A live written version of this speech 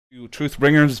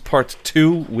Truthbringers Part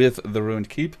 2 with the Ruined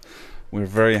Keep. We're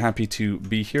very happy to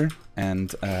be here,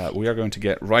 and we are going to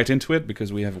get right into it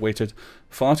because we have waited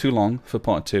far too long for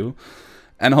Part 2.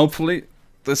 And hopefully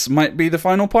this might be the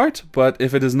final part, but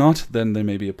if it is not, then there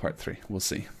may be a Part 3. We'll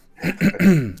see.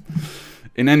 In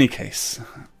any case,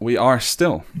 we are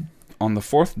still on the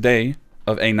 4th day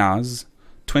of Edeah,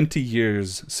 20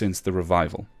 years since the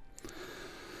revival.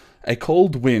 A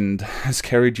cold wind has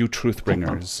carried you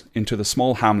Truthbringers into the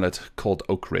small hamlet called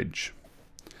Oak Ridge.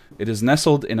 It is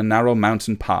nestled in a narrow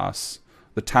mountain pass,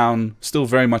 the town still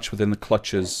very much within the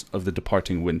clutches of the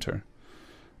departing winter.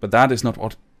 But that is not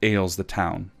what ails the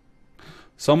town.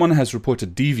 Someone has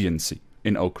reported deviancy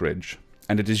in Oak Ridge,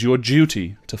 and it is your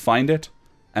duty to find it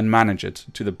and manage it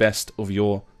to the best of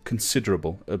your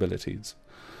considerable abilities.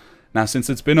 Now, since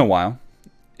it's been a while,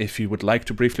 if you would like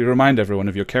to briefly remind everyone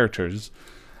of your characters,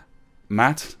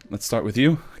 Matt, let's start with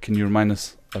you. Can you remind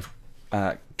us of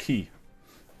Key?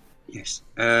 Yes.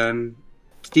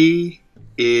 Key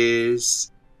is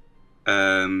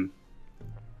a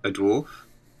dwarf.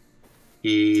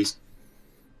 He's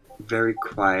very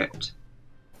quiet.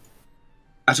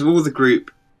 Out of all the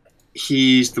group,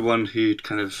 he's the one who'd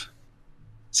kind of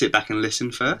sit back and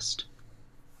listen first.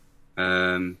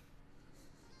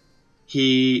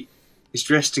 He is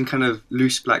dressed in kind of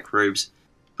loose black robes,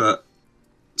 but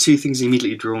two things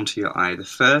immediately drawn to your eye. The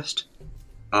first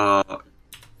are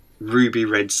ruby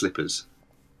red slippers.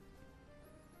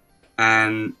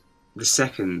 And the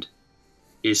second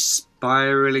is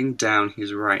spiraling down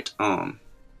his right arm.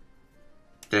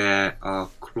 There are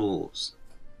claws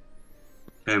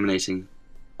terminating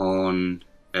on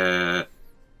a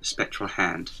spectral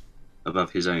hand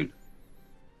above his own.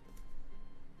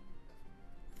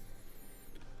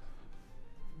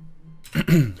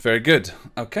 Very good.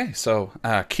 Okay, so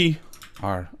Key,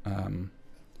 our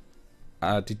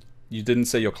you didn't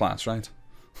say your class, right?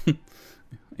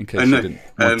 In case no. you didn't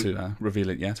want to reveal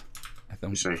it yet. I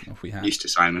don't know if we have. Used to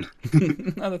Simon.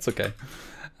 No, that's okay.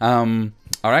 All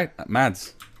right,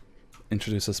 Mads,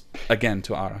 introduce us again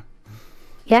to Ara.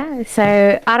 Yeah,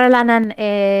 so Aralanan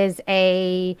is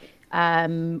a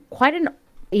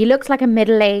he looks like a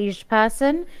middle-aged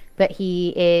person, but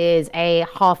he is a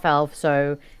half-elf,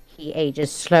 so he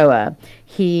ages slower.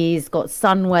 He's got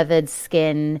sun-weathered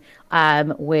skin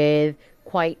with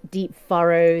quite deep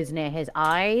furrows near his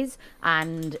eyes,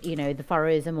 and the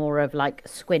furrows are more of like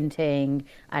squinting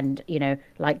and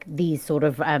like these sort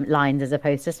of lines as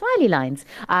opposed to smiley lines.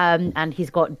 And he's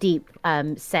got deep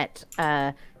set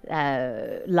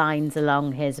lines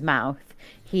along his mouth.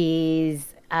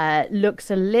 He's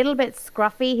looks a little bit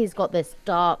scruffy. He's got this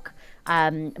dark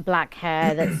black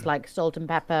hair that's like salt and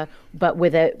pepper, but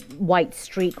with a white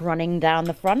streak running down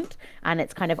the front, and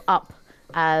it's kind of up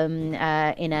I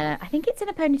think it's in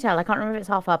a ponytail. I can't remember if it's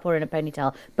half up or in a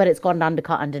ponytail, but it's got an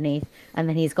undercut underneath, and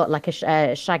then he's got like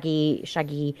a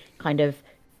shaggy kind of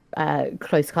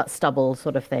close cut stubble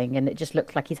sort of thing, and it just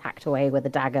looks like he's hacked away with a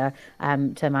dagger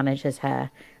to manage his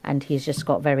hair, and he's just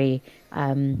got very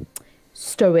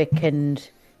stoic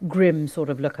and grim sort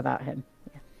of look about him.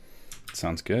 Yeah.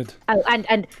 Sounds good. Oh,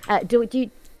 and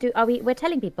we're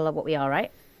telling people what we are,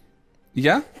 right?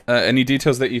 Yeah. Any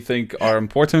details that you think are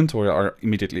important or are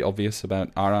immediately obvious about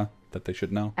Ara that they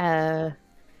should know?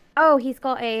 He's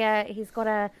got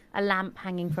a lamp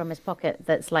hanging from his pocket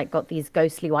that's like got these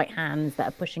ghostly white hands that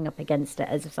are pushing up against it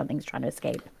as if something's trying to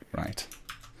escape. Right.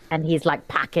 And he's like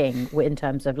packing in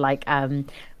terms of like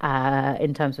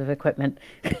in terms of equipment.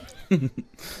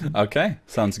 Okay,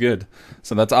 sounds good.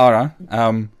 So that's Ara.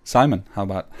 Simon, how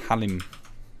about Halim?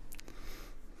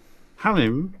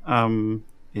 Halim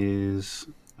is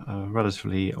a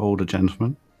relatively older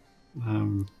gentleman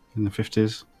in the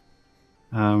 50s.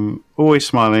 Always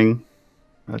smiling,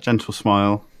 a gentle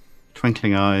smile,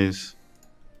 twinkling eyes,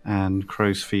 and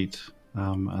crow's feet,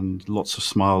 and lots of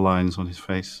smile lines on his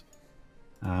face.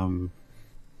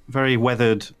 Very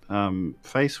weathered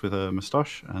face with a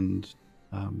moustache and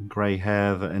grey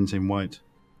hair that ends in white.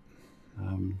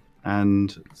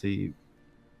 And the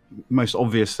most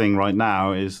obvious thing right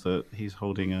now is that he's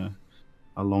holding a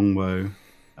longbow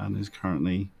and is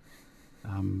currently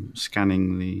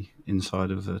scanning the inside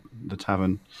of the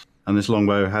tavern. And this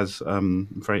longbow has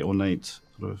very ornate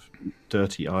sort of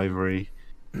dirty ivory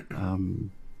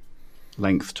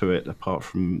length to it, apart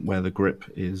from where the grip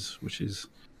is, which is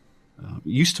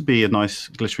used to be a nice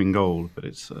glittering gold, but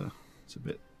it's a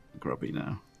bit grubby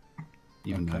now,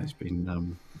 even though it's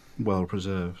been well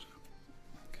preserved.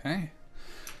 Okay.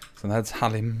 So that's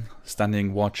Halim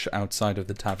standing watch outside of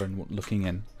the tavern, looking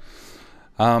in.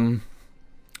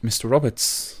 Mr.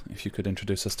 Roberts, if you could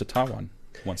introduce us to Tarwan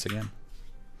once again.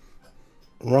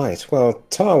 Right. Well,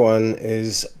 Tarwan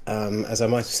is, as I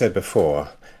might have said before,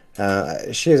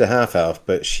 she is a half elf,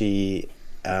 but she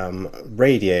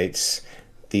radiates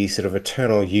the sort of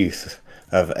eternal youth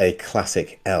of a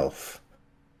classic elf.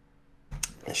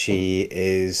 She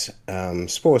is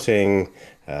sporting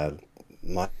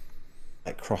light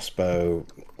crossbow,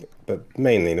 but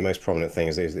mainly the most prominent thing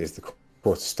is the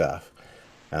quarterstaff.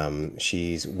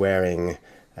 She's wearing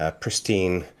a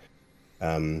pristine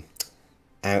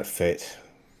outfit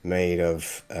made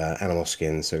of animal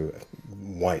skin, so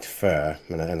white fur,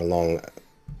 and a long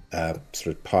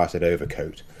sort of parted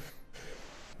overcoat.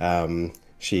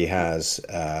 She has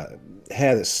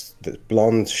hair that's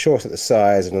blonde, short at the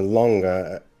sides, and a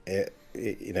longer,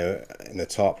 you know, in the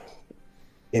top,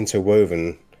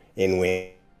 interwoven in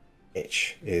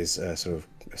which is sort of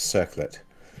a circlet.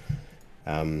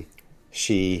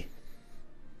 She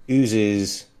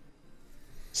oozes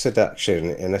seduction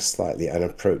in a slightly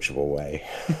unapproachable way.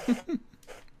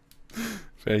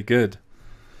 Very good.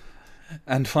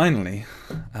 And finally,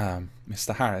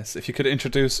 Mr. Harris, if you could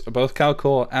introduce both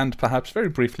Calcor and perhaps very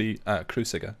briefly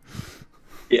Cruciger.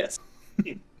 Yes.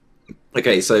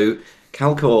 Okay, so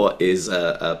Calcor is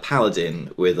a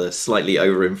paladin with a slightly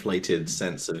overinflated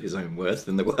sense of his own worth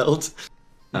in the world.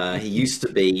 He used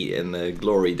to be, in the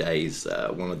glory days,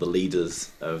 one of the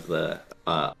leaders of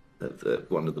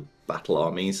one of the battle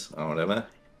armies or whatever.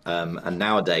 And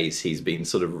nowadays he's been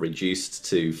sort of reduced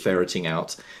to ferreting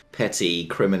out petty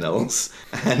criminals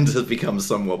and has become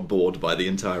somewhat bored by the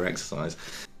entire exercise.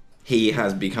 He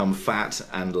has become fat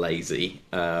and lazy.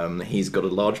 He's got a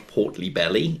large portly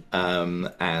belly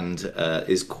and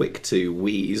is quick to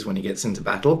wheeze when he gets into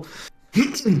battle.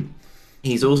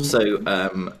 He's also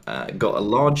got a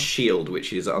large shield,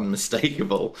 which is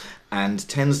unmistakable, and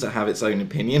tends to have its own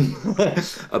opinion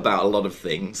about a lot of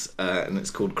things, and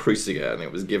it's called Cruciger, and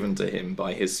it was given to him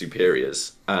by his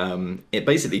superiors. It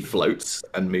basically floats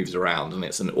and moves around, and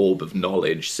it's an orb of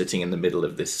knowledge sitting in the middle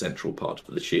of this central part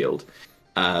of the shield.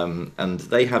 And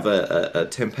they have a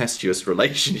tempestuous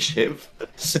relationship,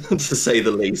 to say the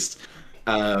least.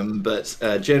 But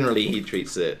generally he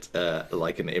treats it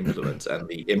like an implement, and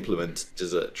the implement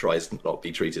tries to not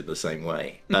be treated the same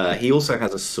way. He also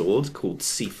has a sword called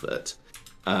Seafurt,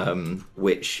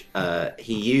 which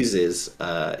he uses.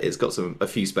 It's got a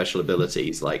few special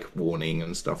abilities like warning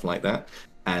and stuff like that.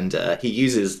 And he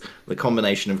uses the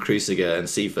combination of Cruciger and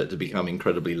Seafurt to become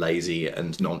incredibly lazy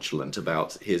and nonchalant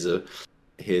about his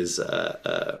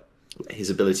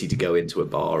ability to go into a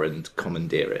bar and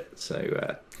commandeer it.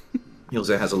 So he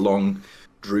also has a long,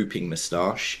 drooping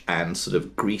moustache and sort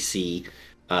of greasy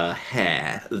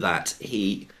hair that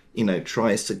he, you know,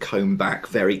 tries to comb back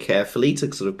very carefully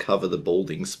to sort of cover the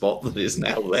balding spot that is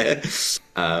now there.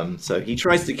 So he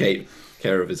tries to take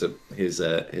care of his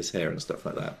hair and stuff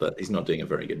like that, but he's not doing a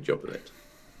very good job of it.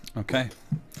 Okay,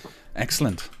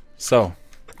 excellent. So,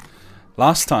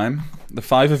 last time, the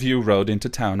 5 of you rode into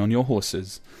town on your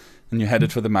horses, and you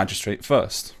headed for the magistrate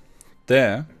first.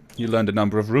 There, you learned a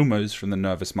number of rumors from the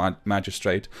nervous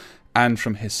magistrate and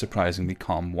from his surprisingly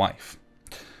calm wife.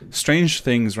 Strange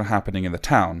things were happening in the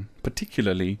town,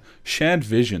 particularly shared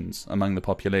visions among the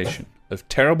population of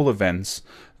terrible events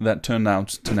that turned out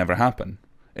to never happen.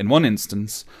 In one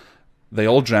instance, they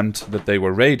all dreamt that they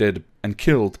were raided and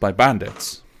killed by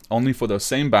bandits, only for those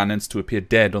same bandits to appear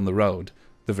dead on the road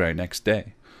the very next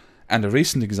day. And a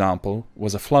recent example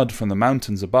was a flood from the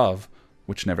mountains above,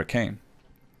 which never came.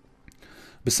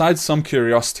 Besides some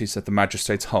curiosities at the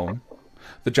magistrate's home,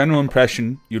 the general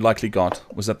impression you likely got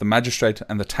was that the magistrate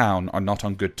and the town are not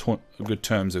on good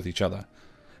terms with each other.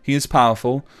 He is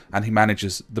powerful, and he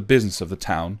manages the business of the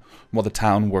town, while the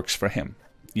town works for him.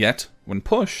 Yet, when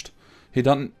pushed, he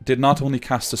did not only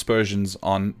cast aspersions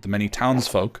on the many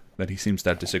townsfolk that he seems to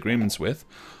have disagreements with,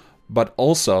 but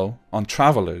also on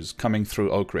travellers coming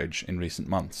through Oak Ridge in recent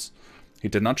months. He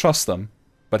did not trust them,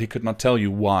 but he could not tell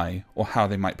you why or how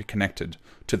they might be connected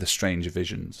to the strange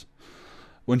visions.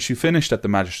 Once you finished at the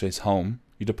magistrate's home,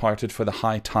 you departed for the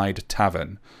High Tide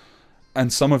Tavern,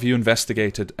 and some of you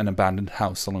investigated an abandoned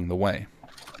house along the way.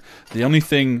 The only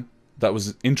thing that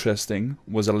was interesting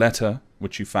was a letter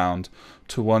which you found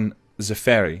to one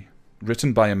Zephyri,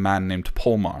 written by a man named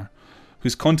Polmar,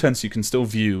 whose contents you can still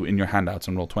view in your handouts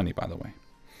on Roll20, by the way.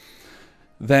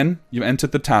 Then you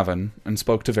entered the tavern and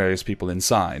spoke to various people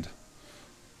inside.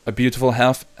 A beautiful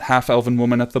half-elven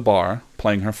woman at the bar,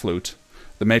 playing her flute,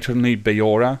 the matronly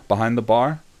Beora behind the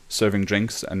bar, serving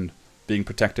drinks and being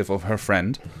protective of her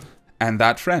friend, and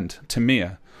that friend,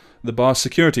 Tamia, the bar's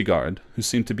security guard, who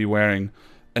seemed to be wearing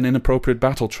an inappropriate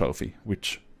battle trophy,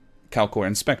 which Calcor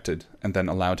inspected and then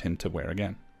allowed him to wear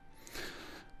again.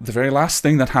 The very last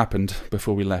thing that happened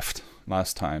before we left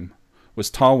last time was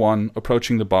Tar1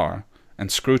 approaching the bar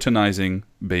and scrutinizing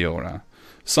Beora.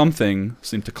 Something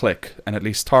seemed to click, and at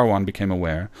least Tar1 became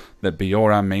aware that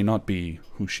Beora may not be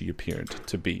who she appeared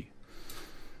to be.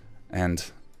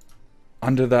 And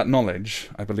under that knowledge,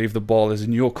 I believe the ball is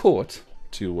in your court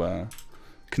to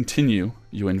continue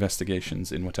your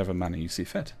investigations in whatever manner you see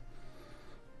fit.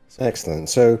 Excellent.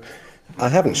 So, I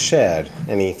haven't shared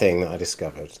anything that I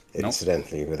discovered,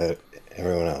 incidentally, with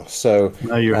everyone else. So,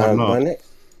 no, you have not. My next...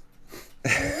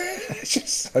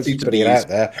 I'm just putting it out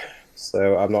there.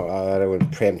 So, I don't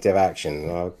want preemptive action.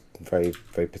 I'm very,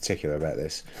 very particular about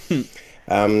this.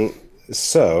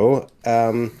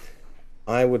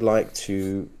 I would like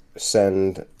to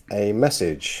send a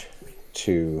message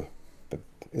to...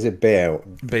 Is it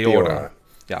Beora?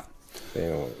 Yeah.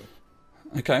 Beora.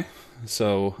 Okay.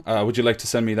 So, would you like to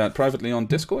send me that privately on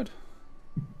Discord?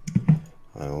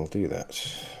 I will do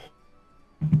that.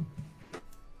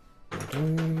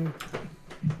 In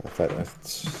fact,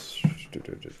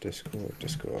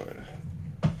 Discord.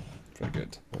 Very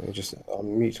good. I'll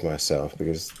mute myself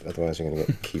because otherwise I'm going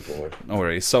to get keyboard. No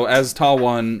worries. So, as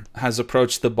Tar1 has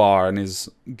approached the bar and is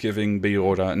giving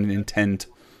Beora an intent,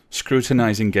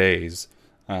 scrutinizing gaze,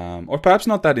 or perhaps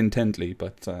not that intently,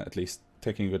 but at least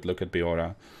taking a good look at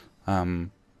Beora,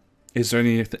 is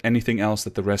there anything else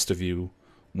that the rest of you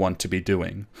want to be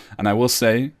doing? And I will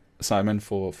say, Simon,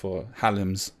 for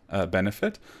Halim's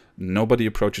benefit, nobody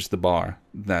approaches the bar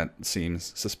that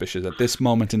seems suspicious at this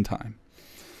moment in time.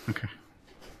 Okay.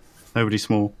 Nobody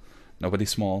small. Nobody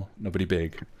small, nobody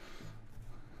big.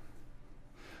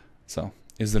 So,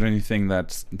 is there anything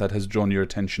that has drawn your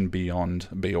attention beyond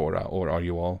Beora, or are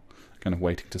you all kind of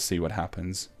waiting to see what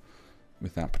happens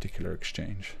with that particular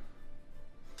exchange?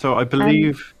 So I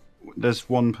believe there's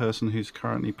one person who's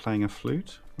currently playing a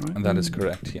flute, right? And that is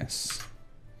correct, yes.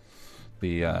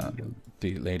 The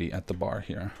lady at the bar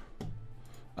here.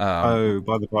 By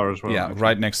the bar as well. Yeah, okay.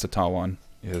 right next to Tar1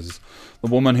 is the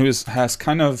woman who has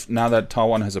kind of, now that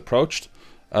Tar1 has approached,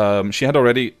 she had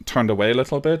already turned away a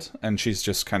little bit, and she's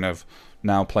just kind of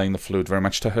now playing the flute very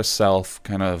much to herself,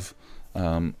 kind of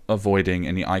avoiding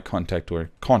any eye contact or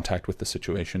contact with the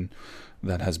situation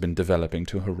that has been developing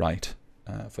to her right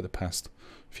for the past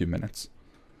few minutes.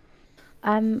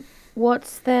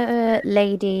 What's the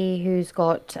lady who's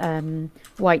got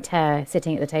white hair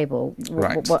sitting at the table?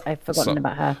 Right. What I've forgotten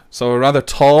about her. So a rather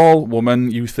tall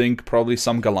woman, you think probably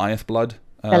some Goliath blood.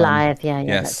 Goliath, yeah,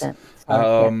 yes. That's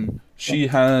it. She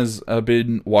has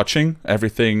been watching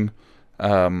everything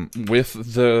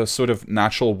with the sort of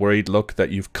natural worried look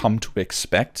that you've come to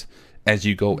expect as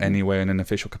you go anywhere in an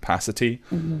official capacity.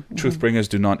 Truthbringers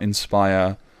do not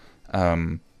inspire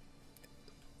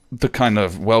the kind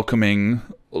of welcoming,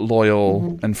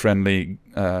 loyal, and friendly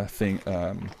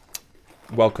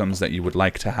welcomes that you would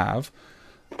like to have.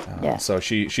 So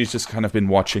she's just kind of been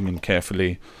watching and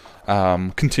carefully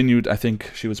continued. I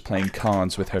think she was playing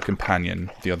cards with her companion,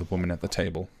 the other woman at the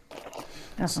table.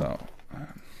 So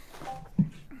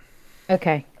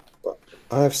okay.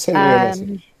 I've sent you a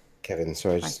message, Kevin.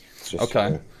 Sorry. Just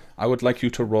okay. I would like you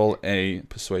to roll a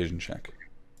persuasion check.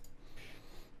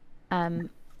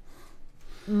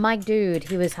 My dude,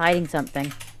 he was hiding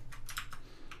something.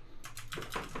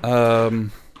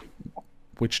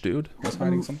 Which dude was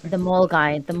hiding something? The mall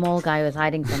guy. The mall guy was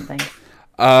hiding something.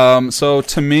 So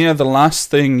Tamir, the last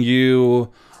thing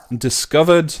you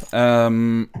discovered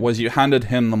was you handed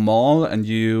him the maul and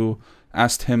you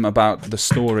asked him about the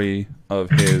story of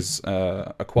his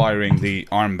acquiring the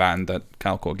armband that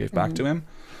Calcor gave back to him.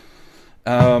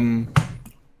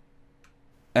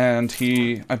 And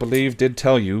he, I believe, did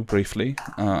tell you briefly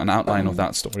an outline of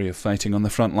that story of fighting on the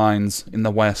front lines in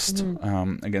the west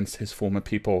against his former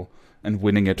people and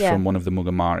winning it from one of the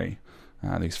Mugamari,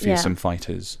 these fearsome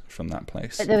fighters from that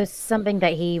place. But there was something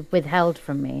that he withheld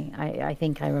from me. I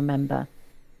think I remember.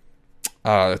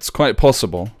 It's quite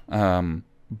possible,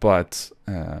 but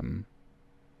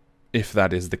if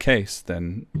that is the case,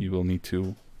 then you will need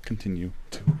to continue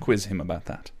to quiz him about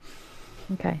that.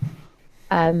 Okay.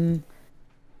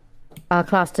 I'll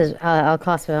clasp his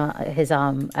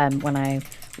arm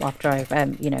after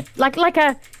I've you know, like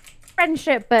a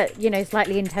friendship, but you know,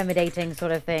 slightly intimidating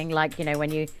sort of thing, like, you know,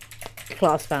 when you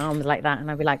clasp arms like that, and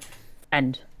I'll be like,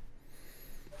 friend,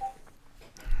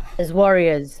 as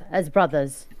warriors, as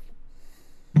brothers,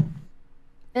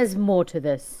 there's more to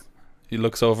this. He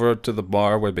looks over to the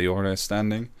bar where Beora is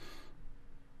standing,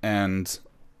 and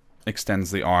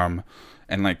extends the arm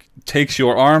and like takes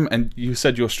your arm, and you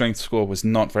said your strength score was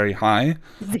not very high.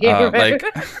 0. Like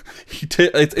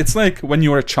it's like when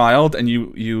you were a child and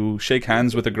you shake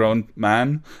hands with a grown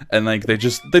man, and like they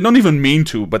don't even mean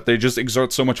to, but they just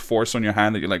exert so much force on your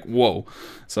hand that you're like, whoa.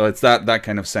 So it's that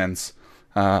kind of sense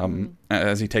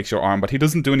as he takes your arm, but he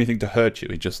doesn't do anything to hurt you.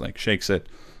 He just like shakes it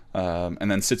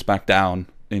and then sits back down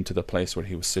into the place where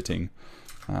he was sitting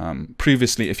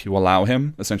previously, if you allow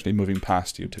him, essentially moving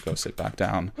past you to go sit back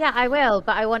down. Yeah, I will,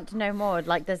 but I want to know more.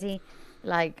 Like, does he,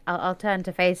 like, I'll turn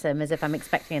to face him as if I'm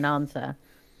expecting an answer.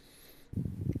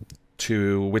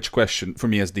 To which question? For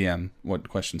me as DM, what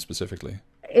question specifically?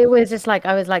 It was just like,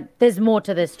 I was like, there's more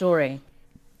to this story.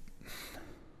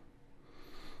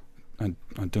 I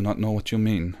do not know what you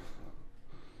mean.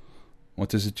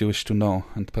 What is it you wish to know?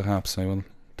 And perhaps I will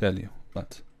tell you,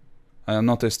 but I am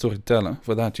not a storyteller.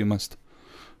 For that you must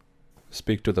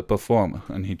speak to the performer.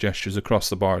 And he gestures across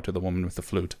the bar to the woman with the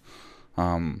flute,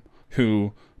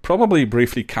 who probably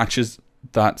briefly catches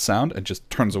that sound and just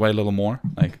turns away a little more,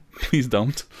 like, please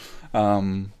don't.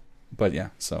 But yeah,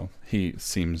 so he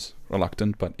seems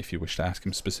reluctant, but if you wish to ask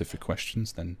him specific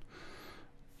questions, then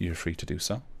you're free to do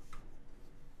so.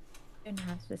 I don't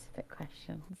have specific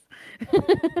questions.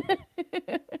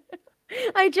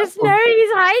 I just know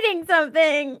he's hiding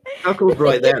something. Alcohol's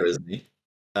right there, isn't he?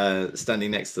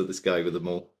 Standing next to this guy with the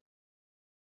maul.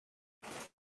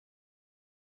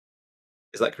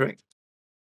 Is that correct?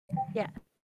 Yeah.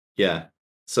 Yeah.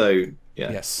 So,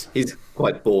 yeah. Yes. He's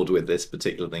quite bored with this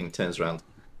particular thing. Turns around.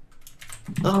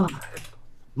 Oh,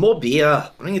 more beer.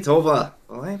 Bring it over.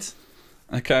 All right.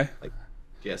 Okay. Like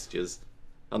gestures.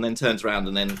 And then turns around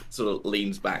and then sort of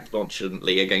leans back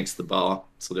nonchalantly against the bar,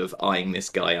 sort of eyeing this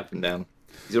guy up and down.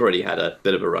 He's already had a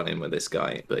bit of a run-in with this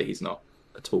guy, but he's not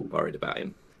at all worried about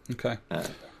him. Okay.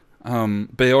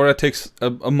 Beora takes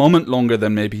a moment longer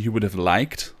than maybe he would have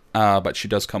liked, but she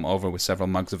does come over with several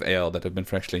mugs of ale that have been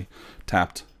freshly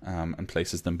tapped, and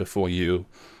places them before you,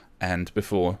 and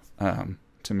before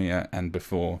Tamia, and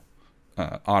before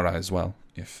Ara as well,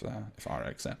 if Ara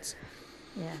accepts.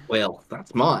 Yeah. Well,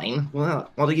 that's mine.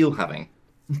 Well, what are you having?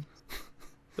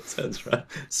 Turns around,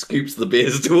 scoops the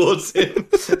beers towards him.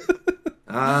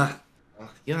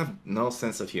 You have no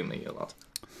sense of humor, you lot.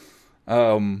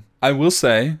 I will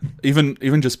say,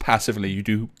 even just passively, you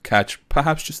do catch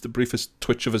perhaps just the briefest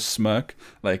twitch of a smirk.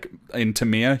 Like in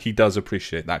Tamia, he does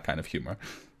appreciate that kind of humor.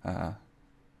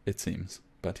 It seems,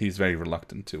 but he's very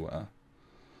reluctant to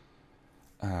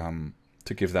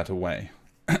give that away.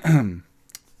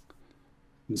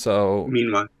 So,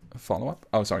 Meanwhile, follow up.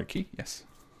 Oh, sorry, Key. Yes.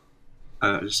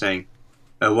 I was just saying,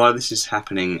 while this is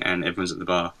happening and everyone's at the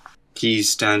bar, Key's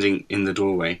standing in the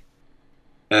doorway.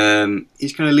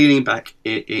 He's kind of leaning back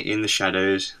in the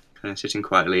shadows, kind of sitting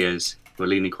quietly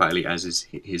leaning quietly as is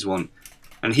his wont.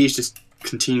 And he's just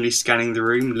continually scanning the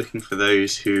room, looking for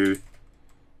those who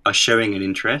are showing an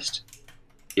interest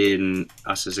in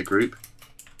us as a group.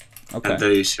 Okay. And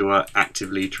those who are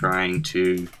actively trying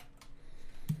to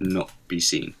not be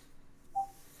seen.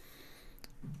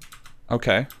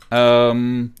 Okay.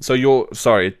 So you're,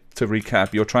 sorry, to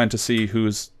recap, you're trying to see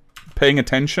who's paying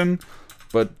attention,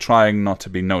 but trying not to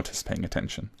be noticed paying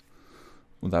attention.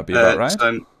 Would that be about right? So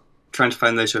I'm trying to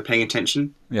find those who are paying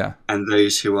attention. Yeah. And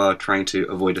those who are trying to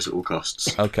avoid us at all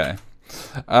costs. Okay.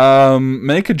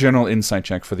 Make a general insight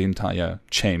check for the entire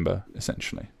chamber,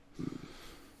 essentially.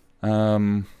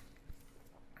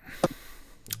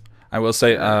 I will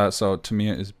say, so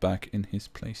Tamir is back in his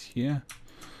place here.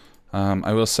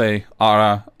 I will say,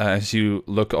 Ara, as you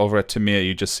look over at Tamir,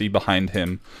 you just see behind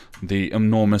him the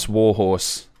enormous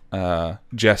warhorse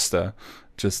jester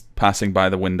just passing by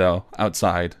the window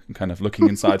outside and kind of looking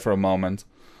inside for a moment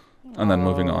and then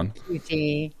moving on.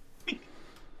 Cutie.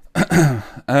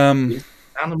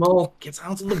 Animal, get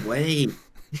out of the way.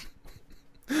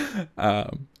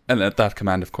 And at that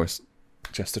command, of course,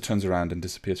 Jester turns around and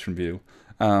disappears from view.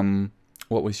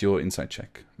 What was your insight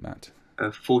check, Matt?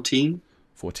 14.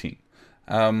 14.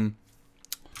 I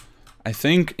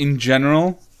think in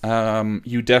general,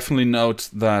 you definitely note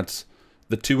that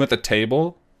the two at the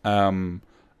table,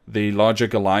 the larger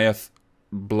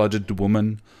Goliath-blooded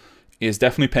woman, is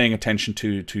definitely paying attention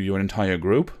to your entire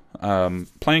group.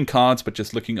 Playing cards, but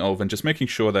just looking over and just making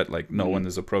sure that like no one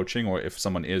is approaching, or if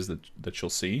someone is, that she'll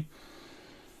see.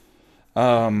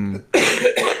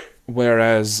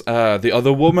 Whereas the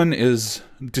other woman is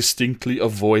distinctly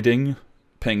avoiding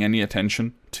paying any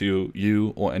attention to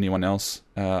you or anyone else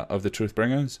of the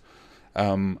Truthbringers.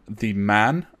 The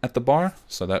man at the bar,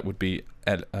 so that would be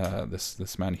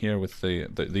this man here with the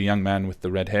young man with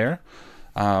the red hair,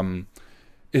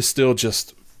 is still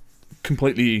just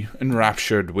completely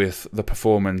enraptured with the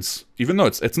performance, even though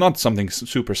it's not something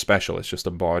super special. It's just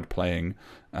a bard playing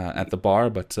at the bar,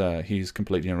 but he's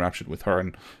completely enraptured with her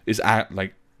and is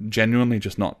like genuinely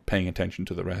just not paying attention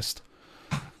to the rest.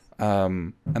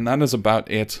 And that is about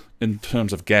it in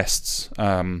terms of guests.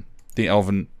 The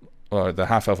elven, or the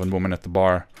half-elven woman at the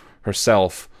bar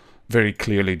herself, very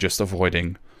clearly just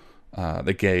avoiding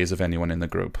the gaze of anyone in the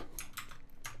group.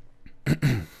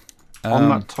 On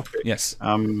that topic, yes.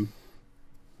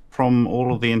 From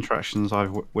all of the interactions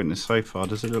I've witnessed so far,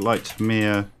 does it look like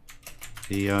Tamir,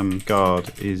 the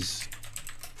guard, is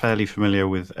fairly familiar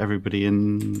with everybody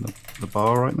in the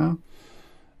bar right now?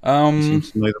 He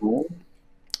seems to know them all.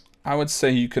 I would say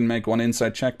you can make one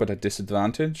insight check, but at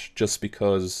disadvantage, just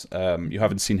because you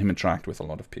haven't seen him interact with a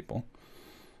lot of people.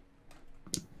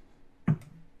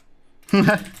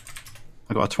 I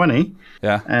got a 20.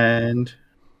 Yeah. And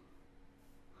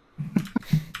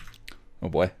oh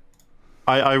boy.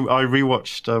 I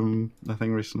rewatched the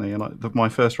thing recently, and my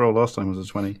first roll last time was a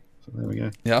 20. So there we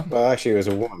go. Yeah. Well, actually, it was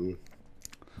a 1.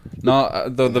 No,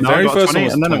 the very first one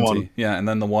was and then 20. a 1. Yeah, and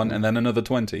then the 1, and then another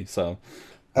 20. So.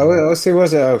 Oh, see,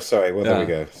 was it? Oh, sorry. Well, Yeah. there we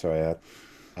go. Sorry,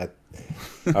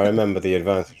 I remember the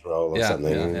advantage roll or Yeah,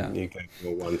 something. yeah. You go from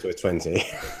a 1 to a 20.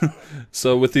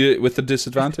 So with the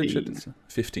disadvantage, 15. It's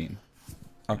 15.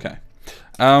 Okay.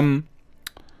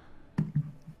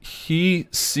 He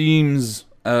seems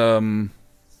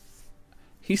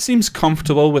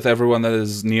comfortable with everyone that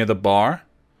is near the bar.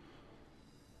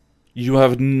 You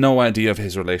have no idea of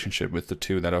his relationship with the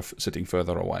two that are sitting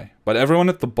further away. But everyone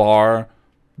at the bar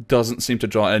doesn't seem to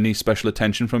draw any special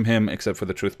attention from him except for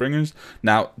the Truthbringers.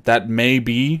 Now, that may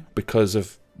be because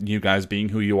of you guys being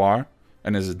who you are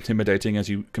and as intimidating as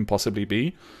you can possibly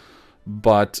be.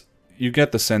 But you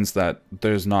get the sense that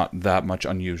there's not that much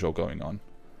unusual going on.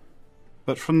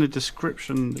 But from the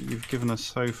description that you've given us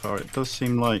so far, it does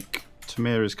seem like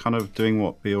Tamir is kind of doing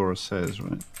what Biora says,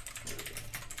 right?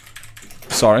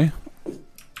 Sorry?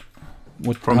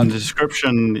 From the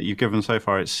description that you've given so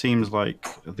far, it seems like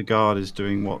the guard is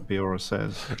doing what Biora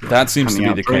says. That seems to be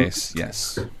handing the out drinks. case,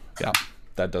 yes. Yeah,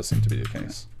 that does seem to be the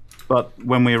case. But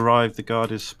when we arrive, the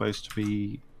guard is supposed to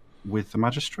be with the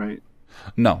magistrate?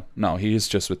 No, he is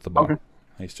just with the bar. Okay.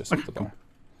 He's just with the bar.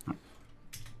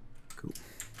 Cool.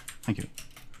 Thank you.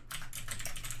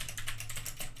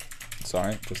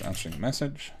 Sorry, just answering a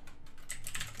message.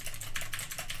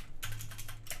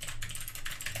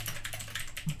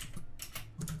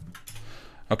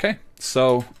 Okay,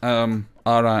 so Ara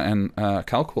and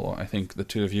Calcor, I think the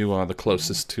two of you are the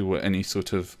closest to any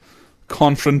sort of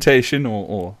confrontation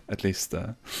or at least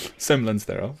semblance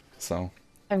thereof. So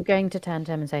I'm going to turn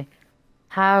to him and say,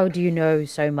 how do you know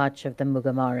so much of the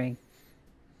Mugamari?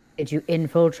 Did you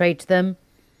infiltrate them?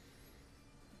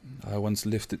 I once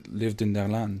lived in their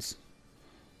lands.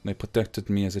 They protected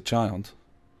me as a child.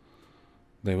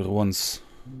 They were once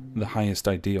the highest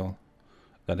ideal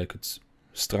that I could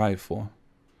strive for.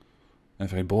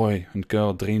 Every boy and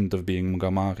girl dreamed of being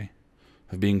Mugamari,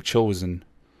 of being chosen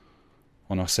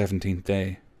on our 17th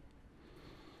day.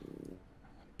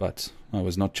 But I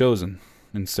was not chosen.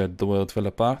 Instead, the world fell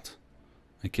apart.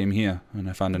 I came here, and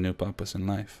I found a new purpose in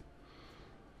life.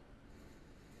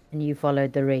 And you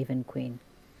followed the Raven Queen.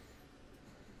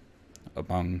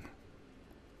 Among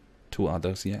 2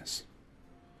 others, yes.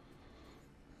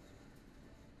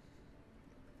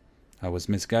 I was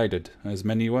misguided, as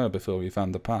many were before we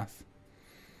found the path.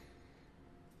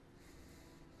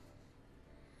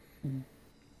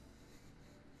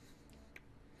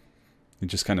 He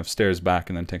just kind of stares back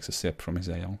and then takes a sip from his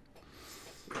ale.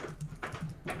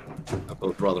 I'm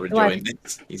both rather enjoying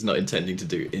this. He's not intending to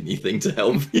do anything to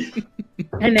help you.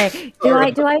 I know.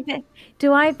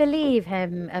 Do I believe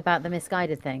him about the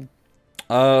misguided thing?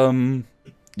 You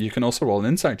can also roll an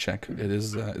insight check.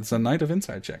 It's a night of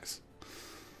insight checks.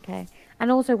 Okay.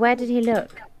 And also, where did he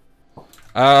look?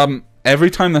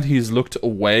 Every time that he's looked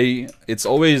away, it's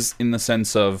always in the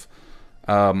sense of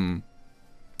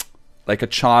like a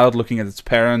child looking at its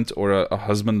parent or a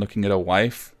husband looking at a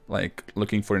wife, like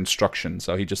looking for instruction.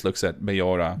 So he just looks at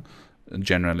Biora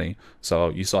generally. So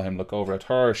you saw him look over at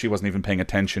her, she wasn't even paying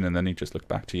attention, and then he just looked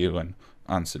back to you and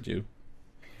answered you.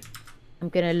 I'm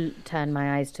going to turn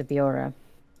my eyes to Biora.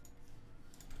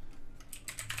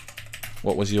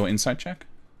 What was your insight check?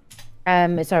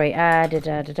 Sorry,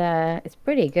 it's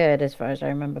pretty good as far as I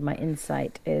remember. My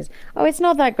insight is... Oh, it's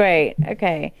not that great.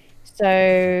 Okay.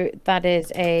 So that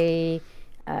is a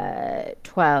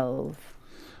 12.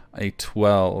 A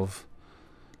 12.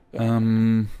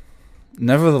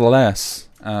 Nevertheless,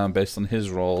 based on his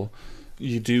roll,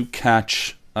 you do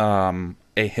catch a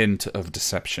hint of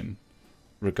deception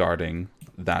regarding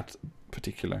that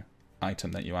particular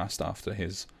item that you asked after,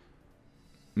 his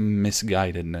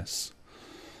misguidedness.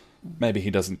 Maybe he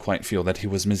doesn't quite feel that he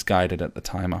was misguided at the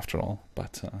time after all,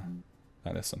 but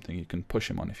that is something you can push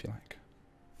him on if you like.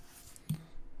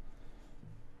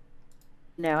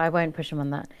 No, I won't push him on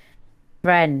that.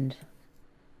 Friend,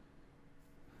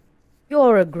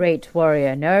 you're a great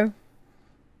warrior, no?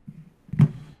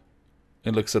 He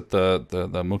looks at the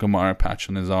Mugamara patch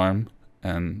on his arm,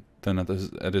 and then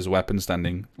at his weapon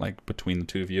standing like between the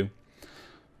two of you.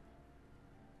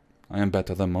 I am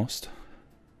better than most.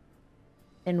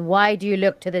 Then why do you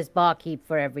look to this barkeep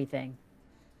for everything?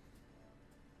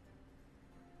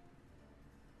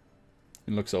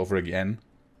 He looks over again,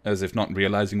 as if not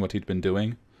realizing what he'd been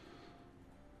doing.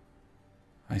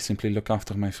 I simply look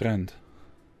after my friend.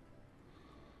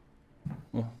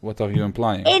 What are you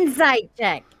implying? Insight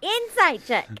check! Insight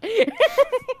check!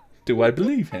 Do I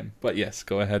believe him? But yes,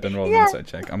 go ahead and roll an insight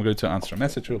check. I'm going to answer a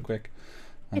message real quick.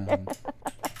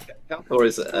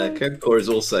 Kalkor is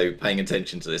also paying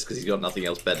attention to this because he's got nothing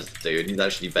else better to do, and he's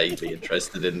actually vaguely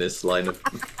interested in this line of.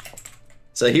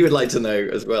 So he would like to know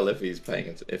as well if he's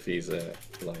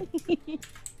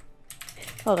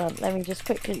Hold on, let me just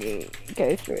quickly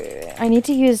go through. I need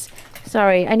to use.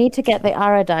 Sorry, I need to get the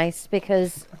Ara dice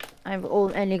because I've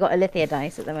only got Alithia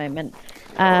dice at the moment.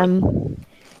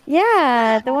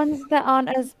 Yeah, the ones that aren't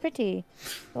as pretty,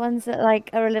 the ones that like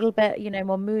are a little bit,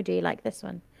 more moody, like this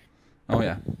one. Oh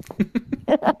yeah.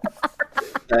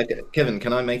 Kevin,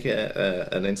 can I make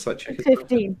an insight check?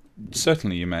 15.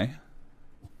 Certainly you may.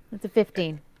 It's a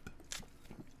 15.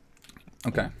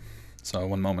 Okay. So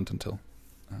one moment until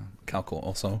Kalkor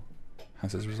also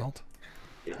has his result.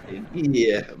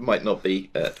 Yeah, might not be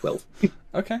 12.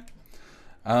 Okay.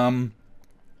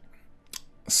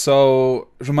 So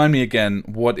remind me again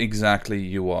what exactly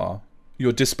you are.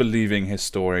 You're disbelieving his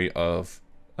story of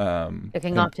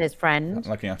Looking after his friend.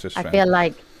 looking after his friend.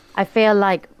 I feel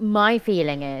like my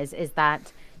feeling is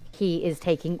that he is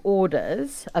taking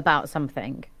orders about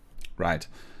something. Right.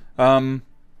 In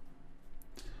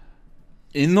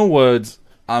the words,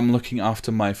 I'm looking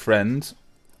after my friend,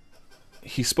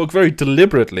 he spoke very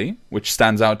deliberately, which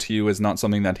stands out to you as not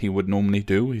something that he would normally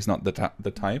do. He's not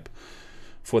the type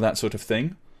for that sort of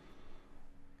thing.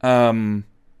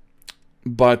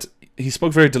 But he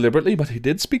spoke very deliberately, but he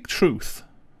did speak truth.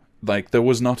 Like, there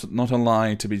was not a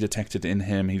lie to be detected in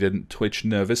him. He didn't twitch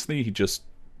nervously. He just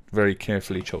very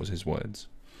carefully chose his words.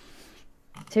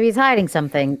 So he's hiding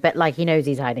something, but like he knows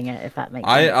he's hiding it, if that makes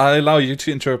sense. I allow you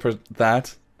to interpret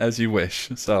that as you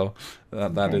wish. So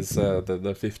that is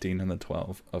the 15 and the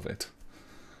 12 of it.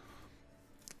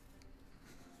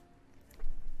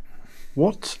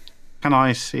 What can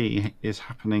I see is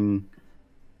happening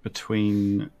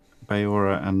between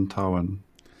Bayora and Tarwan?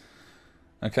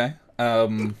 Okay.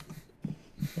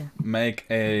 Make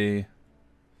a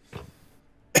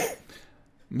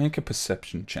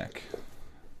perception check.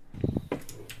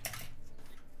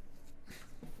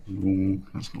 Ooh,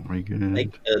 that's not very good.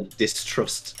 Make a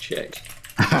distrust check.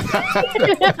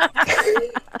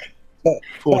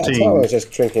 14. I was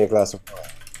just drinking a glass of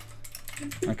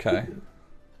wine. Okay.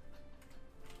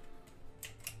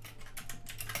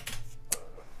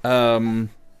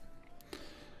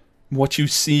 What you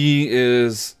see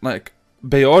is like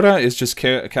Bayora is just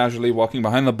casually walking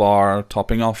behind the bar,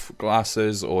 topping off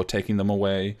glasses or taking them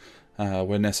away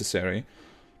where necessary.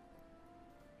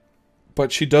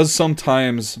 But she does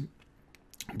sometimes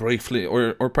briefly,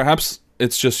 or perhaps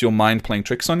it's just your mind playing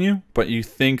tricks on you, but you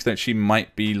think that she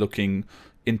might be looking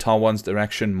in Talwan's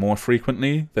direction more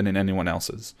frequently than in anyone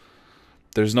else's.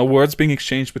 There's no words being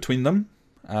exchanged between them.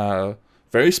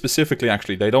 Very specifically,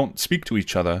 actually, they don't speak to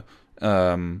each other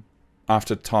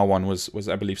after Tarwan was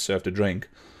I believe served a drink,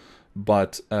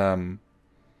 but they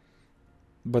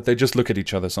just look at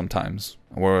each other sometimes,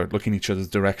 or look in each other's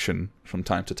direction from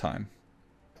time to time.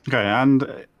 Okay,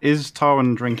 and is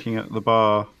Tarwan drinking at the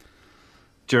bar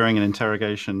during an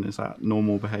interrogation? Is that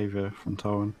normal behaviour from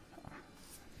Tarwan?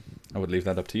 I would leave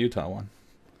that up to you, Tarwan.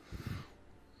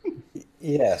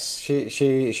 Yes,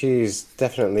 she's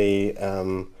definitely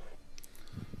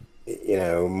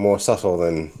more subtle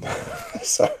than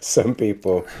some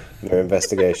people in their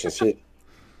investigations.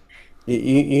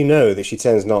 You know that she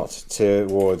tends not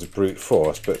towards brute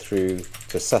force, but to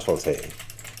subtlety.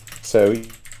 So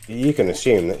you can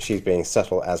assume that she's being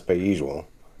subtle as per usual,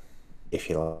 if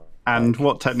you like. And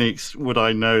what techniques would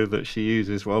I know that she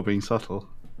uses while being subtle?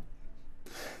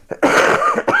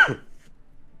 I'm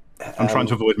trying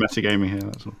to avoid metagaming here,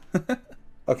 that's all.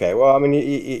 Okay, well, I mean,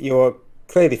 you're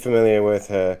clearly familiar with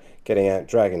her getting out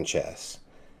dragon chess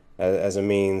as a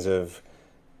means of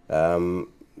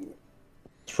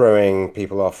throwing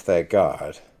people off their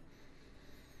guard.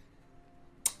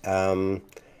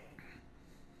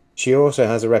 She also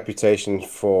has a reputation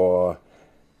for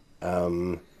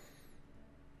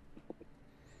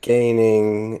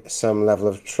gaining some level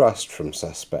of trust from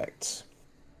suspects.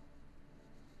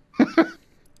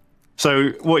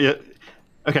 So what you?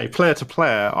 Okay, player to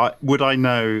player, would I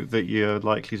know that you're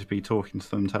likely to be talking to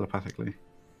them telepathically?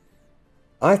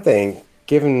 I think,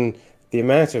 given the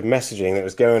amount of messaging that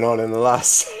was going on in the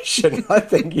last session, I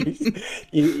think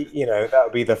you know that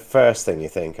would be the first thing you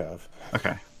think of.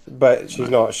 Okay. But she's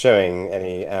not showing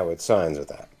any outward signs of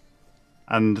that.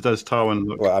 And does Tarwin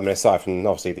look? Well, I mean, aside from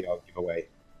obviously the odd giveaway.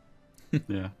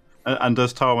 Yeah. And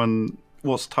does Tarwin?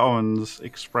 What's Tarwin's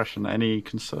expression? Any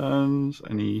concerns?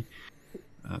 Any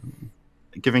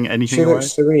giving anything She away?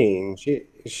 looks serene.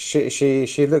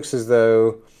 She looks as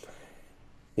though,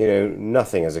 you know,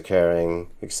 nothing is occurring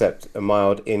except a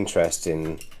mild interest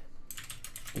in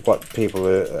what people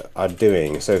are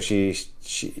doing. So she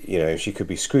you know, she could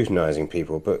be scrutinizing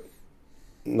people, but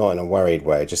not in a worried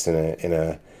way, just in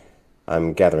a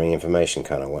I'm gathering information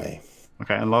kind of way.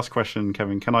 Okay, and last question,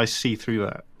 Kevin. Can I see through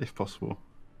that, if possible?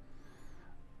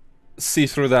 See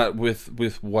through that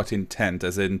with what intent?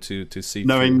 As in to see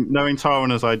through? Knowing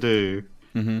Tarwin as I do,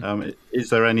 is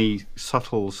there any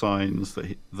subtle signs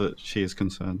that she is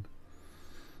concerned?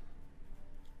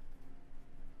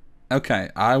 Okay,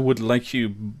 I would like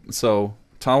you. So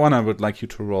Tarwin, I would like you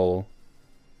to roll.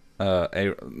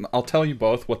 I'll tell you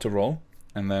both what to roll,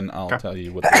 and then I'll tell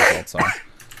you what the results are.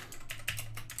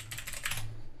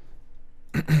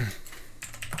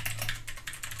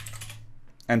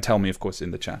 And tell me, of course,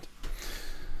 in the chat.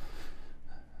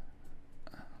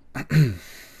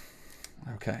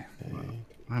 Okay.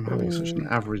 I'm having such an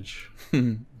average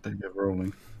day of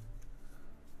rolling.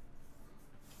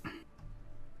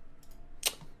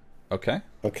 Okay.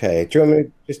 Okay. Do you want me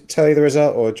to just tell you the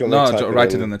result, or do you want me to type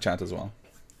write it in the chat as well,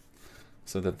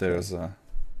 so that there's no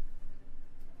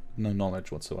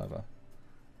knowledge whatsoever.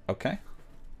 Okay.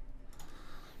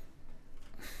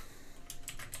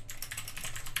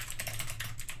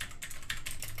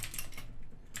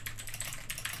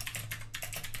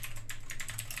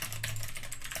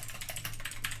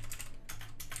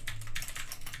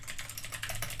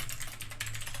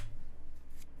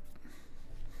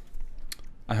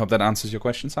 I hope that answers your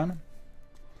question, Simon.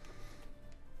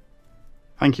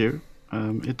 Thank you.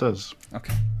 It does.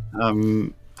 Okay.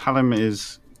 Hallam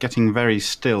is getting very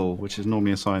still, which is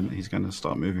normally a sign that he's going to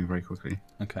start moving very quickly.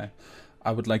 Okay.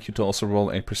 I would like you to also roll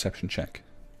a perception check.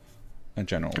 A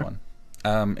general one.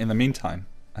 In the meantime,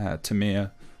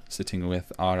 Tamir, sitting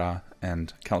with Ara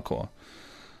and Kalkor,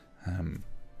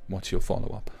 what's your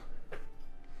follow-up?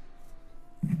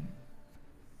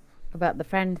 About the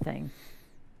friend thing.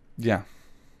 Yeah.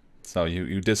 So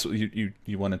you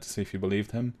wanted to see if you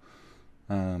believed him.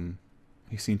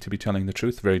 He seemed to be telling the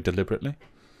truth very deliberately.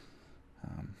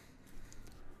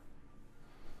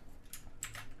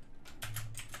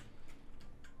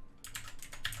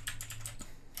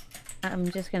 I'm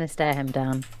just going to stare him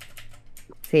down.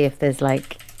 See if there's,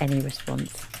 like, any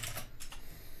response.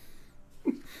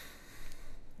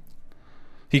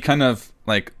 He kind of,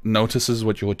 like, notices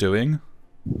what you're doing,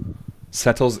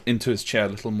 settles into his chair a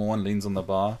little more and leans on the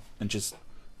bar, and just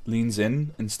leans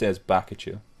in and stares back at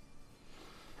you.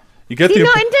 You get He's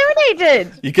not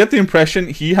intimidated! You get the impression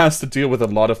he has to deal with a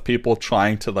lot of people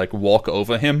trying to, like, walk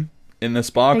over him in this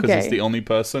bar, because he's the only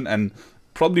person, and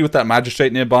probably with that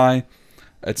magistrate nearby,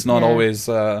 it's not always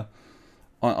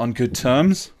on good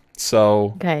terms.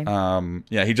 So,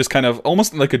 yeah, he just kind of,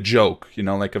 almost like a joke, you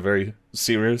know, like a very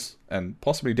serious and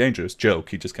possibly dangerous joke.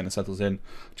 He just kind of settles in,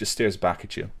 just stares back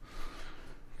at you.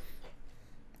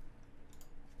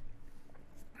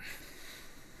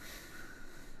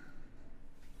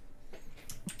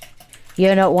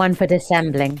 You're not one for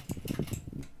dissembling.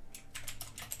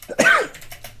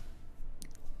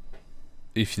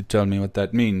 If you tell me what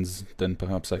that means, then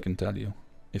perhaps I can tell you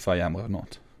if I am or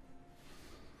not.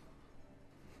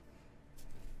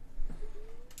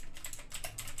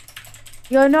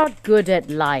 You're not good at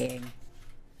lying.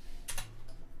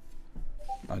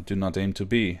 I do not aim to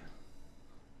be.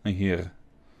 I hear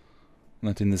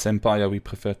that in this empire we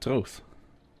prefer truth.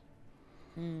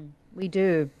 We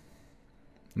do.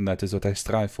 And that is what I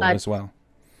strive for as well.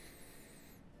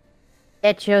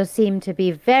 Echo seem to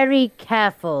be very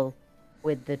careful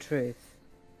with the truth.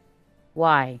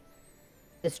 Why?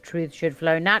 This truth should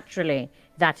flow naturally.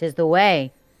 That is the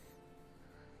way.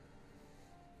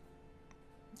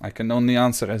 I can only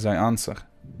answer as I answer.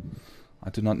 I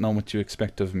do not know what you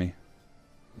expect of me.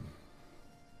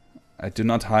 I do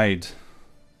not hide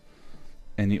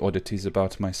any oddities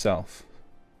about myself.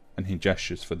 And he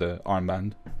gestures for the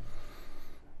armband.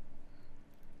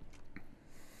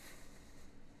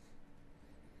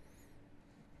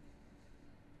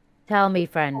 Tell me,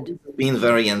 friend. Been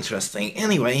very interesting.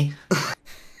 Anyway,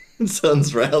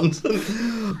 turns round and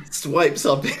swipes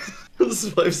up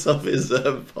his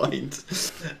pint,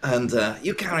 and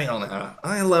you carry on, Hera.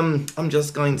 I'm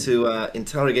just going to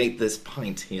interrogate this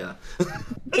pint here,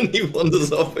 and he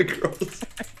wanders off across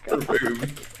the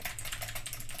room.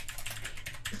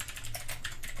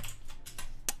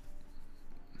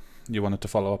 You wanted to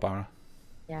follow up, Ara?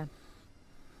 Yeah.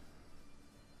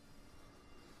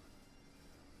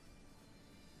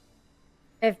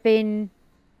 There've been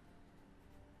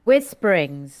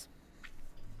whisperings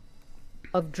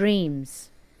of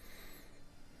dreams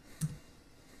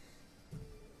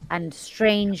and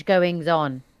strange goings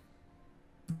on.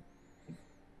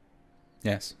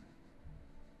 Yes.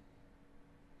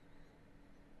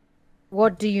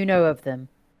 What do you know of them?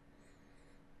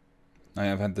 I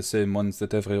have had the same ones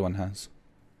that everyone has.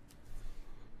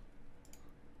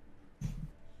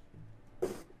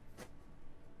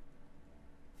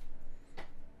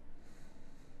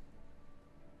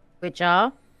 Which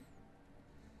are?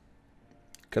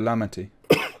 Calamity.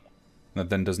 That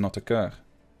then does not occur.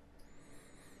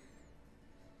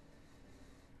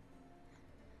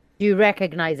 Do you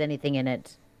recognize anything in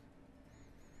it?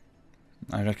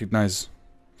 I recognize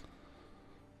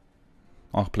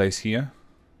our place here,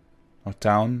 our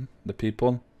town, the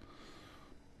people.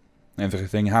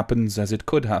 Everything happens as it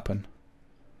could happen,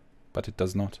 but it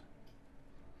does not.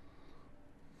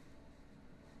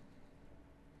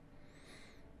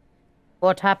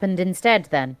 What happened instead,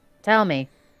 then? Tell me.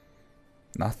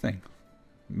 Nothing.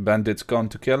 Bandits gone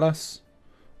to kill us.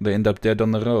 They end up dead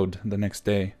on the road the next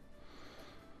day.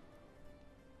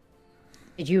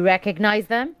 Did you recognize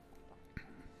them?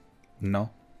 No.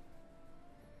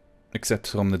 Except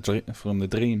from the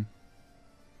dream.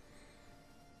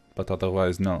 But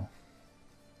otherwise, no.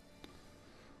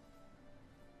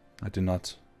 I do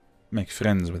not make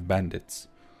friends with bandits.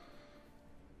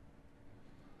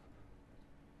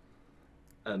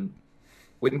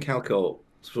 When Calcor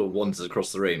sort of wanders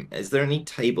across the room, is there any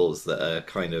tables that are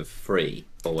kind of free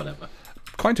or whatever?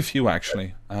 Quite a few,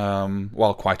 actually.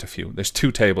 Well, quite a few. There's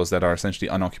 2 tables that are essentially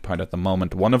unoccupied at the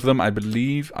moment. One of them, I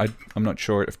believe, I'm not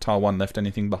sure if Tal1 left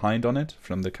anything behind on it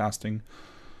from the casting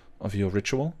of your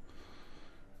ritual.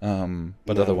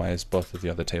 But otherwise, both of the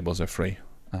other tables are free.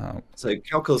 So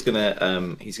Calcor's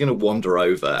he's gonna wander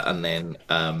over and then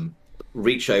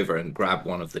reach over and grab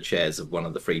one of the chairs of one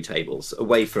of the free tables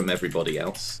away from everybody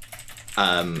else.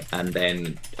 And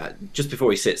then just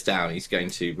before he sits down, he's going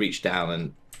to reach down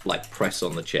and like press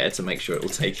on the chair to make sure it will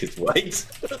take his weight,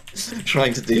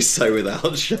 trying to do so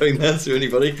without showing that to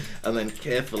anybody, and then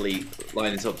carefully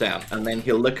line himself down. And then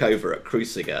he'll look over at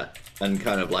Cruciger and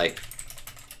kind of like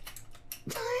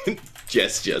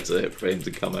gesture for him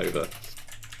to come over.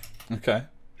 Okay.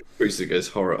 Cruciger's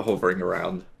hovering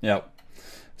around. Yep.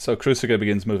 So Cruciger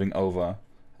begins moving over.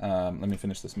 Let me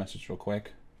finish this message real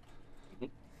quick.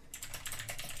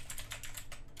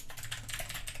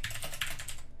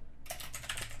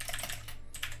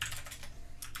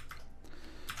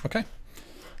 Okay.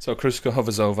 So Cruciger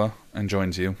hovers over and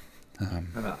joins you.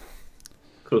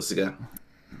 Cruciger,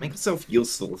 make yourself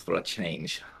useful for a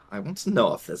change. I want to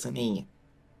know if there's anything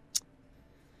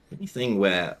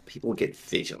where people get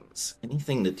visions.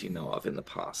 Anything that you know of in the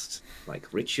past,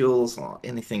 like rituals or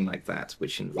anything like that,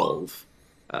 which involve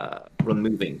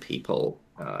removing people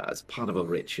as part of a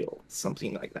ritual,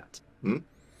 something like that.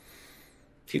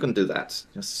 If you can do that,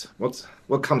 just what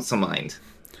comes to mind?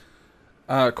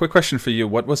 Quick question for you: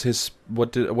 what was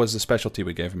what was the specialty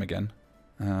we gave him again?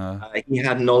 He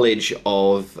had knowledge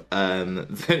of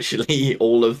virtually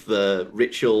all of the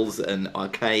rituals and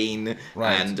arcane,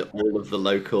 and all of the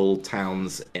local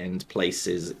towns and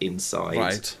places inside.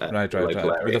 Right.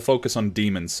 With a focus on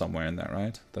demons somewhere in there,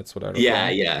 right? That's what I recall.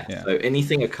 Yeah. So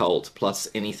anything occult plus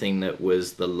anything that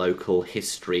was the local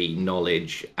history,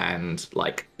 knowledge, and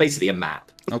like basically a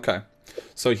map. Okay.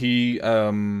 So he,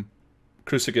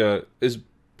 Cruciger is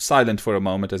silent for a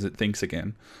moment as it thinks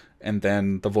again. And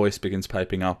then the voice begins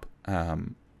piping up, a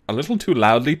little too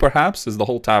loudly, perhaps, as the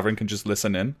whole tavern can just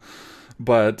listen in,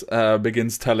 but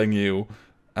begins telling you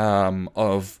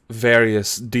of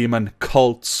various demon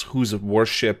cults whose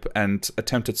worship and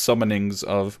attempted summonings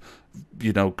of,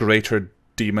 greater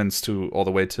demons to all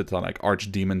the way to like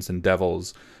archdemons and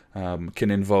devils can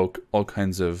invoke all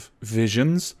kinds of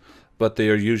visions, but they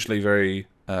are usually very,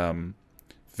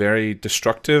 very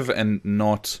destructive and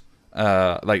not.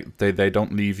 Like they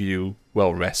don't leave you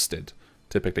well rested.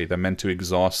 Typically, they're meant to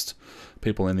exhaust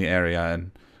people in the area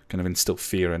and kind of instill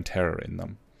fear and terror in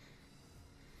them.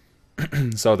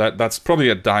 So that's probably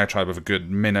a diatribe of a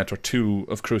good minute or two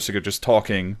of Cruciger just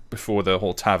talking before the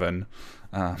whole tavern.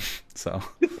 So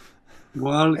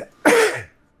while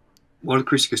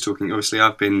Cruciger's talking, obviously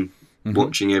I've been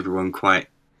watching everyone quite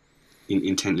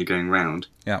intently going round.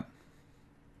 Yeah.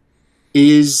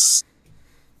 Is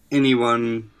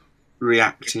anyone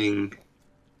reacting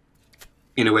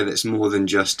in a way that's more than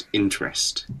just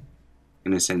interest?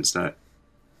 In a sense that,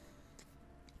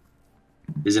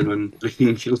 is anyone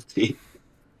looking guilty?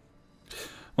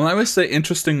 Well, I would say,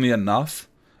 interestingly enough,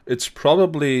 it's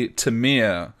probably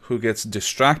Tamir who gets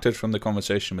distracted from the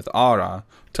conversation with Ara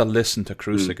to listen to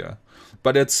Cruciger.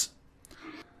 But it's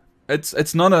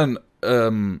not an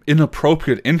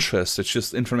inappropriate interest. It's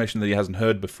just information that he hasn't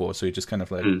heard before, so he just kind of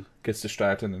like gets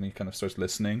distracted, and he kind of starts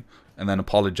listening, and then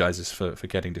apologizes for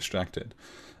getting distracted.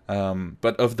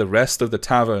 But of the rest of the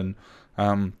tavern,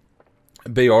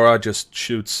 Beora just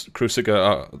shoots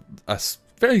Cruciger a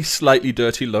very slightly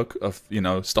dirty look of,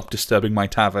 stop disturbing my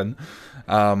tavern.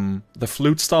 The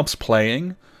flute stops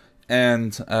playing,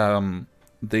 and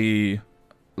the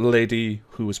lady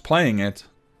who was playing it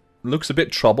looks a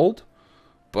bit troubled,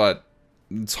 but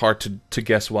it's hard to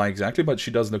guess why exactly, but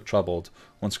she does look troubled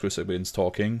once Cruciger begins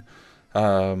talking.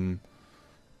 And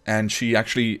she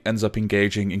actually ends up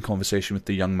engaging in conversation with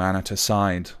the young man at her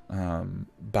side,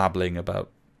 babbling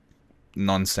about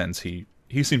nonsense. He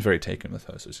seems very taken with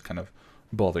her, so it's kind of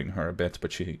bothering her a bit,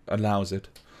 but she allows it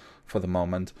for the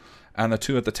moment. And the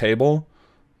two at the table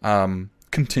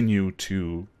continue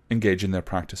to engage in their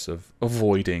practice of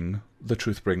avoiding the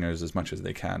Truthbringers as much as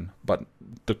they can. But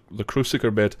the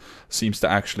Cruciger bit seems to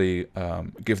actually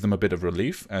give them a bit of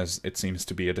relief, as it seems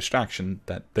to be a distraction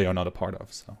that they are not a part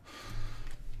of. So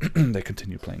they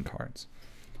continue playing cards.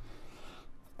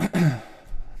 Thank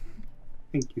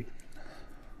you.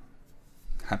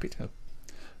 Happy to.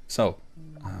 So,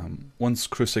 once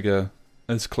Cruciger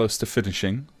is close to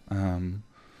finishing, let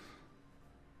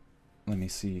me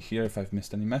see here if I've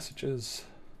missed any messages.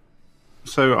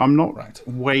 So I'm not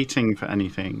waiting for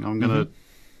anything. I'm gonna,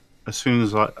 as soon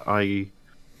as that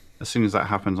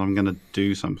happens, I'm gonna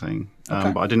do something.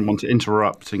 Okay. But I didn't want to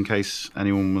interrupt in case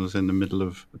anyone was in the middle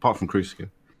of, apart from Cruciger.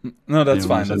 No, that's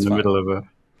fine. That's in the fine. middle of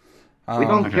a. We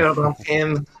don't care about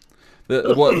him.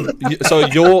 So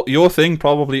your thing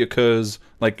probably occurs,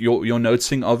 like your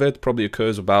noticing of it probably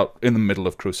occurs about in the middle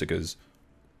of Cruciger's.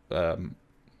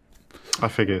 I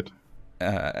figured.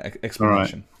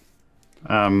 Explanation.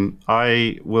 All right.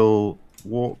 I will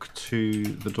walk to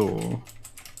the door,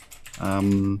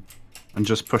 and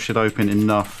just push it open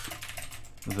enough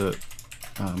that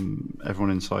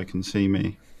everyone inside can see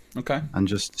me. Okay. And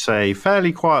just say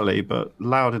fairly quietly, but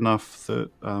loud enough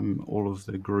that all of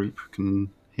the group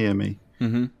can hear me.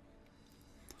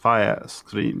 Fire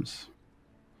screams.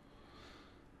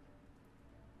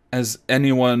 As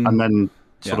anyone... And then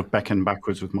sort of beckon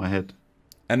backwards with my head.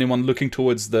 Anyone looking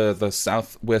towards the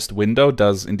southwest window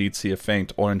does indeed see a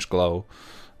faint orange glow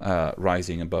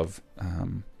rising above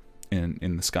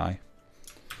in the sky.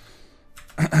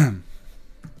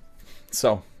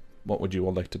 So, what would you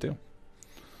all like to do?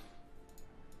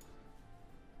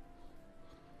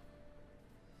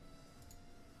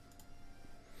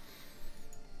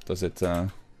 Does it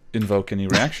invoke any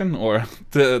reaction, or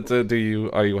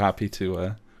are you happy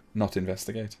to not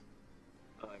investigate?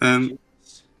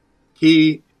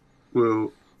 He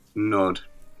will nod.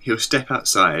 He'll step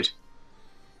outside,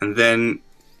 and then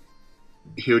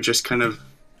he'll just kind of,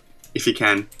 if he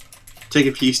can, take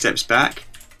a few steps back,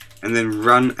 and then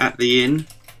run at the inn,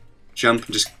 jump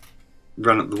and just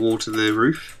run up the wall to the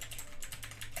roof.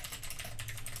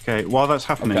 Okay, while that's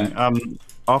happening, Okay.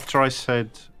 After I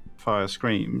said fire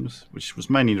screams, which was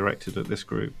mainly directed at this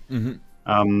group,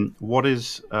 what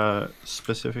is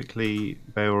specifically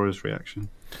Beora's reaction?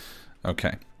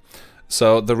 Okay.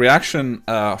 So the reaction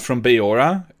from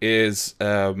Beora is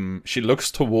she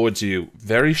looks towards you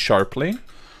very sharply,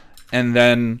 and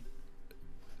then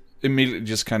immediately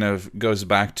just kind of goes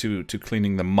back to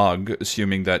cleaning the mug,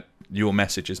 assuming that your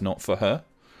message is not for her.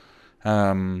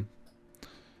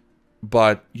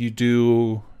 But you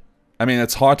do... I mean,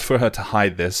 it's hard for her to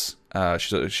hide this.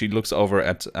 She looks over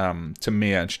at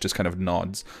Tamir, and she just kind of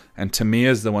nods. And Tamir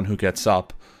is the one who gets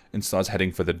up and starts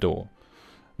heading for the door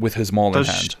with his maul in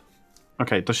hand.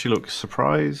 Okay, does she look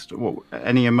surprised? What,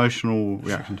 any emotional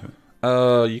reaction to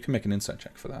it? You can make an insight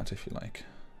check for that if you like.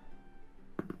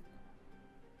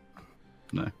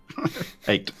 No.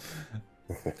 8.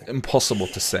 Impossible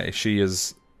to say. She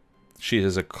is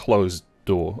a closed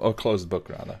door, or closed book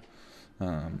rather.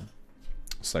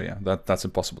 So yeah, that's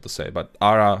impossible to say. But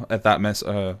Ara at that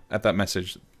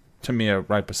message Tamir,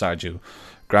 right beside you,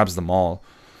 grabs them all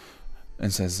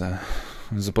and says, "I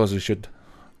suppose we should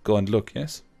go and look."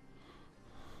 Yes.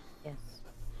 Yes.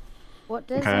 What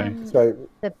does Okay. So,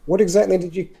 what exactly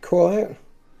did you call out?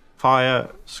 Fire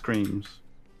screams.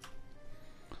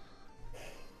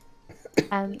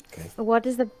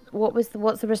 What's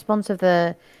the response of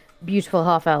the beautiful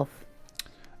half elf?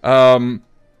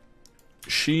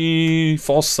 She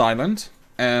falls silent,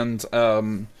 and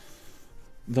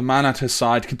the man at her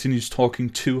side continues talking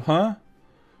to her,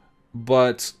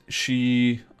 but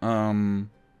she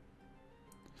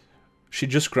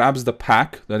just grabs the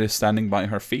pack that is standing by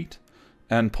her feet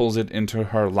and pulls it into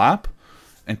her lap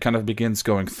and kind of begins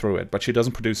going through it, but she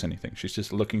doesn't produce anything. She's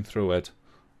just looking through it,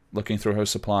 looking through her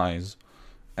supplies,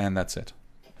 and that's it.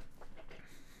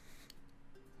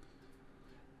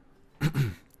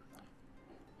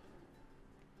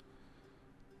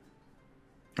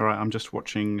 All right, I'm just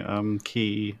watching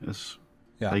Key as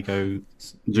Yeah. they go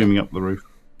zooming up the roof.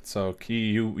 So,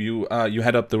 Key, you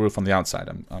head up the roof on the outside,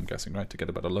 I'm guessing, right, to get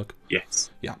a better look? Yes.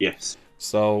 Yeah. Yes.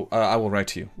 So, I will write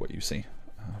to you what you see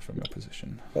from your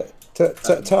position.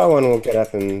 Tarwan will get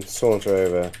up and saunter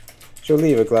over. She'll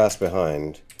leave a glass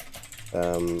behind,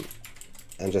 and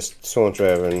just saunter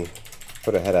over and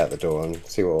put her head out the door and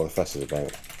see what all the fuss is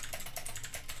about.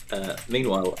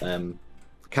 Meanwhile,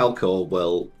 Calcor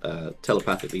will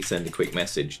telepathically send a quick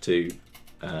message to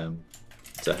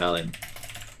Helen.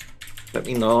 Let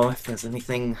me know if there's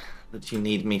anything that you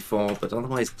need me for, but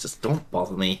otherwise just don't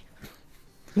bother me.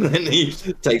 Then he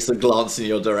takes a glance in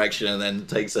your direction and then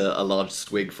takes a large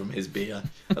swig from his beer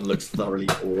and looks thoroughly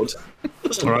bored.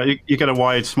 All right, you get a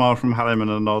wide smile from Halim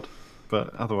and a nod,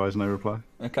 but otherwise no reply.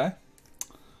 Okay.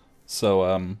 So,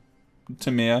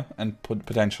 Tamir and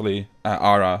potentially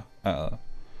Ara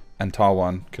and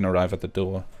Tarwan can arrive at the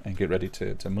door and get ready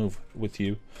to move with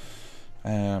you.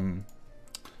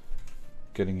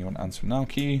 Getting you an answer now,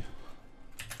 Key.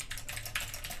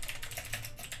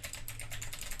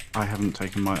 I haven't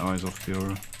taken my eyes off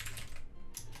Fiora.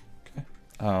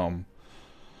 Okay.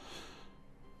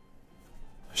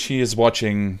 She is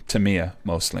watching Tamir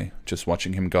mostly, just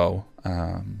watching him go.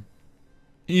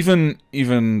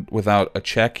 Even without a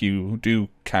check, you do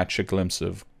catch a glimpse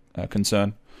of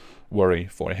concern, worry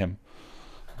for him,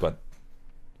 but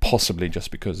possibly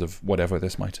just because of whatever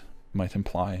this might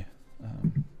imply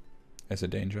as a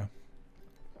danger.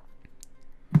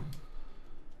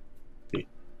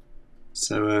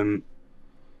 So,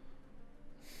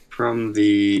 from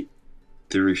the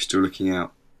roof, still looking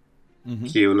out,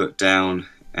 he will look down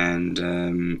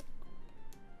and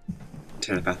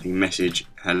telepathic message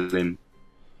Helen,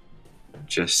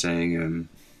 just saying,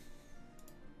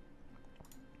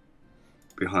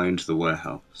 behind the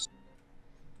warehouse,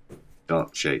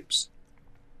 dark shapes,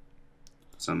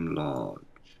 some large.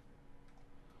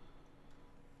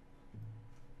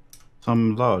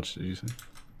 Some large, did you say?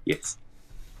 Yes.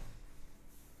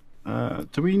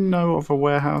 Do we know of a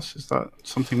warehouse? Is that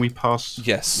something we passed?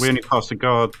 Yes. We only passed a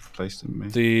guard place,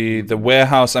 didn't we? The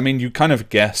warehouse, I mean, you kind of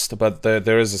guessed, but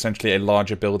there is essentially a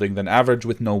larger building than average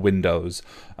with no windows,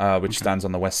 which stands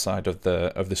on the west side of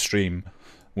the stream,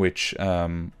 which,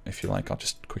 if you like, I'll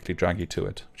just quickly drag you to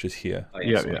it, which is here. Oh,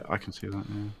 yes. Yeah, I can see that,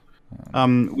 yeah.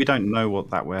 We don't know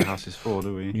what that warehouse is for,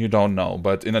 do we? You don't know,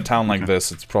 but in a town like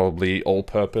this, it's probably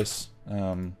all-purpose.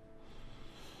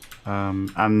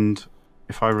 And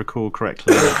if I recall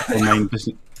correctly,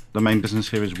 the main business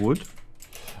here is wood.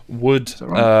 Wood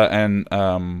right? And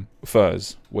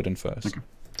furs, wooden furs. Okay.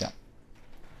 Yeah.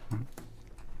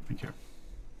 Thank you.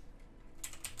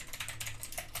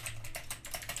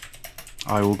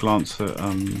 I will glance at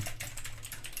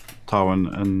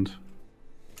Tarwan and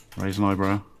raise an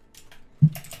eyebrow.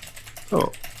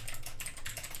 Oh.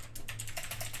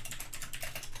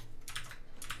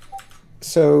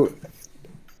 So,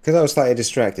 because I was slightly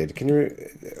distracted, can you,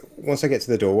 once I get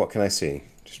to the door, what can I see?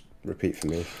 Just repeat for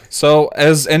me. So,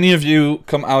 as any of you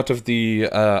come out of the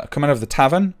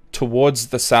tavern towards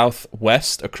the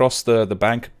southwest, across the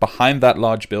bank, behind that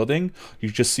large building, you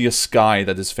just see a sky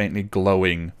that is faintly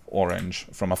glowing orange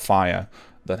from a fire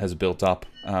that has built up,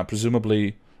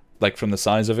 presumably, like from the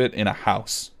size of it, in a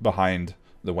house behind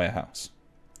the warehouse.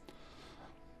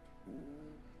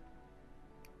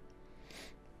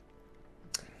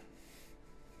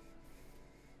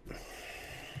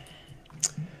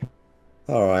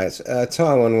 All right,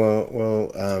 Tarwan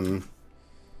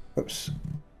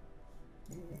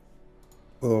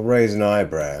will raise an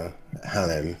eyebrow at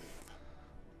Halim.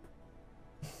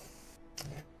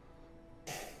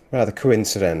 Rather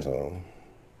coincidental,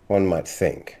 one might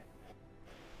think.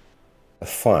 A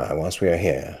fire whilst we are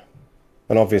here.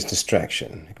 An obvious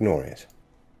distraction. Ignore it.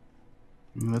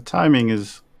 The timing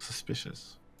is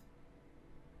suspicious.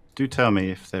 Do tell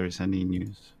me if there is any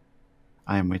news.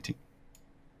 I am waiting.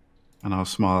 And I'll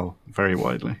smile very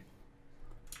widely.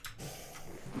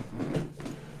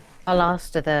 I'll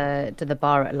ask to the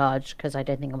bar at large because I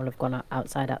don't think I will have gone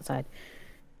outside.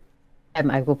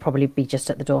 I will probably be just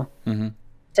at the door. Mm-hmm.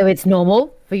 So it's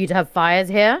normal for you to have fires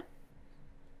here?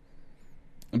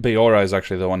 Beora is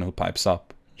actually the one who pipes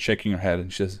up, shaking her head,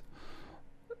 and she says,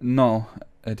 "No,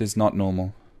 it is not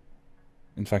normal.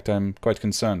 In fact, I'm quite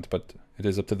concerned, but it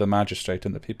is up to the magistrate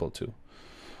and the people to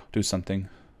do something.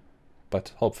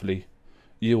 But hopefully,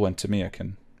 you and Tamia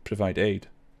can provide aid."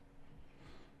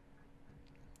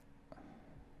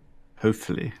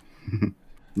 Hopefully.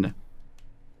 No.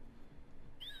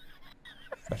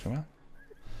 Very well.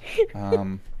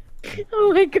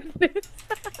 Oh my goodness.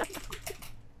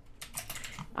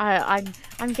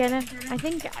 I'm gonna. I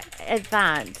think at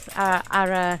that,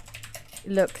 Ara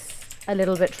looks a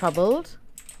little bit troubled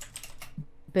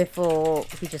before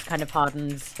he just kind of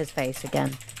hardens his face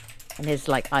again, and his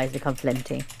eyes become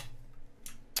flinty.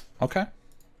 Okay.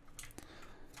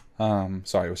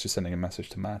 Sorry, I was just sending a message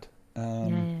to Matt.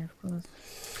 Yeah, of course.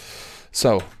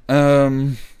 So,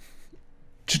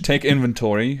 to take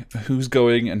inventory, who's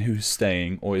going and who's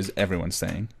staying, or is everyone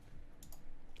staying?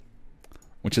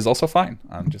 Which is also fine.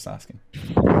 I'm just asking.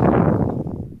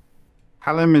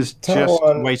 Hallam is just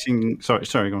Tawan- waiting.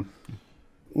 Sorry, go on.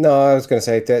 No, I was going to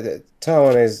say that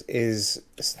Tawan is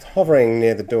hovering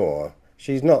near the door.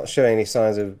 She's not showing any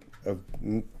signs of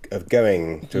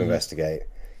going to investigate.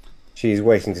 She's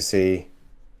waiting to see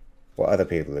what other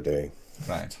people are doing.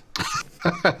 Right.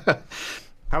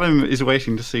 Hallam is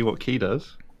waiting to see what Key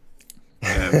does.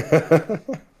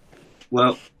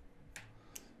 Well,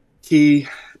 he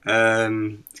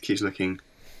keeps looking,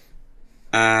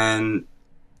 and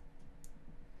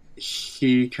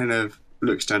he kind of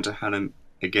looks down to Hallam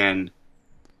again,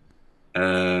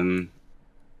 and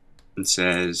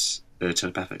says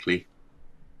telepathically,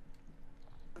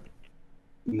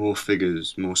 "More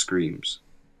figures, more screams."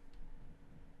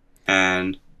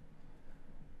 And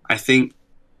I think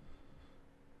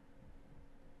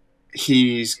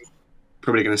he's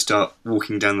probably going to start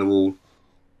walking down the wall,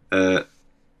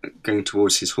 going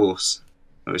towards his horse.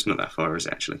 Oh, it's not that far, is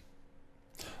it, actually?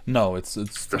 No, it's a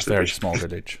very small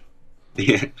village.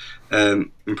 Yeah.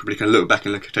 I'm probably going to look back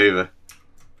and look it over.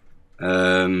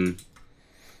 And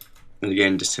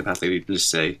again, just telepathically, just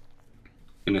say,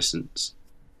 "Innocence."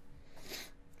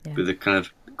 Yeah. With a kind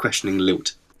of questioning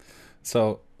lilt.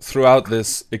 So throughout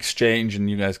this exchange, and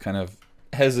you guys kind of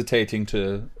hesitating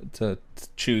to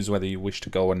choose whether you wish to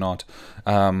go or not,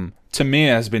 Tamir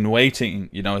has been waiting.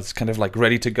 It's kind of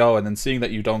ready to go, and then seeing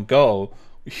that you don't go,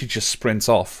 he just sprints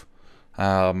off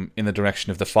in the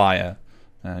direction of the fire,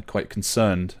 quite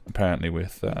concerned apparently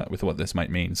with what this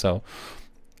might mean. So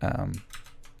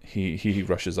he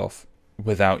rushes off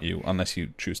without you, unless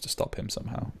you choose to stop him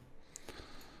somehow.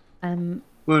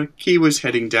 Well, Key was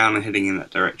heading down and heading in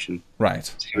that direction. Right.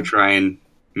 So he'll try and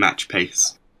match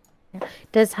pace.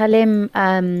 Does Halim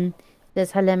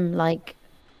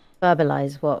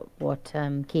verbalize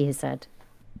what Key has said?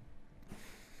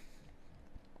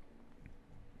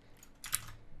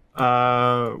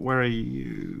 Where are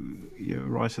you? You're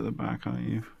right at the back, aren't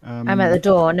you? I'm at the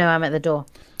door. No, I'm at the door.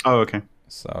 Oh, okay.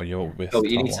 So you're with. Oh,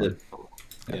 you need Tawan. to.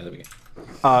 Yeah, there we go.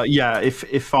 Yeah,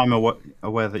 if I'm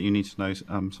aware that you need to know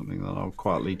something, then I'll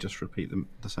quietly just repeat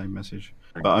the same message,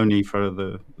 but only for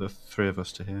the three of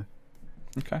us to hear.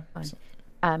 Okay.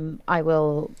 Fine. I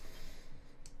will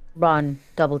run,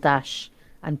 double dash,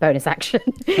 and bonus action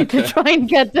to try and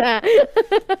get there.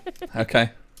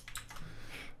 Okay.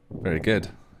 Very good.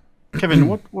 Kevin,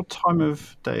 what time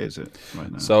of day is it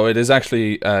right now? So it is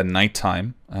actually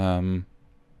nighttime.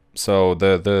 So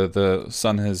the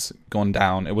sun has gone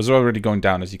down. It was already going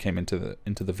down as you came into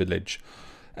the village,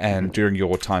 and during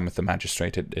your time with the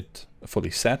magistrate, it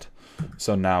fully set.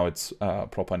 So now it's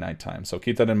proper nighttime. So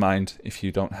keep that in mind. If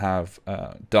you don't have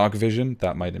dark vision,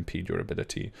 that might impede your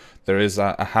ability. There is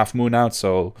a half moon out,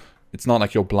 so it's not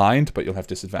like you're blind, but you'll have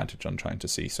disadvantage on trying to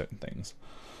see certain things.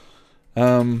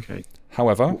 Okay.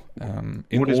 However,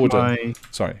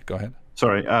 Sorry, go ahead.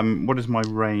 Sorry. What is my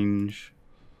range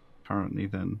currently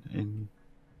then in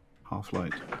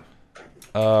half-light?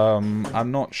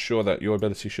 I'm not sure that your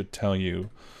ability should tell you.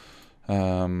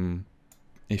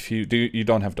 If you do, you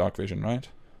don't have dark vision, right?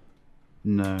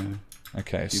 No.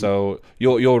 Okay, so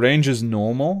your range is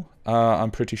normal.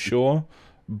 I'm pretty sure,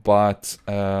 but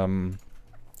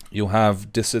you have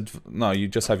No, you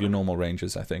just have your normal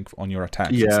ranges, I think, on your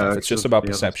attacks and stuff. It's just about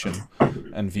perception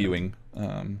and viewing.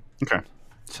 Okay.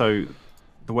 So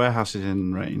the warehouse is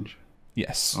in range.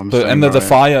 Yes, I'm and staying the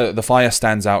where I am. the fire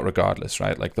stands out regardless,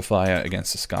 right? Like the fire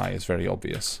against the sky is very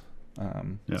obvious.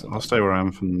 Yeah, So I'll stay where I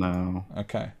am for now.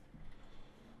 okay.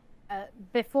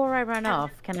 Before I run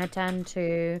off, can I turn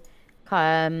to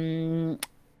Tawan?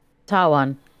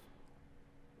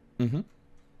 Mm-hmm.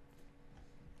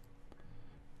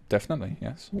 Definitely,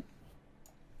 yes.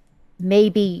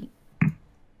 Maybe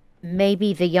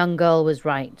the young girl was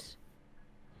right.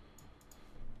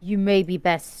 You may be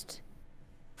best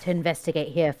to investigate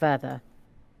here further.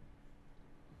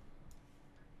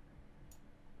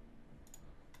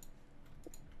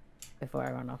 Before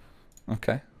I run off.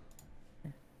 Okay.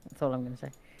 That's all I'm going to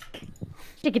say.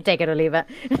 She can take it or leave it.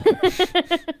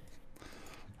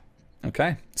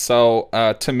 Okay. So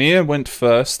Tamir went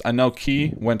first. I know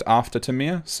Key went after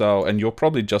Tamir. So, and you're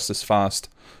probably just as fast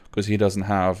because he doesn't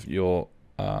have your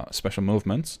special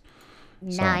movements.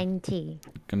 90.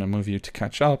 Gonna move you to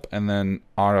catch up, and then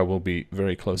Ara will be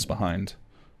very close behind,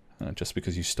 just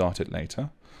because you started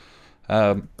later.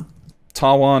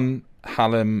 Tawan,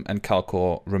 Halim, and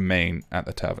Kalkor remain at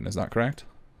the tavern. Is that correct?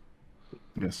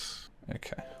 Yes.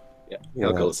 Okay. Yeah,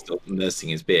 Kalkor's still nursing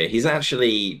his beer. He's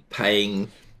actually paying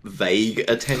vague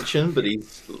attention, but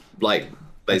he's like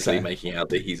basically Okay. making out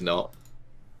that he's not.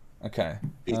 Okay.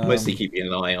 He's mostly keeping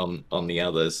an eye on the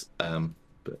others.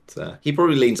 But he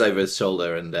probably leans over his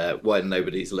shoulder and when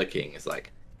nobody's looking, it's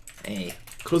like, "Hey,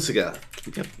 Klusiger,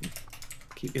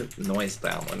 keep your noise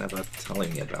down whenever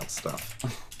telling me about stuff.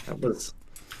 That was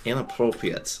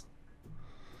inappropriate."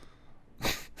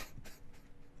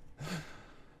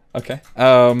 Okay.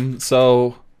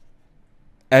 So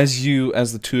as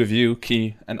the two of you,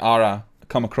 Ki and Ara,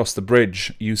 come across the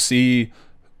bridge, you see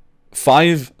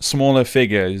 5 smaller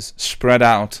figures spread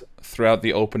out throughout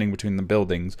the opening between the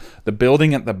buildings. The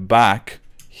building at the back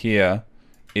here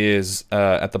is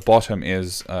at the bottom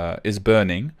is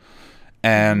burning,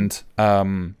 and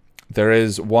there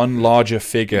is one larger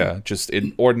figure just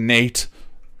in ornate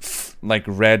like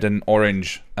red and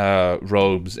orange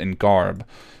robes and garb.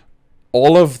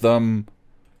 All of them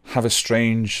have a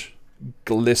strange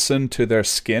glisten to their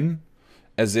skin,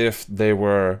 as if they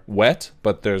were wet,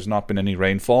 but there's not been any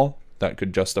rainfall that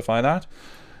could justify that.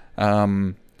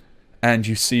 And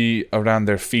you see around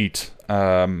their feet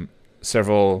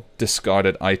several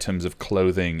discarded items of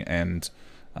clothing and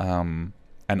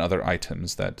other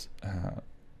items that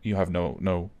you have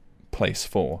no place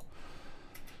for.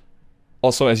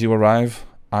 Also, as you arrive,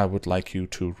 I would like you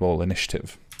to roll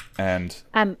initiative. And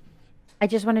I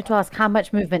just wanted to ask, how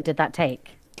much movement did that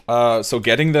take? so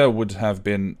getting there would have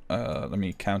been, let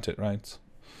me count it, right?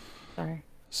 Sorry.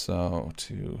 So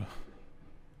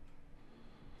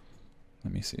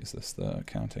let me see, is this the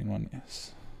counting one?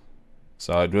 Yes.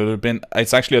 So it would have been,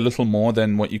 it's actually a little more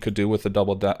than what you could do with the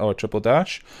double or triple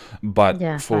dash, but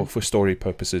Yeah, for story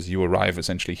purposes, you arrive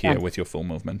essentially here Fine. with your full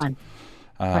movement. Fine.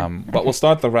 But we'll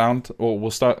start the round, or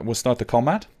we'll start the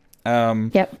combat.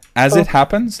 Yep. As Cool. it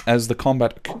happens, as the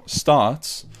combat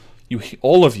starts,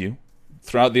 all of you,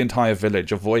 throughout the entire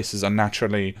village, your voices are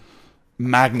naturally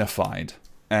magnified,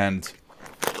 and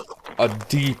a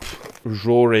deep,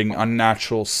 roaring,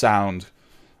 unnatural sound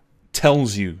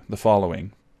tells you the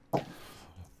following.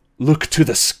 Look to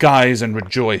the skies and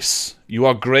rejoice. You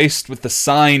are graced with the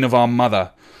sign of our mother,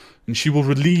 and she will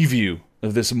relieve you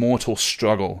of this mortal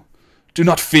struggle. Do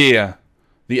not fear.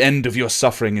 The end of your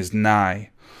suffering is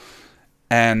nigh.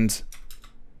 And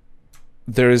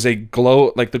there is a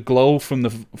glow, like the glow from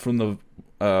the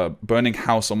burning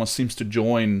house almost seems to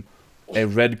join a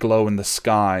red glow in the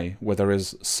sky, where there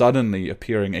is suddenly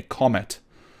appearing a comet.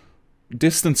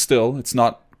 Distant still, it's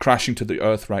not crashing to the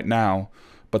earth right now,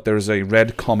 but there is a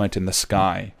red comet in the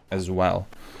sky as well.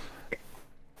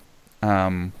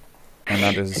 And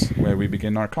that is where we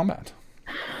begin our combat.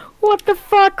 What the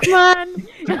fuck, man?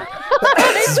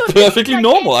 It's perfectly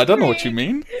normal. I don't know what you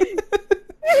mean.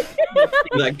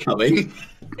 That coming.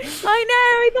 I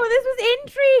know. I thought this was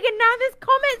intrigue, and now there's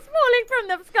comets falling from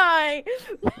the sky.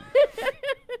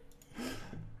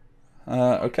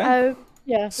 Okay. Oh,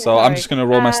 yeah. So I'm just going to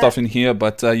roll my stuff in here,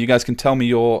 but you guys can tell me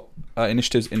your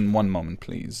initiatives in one moment,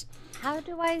 please. How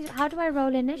do I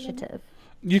roll initiative?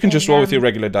 You can just roll with your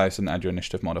regular dice and add your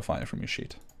initiative modifier from your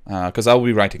sheet. Because I'll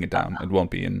be writing it down. It won't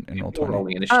be in You're Roll20.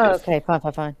 rolling initiative. Oh,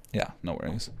 okay. Fine. Yeah, no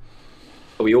worries.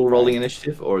 Are we all rolling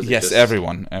initiative, or is it Yes, just...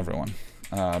 everyone.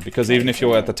 Because even if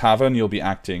you're at the tavern, you'll be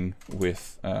acting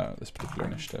with this particular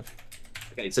initiative.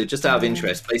 Okay, so just out of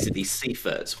interest, basically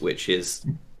Seifert, which is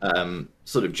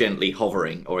sort of gently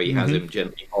hovering, or he has him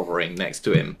gently hovering next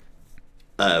to him,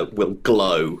 will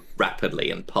glow rapidly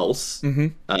and pulse.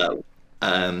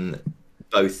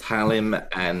 Both Halim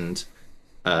and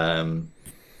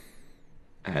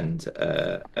and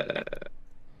let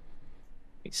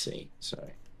me see.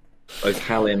 Sorry, both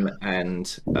Halim and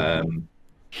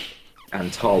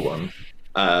Tarwan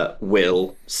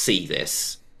will see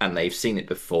this, and they've seen it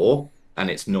before, and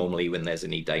it's normally when there's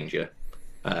any danger.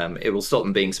 It will stop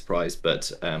them being surprised,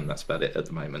 but that's about it at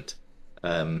the moment.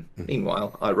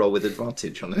 Meanwhile, I roll with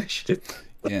advantage on initiative.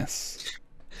 Yes.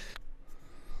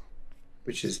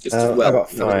 Which is just, I well,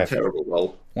 got another 5. terrible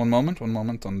roll. One moment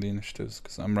on the initiatives,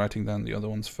 because I'm writing down the other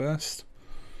ones first.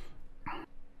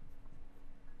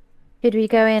 Could we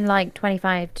go in like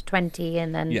 25 to 20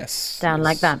 and then Yes. down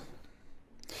like that?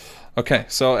 Okay,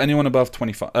 so anyone above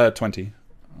 20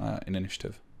 in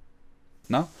initiative?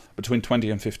 No? Between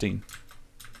 20 and 15.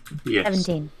 Yes.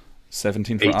 17.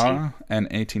 17 for 18. Ara and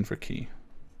 18 for Key.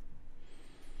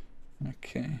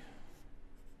 Okay.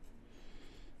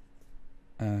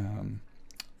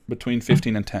 Between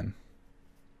 15 and 10.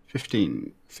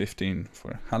 15. 15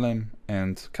 for Halim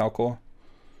and Kalkor.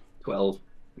 12.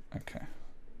 Okay.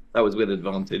 That was with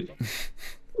advantage.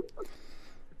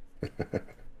 I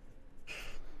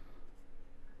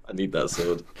need that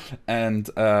sword. And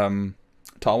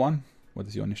Talwan, what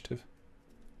is your initiative?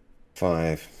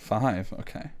 5. 5,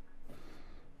 okay.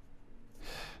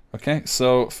 Okay,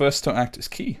 so first to act is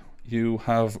Key. You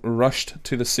have rushed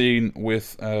to the scene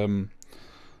with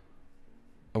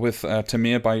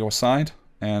Tamir by your side,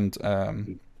 and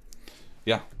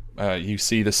you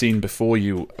see the scene before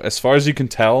you. As far as you can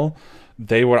tell,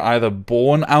 they were either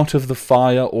born out of the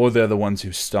fire or they're the ones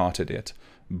who started it.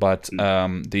 But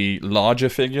the larger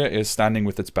figure is standing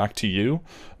with its back to you,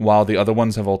 while the other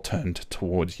ones have all turned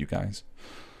towards you guys.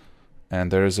 And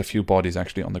there is a few bodies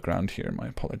actually on the ground here. My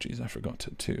apologies, I forgot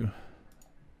to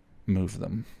move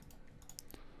them.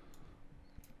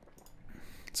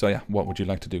 So yeah, what would you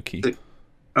like to do, Key?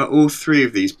 Are all 3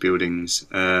 of these buildings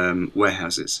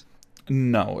warehouses?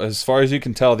 No, as far as you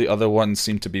can tell, the other ones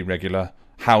seem to be regular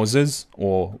houses,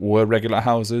 or were regular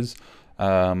houses.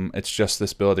 It's just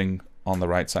this building on the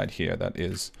right side here that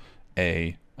is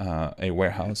a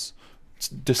warehouse. It's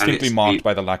distinctly marked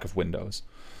by the lack of windows.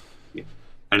 Yeah.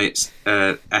 And it's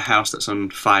a house that's on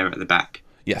fire at the back.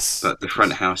 Yes. But the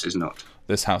front house is not.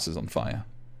 This house is on fire.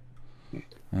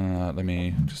 Let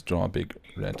me just draw a big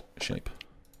red shape.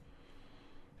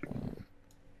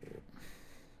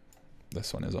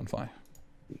 This one is on fire.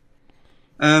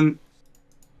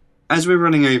 As we're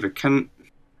running over, I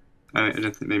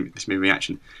don't think maybe this may be a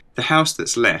reaction. The house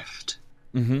that's left.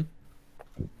 Mm-hmm.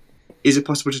 Is it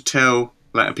possible to tell,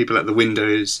 like, are people at the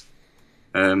windows?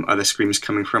 Are there screams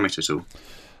coming from it at all?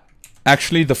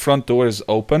 Actually, the front door is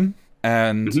open,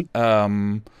 and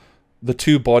the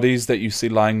 2 bodies that you see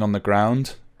lying on the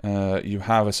ground, you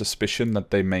have a suspicion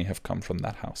that they may have come from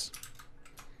that house.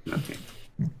 Okay.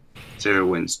 So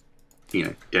everyone's,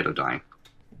 dead or dying.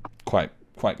 Quite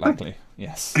likely,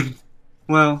 yes.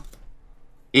 Well,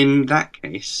 in that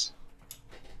case,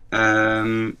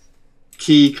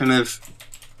 Key kind of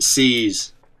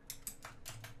sees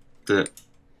the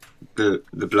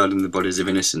blood and the bodies of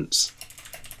innocents,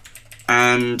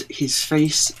 and his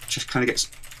face just kind of gets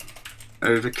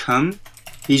overcome.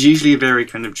 He's usually a very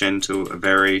kind of gentle, a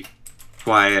very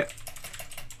quiet,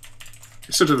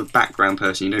 sort of a background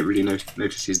person. You don't really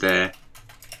notice he's there,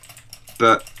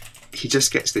 but he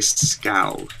just gets this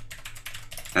scowl,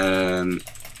 and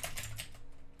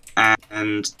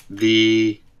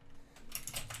the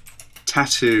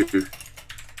tattoo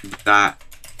that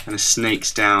kind of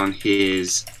snakes down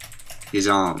his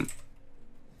arm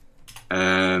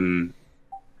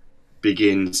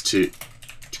begins to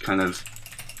kind of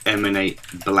emanate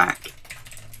black,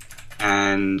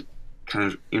 and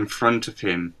kind of in front of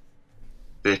him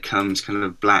there comes kind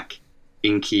of black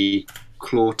inky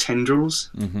claw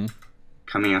tendrils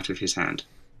coming out of his hand.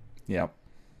 Yep.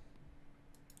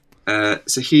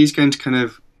 So he's going to kind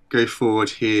of go forward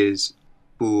his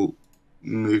full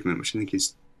movement, which I think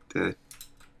is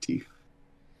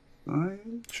 35?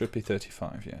 Should be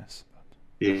 35, yes.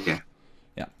 Yeah.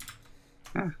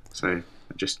 So I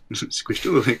just squished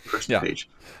all the way across the page.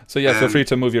 So yeah, feel free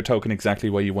to move your token exactly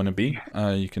where you want to be.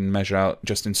 You can measure out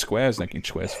just in squares, like each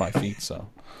square is 5 feet, so...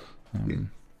 do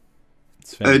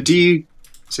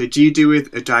you do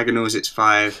with a diagonals it's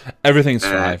 5? Everything's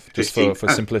 5, just 15. for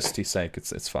simplicity's sake,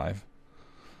 it's 5.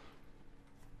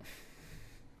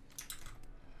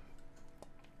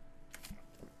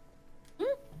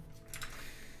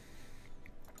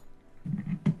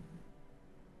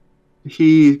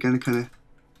 He's going to kind of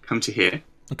come to here.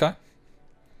 Okay.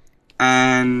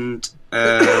 And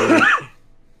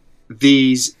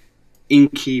these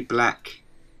inky black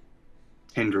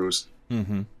tendrils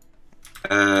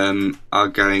are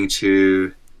going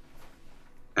to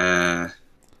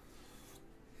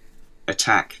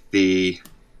attack the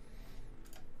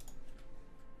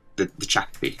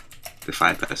chappie, the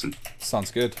fire person. Sounds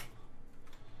good.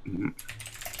 Mhm.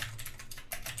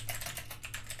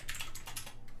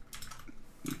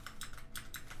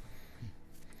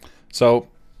 So,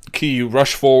 Key, you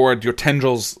rush forward, your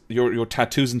tendrils, your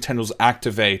tattoos and tendrils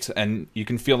activate, and you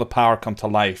can feel the power come to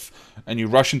life. And you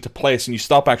rush into place, and you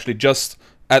stop actually just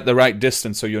at the right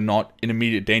distance, so you're not in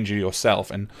immediate danger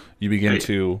yourself, and you begin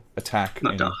to attack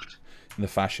in the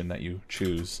fashion that you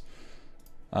choose.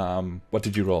 What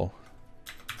did you roll?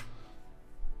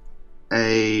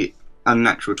 A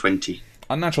unnatural 20.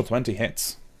 Unnatural 20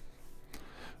 hits.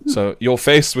 So you're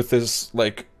faced with this,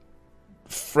 like,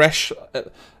 fresh...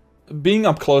 being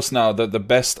up close now, the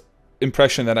best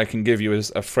impression that I can give you is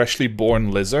a freshly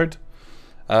born lizard.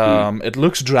 It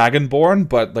looks dragonborn,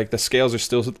 but like the scales are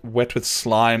still wet with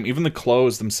slime. Even the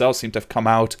clothes themselves seem to have come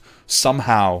out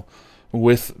somehow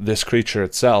with this creature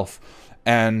itself.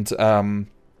 And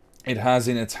it has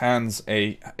in its hands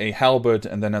a halberd,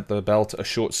 and then at the belt a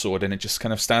short sword, and it just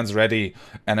kind of stands ready.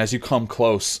 And as you come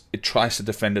close, it tries to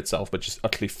defend itself, but just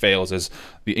utterly fails as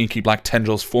the inky black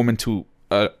tendrils form into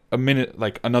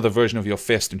like another version of your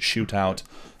fist and shoot out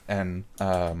and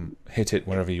hit it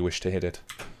wherever you wish to hit it.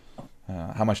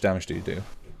 How much damage do you do?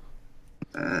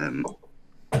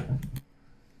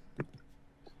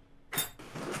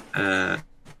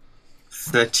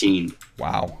 13.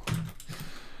 Wow.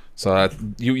 So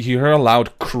you hear a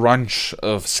loud crunch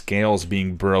of scales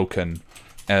being broken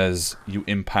as you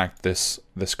impact this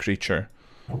creature.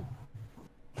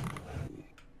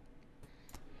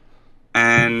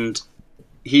 And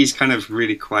he's kind of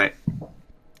really quite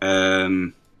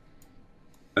annoyed.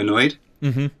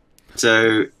 Mm-hmm.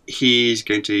 So he's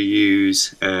going to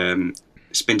use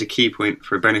spend a key point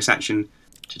for a bonus action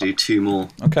to do 2 more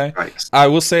strikes. I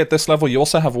will say at this level you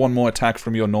also have 1 more attack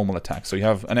from your normal attack. So you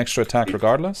have an extra attack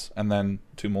regardless, and then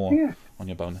 2 more on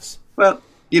your bonus. Well,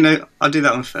 you know, I'll do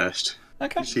that one first.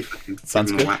 Okay. See if I can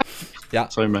Sounds good. Yeah.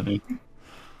 So many.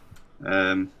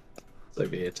 So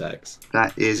many attacks.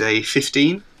 That is a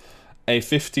 15. A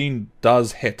 15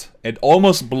 does hit. It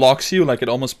almost blocks you, like it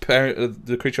almost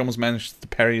the creature almost managed to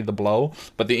parry the blow,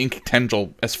 but the ink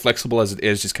tendril, as flexible as it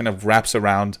is, just kind of wraps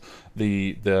around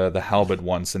the halberd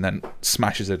once and then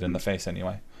smashes it in the face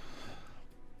anyway.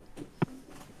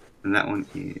 And that one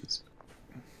is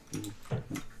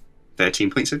 13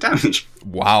 points of damage.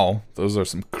 Wow, those are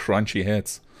some crunchy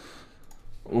hits.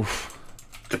 Oof.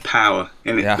 The power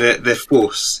and the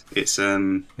force. It's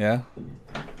Yeah.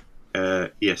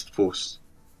 Yes, force.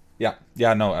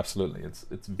 Yeah, no, absolutely.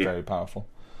 It's very powerful.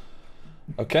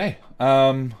 Okay. Is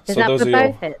So that those for are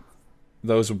both hits?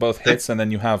 those are both hits, and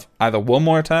then you have either 1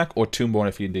 more attack or 2 more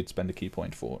if you did spend a key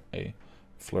point for a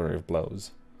flurry of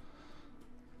blows.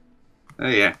 Oh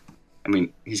yeah. I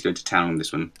mean, he's going to town on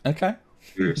this one. Okay.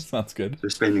 Furious. That's good. So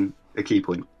spending a key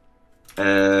point.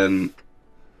 Go,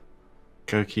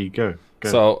 Key, go.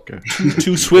 So go.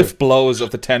 two swift blows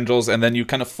of the tendrils, and then you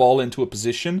kind of fall into a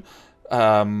position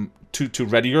to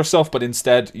ready yourself, but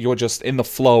instead you're just in the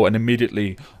flow and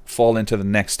immediately fall into the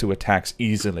next 2 attacks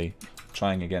easily,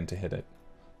 trying again to hit it.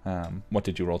 What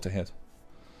did you roll to hit?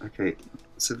 Okay,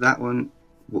 so that one,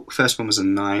 first one was a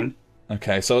 9.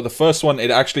 Okay, so the first one,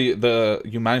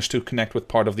 you managed to connect with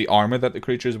part of the armor that the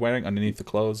creature is wearing underneath the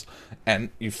clothes, and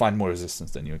you find more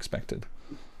resistance than you expected.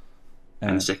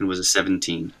 And the second was a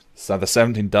 17. So the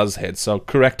 17 does hit. So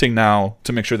correcting now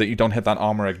to make sure that you don't hit that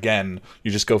armor again, you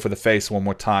just go for the face 1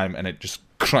 more time, and it just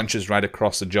crunches right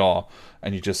across the jaw,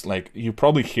 and you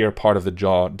probably hear part of the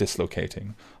jaw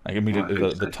dislocating. Like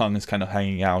immediately the tongue is kind of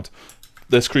hanging out.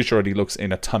 This creature already looks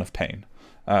in a ton of pain.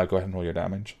 Go ahead and roll your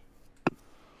damage.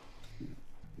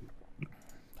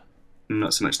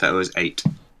 Not so much, that was 8.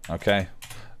 Okay.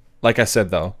 Like I said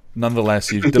though,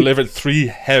 nonetheless, you've delivered 3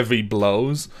 heavy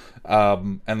blows.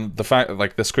 And the fact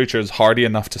that this creature is hardy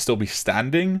enough to still be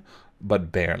standing,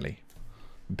 but barely.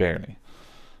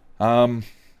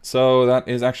 So that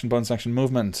is action, bonus action,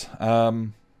 movement.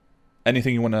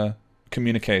 Anything you want to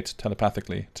communicate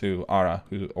telepathically to Ara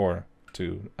or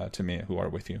to Mia, who are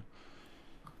with you?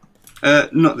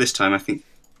 Not this time. I think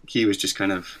he was just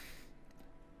kind of...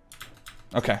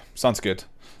 Okay, sounds good.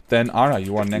 Then Ara,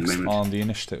 you are next on the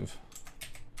initiative.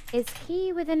 Is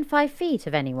he within 5 feet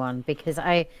of anyone? Because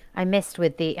I missed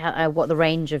with the what the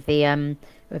range of the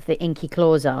inky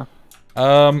claws are.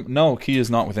 No, Key is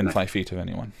not within 5 feet of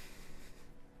anyone.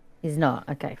 He's not.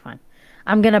 Okay, fine.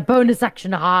 I'm gonna bonus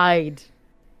action hide.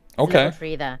 There's a Okay. little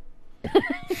tree there.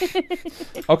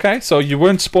 Okay, so you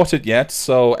weren't spotted yet.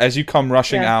 So as you come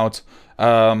rushing out,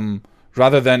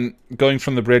 rather than going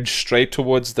from the bridge straight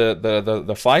towards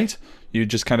the fight, you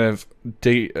just kind of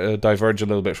diverge a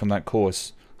little bit from that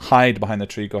course. Hide behind the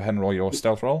tree. Go ahead and roll your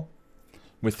stealth roll.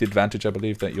 With the advantage, I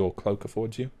believe, that your cloak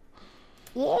affords you.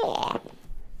 Yeah.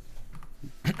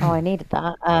 Oh, I needed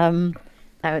that.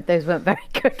 Those weren't very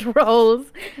good rolls.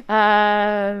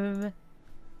 Where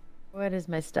is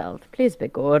my stealth? Please be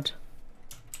good.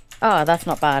 Oh, that's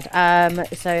not bad.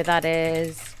 So that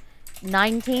is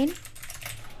 19.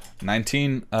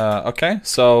 19. Okay,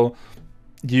 so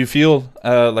you feel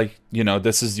like, you know,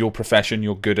 this is your profession.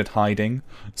 You're good at hiding.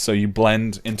 So you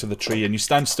blend into the tree and you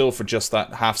stand still for just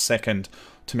that half second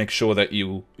to make sure that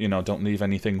you know, don't leave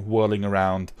anything whirling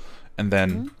around. And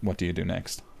then what do you do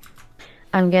next?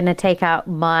 I'm going to take out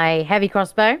my heavy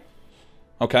crossbow.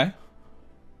 Okay.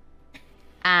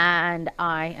 And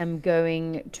I am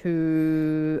going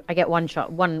to... I get one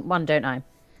shot. One, don't I?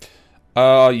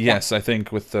 Yes, I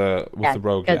think with the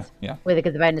rogue, yeah. With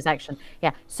the bonus action.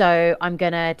 Yeah. So I'm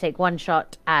going to take one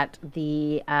shot at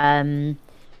the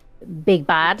big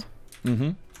bad.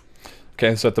 Mm-hmm.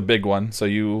 Okay, so at the big one. So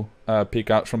you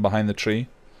peek out from behind the tree.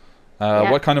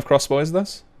 What kind of crossbow is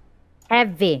this?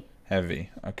 Heavy. Heavy.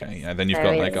 Okay, yeah. Then you've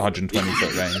got like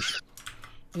 120-foot range.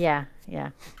 Yeah.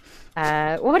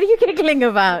 What are you giggling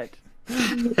about?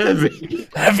 Heavy.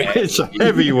 It's a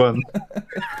heavy one.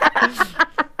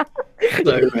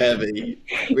 So heavy.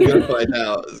 We're going to find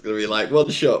out. It's going to be like one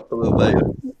shot for the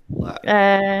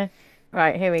thing.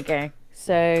 Right, here we go.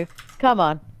 So, come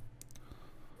on.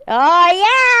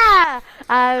 Oh,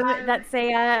 yeah!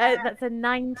 That's a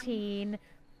 19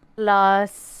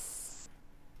 plus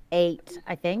 8,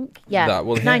 I think. Yeah, that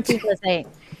will hit. 19 plus 8.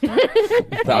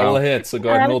 That will hit, so go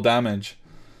ahead and roll damage.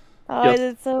 Oh,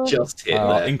 that's so... Just hit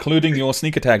there. Including your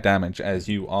sneak attack damage, as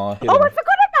you are hitting. Oh, I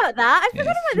forgot about that. I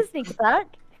forgot about the sneak attack.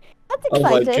 That's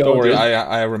exciting. Don't worry,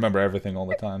 I remember everything all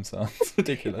the time, so it's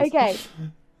ridiculous. Okay.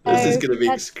 This is going to be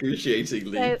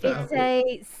excruciatingly So it's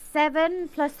a 7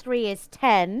 plus 3 is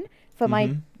 10 for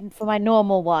my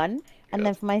normal one, and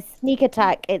then for my sneak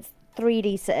attack it's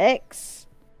 3d6,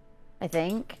 I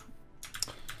think.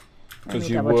 Because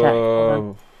you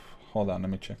were... Hold on, let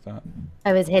me check that.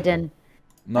 I was hidden.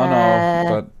 No,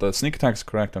 but the sneak attack is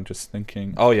correct. I'm just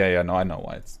thinking... Oh, yeah, no, I know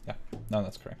why it's... Yeah, no,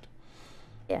 that's correct.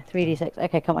 Yeah, 3d6.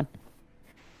 Okay, come on.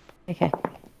 Okay.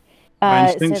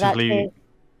 I instinctively...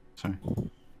 Sorry.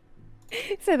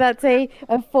 So that's a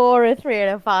 4, a 3,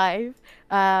 and a 5.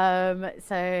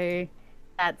 So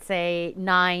that's a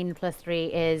 9 plus 3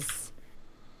 is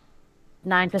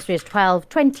 12,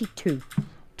 22.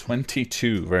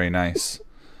 22, very nice.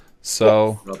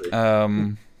 So,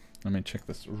 let me check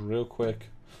this real quick.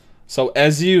 So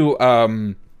as you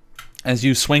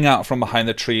swing out from behind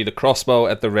the tree, the crossbow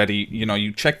at the ready, you know,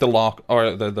 you check the lock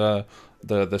or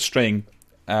the string,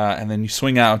 and then you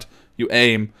swing out, you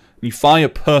aim. You fire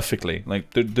perfectly,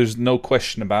 like there's no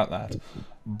question about that.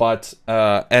 But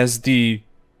as the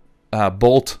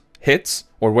bolt hits,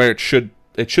 or where it should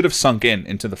have sunk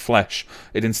into the flesh,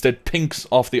 it instead pinks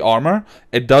off the armor.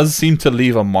 It does seem to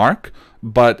leave a mark,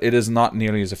 but it is not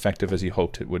nearly as effective as you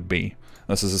hoped it would be.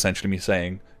 This is essentially me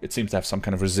saying it seems to have some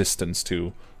kind of resistance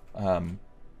to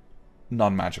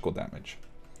non-magical damage.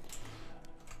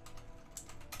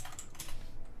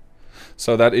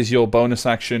 So that is your bonus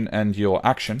action and your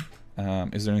action.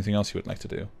 Is there anything else you would like to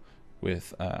do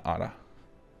with Ara?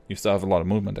 You still have a lot of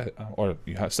movement, or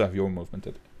you still have your movement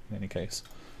in any case.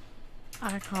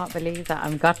 I can't believe that.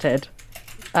 I'm gutted.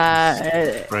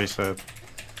 Very sad.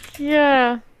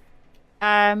 Yeah.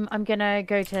 I'm gonna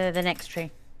go to the next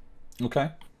tree. Okay.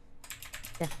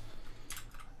 Yeah.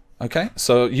 Okay,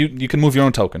 so you can move your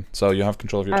own token. So you have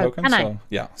control of your token. Can so I?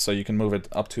 yeah, so you can move it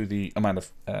up to the amount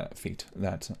of feet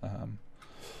that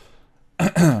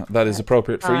that is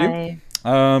appropriate for you.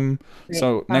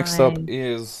 So next up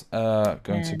is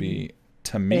going to be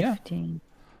Tamia. 15,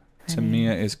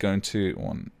 Tamia is going to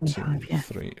 1, 2,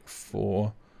 3,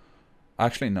 4.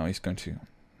 Actually, no, he's going to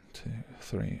 2,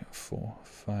 3, 4,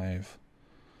 5.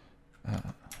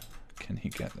 Can he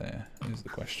get there? Is the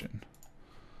question.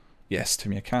 Yes,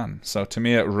 Tamia can. So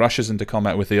Tamia rushes into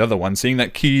combat with the other one. Seeing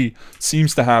that Key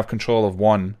seems to have control of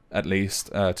one, at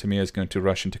least, Tamia is going to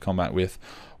rush into combat with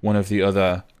one of the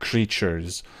other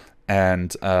creatures.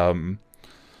 And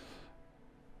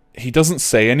he doesn't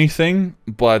say anything,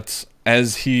 but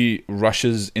as he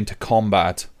rushes into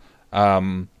combat,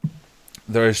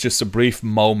 there is just a brief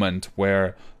moment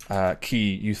where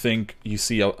Key, you think you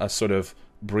see a sort of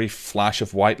brief flash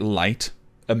of white light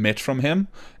emit from him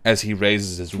as he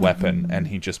raises his weapon and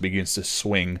he just begins to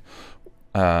swing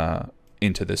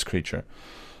into this creature.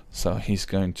 So he's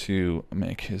going to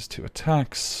make his 2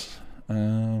 attacks.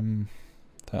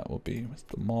 That will be with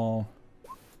the maul.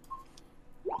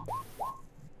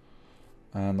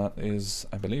 And that is,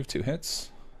 I believe, 2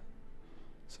 hits.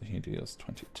 So he deals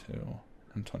 22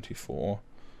 and 24.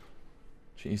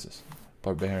 Jesus.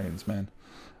 Barbarians, man.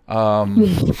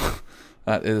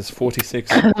 That is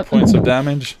 46 points of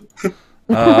damage.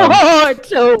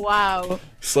 Oh, wow.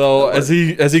 So as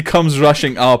he comes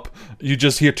rushing up, you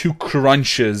just hear 2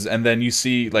 crunches, and then you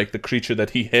see like the creature that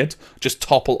he hit just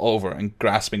topple over and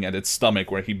grasping at its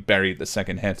stomach where he buried the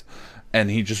second hit,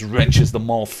 and he just wrenches the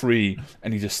maul free,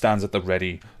 and he just stands at the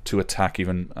ready to attack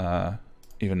even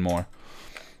more.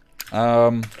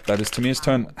 That is Tamir's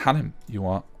turn. Hanim, you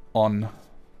are on.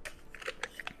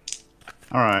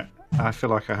 All right. I feel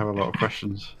like I have a lot of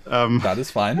questions. That is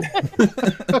fine.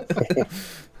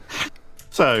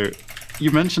 So,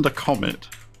 you mentioned a comet.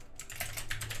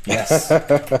 Yes,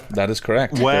 that is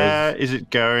correct. Where is it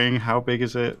going? How big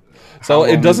is it? So How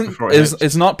it long doesn't. before it hits?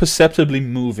 It's not perceptibly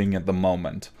moving at the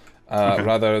moment. Okay.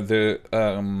 Rather,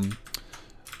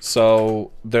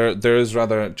 so there is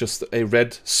rather just a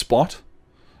red spot.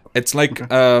 It's like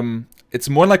it's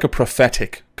more like a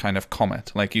prophetic kind of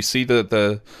comet. Like you see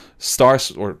the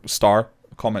star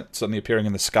comet suddenly appearing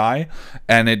in the sky,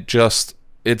 and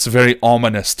it's very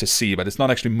ominous to see, but it's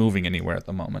not actually moving anywhere at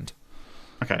the moment.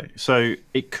 Okay, so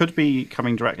it could be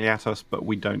coming directly at us, but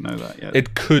we don't know that yet.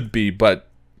 It could be, but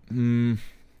you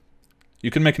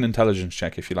can make an intelligence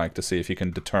check if you like to see if you can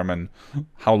determine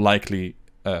how likely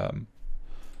and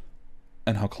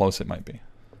how close it might be.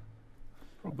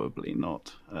 Probably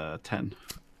not. 10.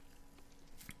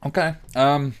 Okay.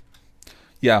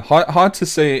 Yeah, hard to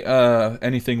say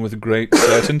anything with great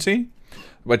certainty,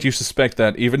 but you suspect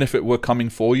that even if it were coming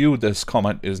for you, this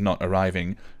comet is not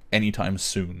arriving anytime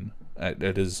soon.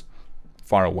 It is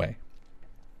far away.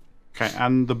 Okay,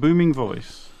 and the booming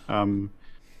voice,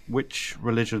 which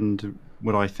religion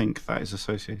would I think that is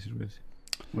associated with?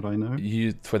 Would I know?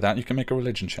 For that, you can make a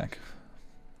religion check.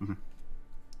 Mm-hmm.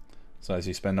 So as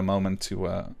you spend a moment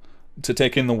to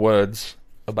take in the words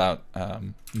about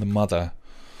the mother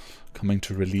coming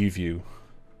to relieve you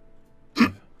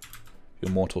of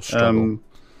your mortal struggle.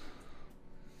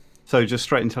 So just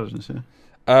straight intelligence, yeah?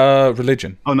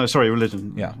 Religion. Oh, no, sorry,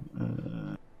 religion. Yeah.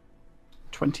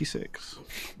 26.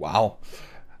 Wow.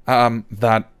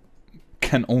 That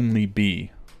can only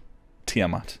be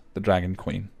Tiamat, the Dragon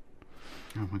Queen.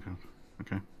 Oh my god.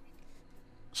 Okay.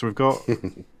 So we've got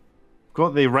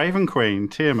the Raven Queen,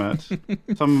 Tiamat,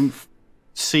 some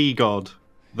sea god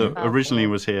that originally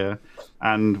was here,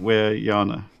 and we're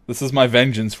Yana. This is my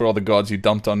vengeance for all the gods you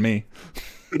dumped on me.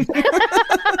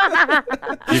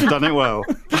 You've done it well.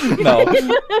 No,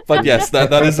 but yes,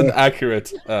 that is an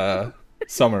accurate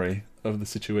summary of the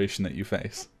situation that you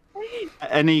face.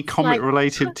 Any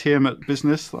comet-related Tiamat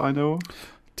business that I know of?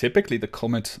 Typically, the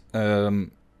comet.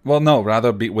 Well, no,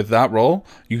 rather with that role,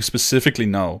 you specifically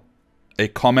know a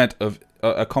comet of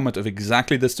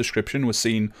exactly this description was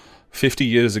seen 50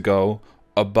 years ago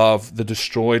above the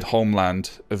destroyed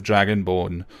homeland of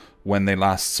Dragonborn when they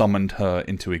last summoned her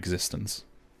into existence.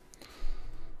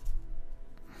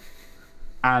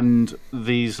 And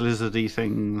these lizardy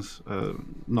things,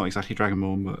 not exactly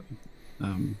Dragonborn, but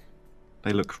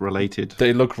they look related.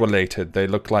 They look related. They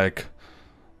look like...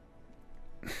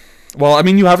 Well, I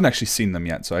mean, you haven't actually seen them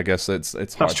yet, so I guess it's hard.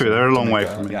 That's true. They're a long way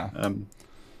from me. Yeah.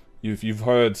 You've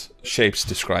heard shapes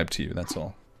described to you. That's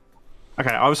all. Okay,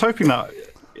 I was hoping that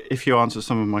if you answered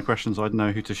some of my questions, I'd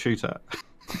know who to shoot at.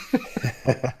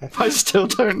 I still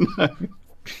don't know.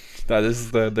 That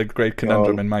is the great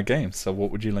conundrum in my game. So,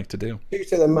 what would you like to do?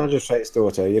 Shoot at the magistrate's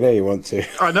daughter. You know you want to.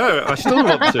 I know. I still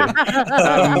want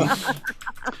to.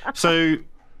 So,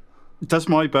 does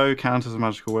my bow count as a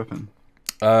magical weapon?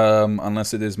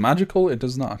 Unless it is magical, it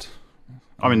does not.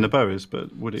 I mean, the bow is,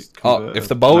 but would it? If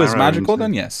the bow is magical, into...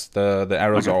 then yes, the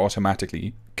arrows are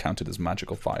automatically counted as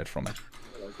magical fired from it.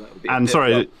 And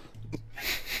sorry,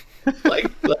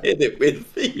 like playing it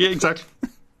with me. yeah, exactly.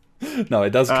 No, it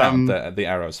does count. The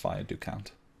arrows fired do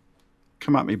count.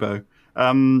 Come at me, bow.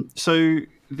 So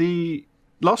the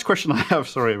last question I have,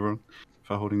 sorry everyone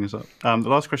for holding this up. The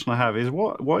last question I have is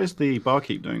what is the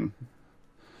barkeep doing?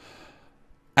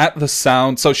 At the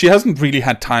sound, so she hasn't really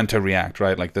had time to react,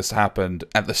 right? Like this happened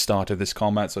at the start of this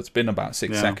combat, so it's been about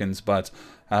 6 seconds. But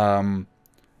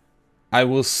I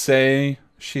will say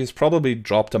she has probably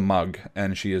dropped a mug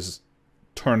and she is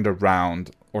turned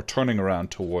around or turning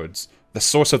around towards the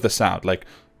source of the sound, like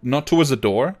not towards the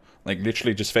door, like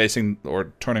literally just facing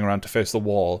or turning around to face the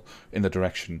wall in the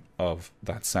direction of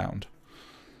that sound.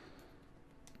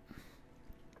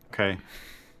 Okay.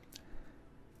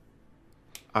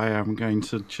 I am going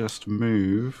to just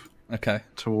move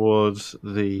towards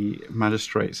the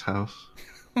magistrate's house.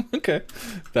 Okay.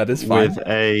 That is fine. With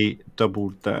a double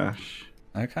dash.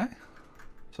 Okay.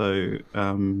 So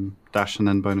dash and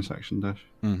then bonus action dash.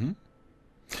 Mm-hmm.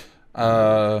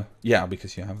 Yeah,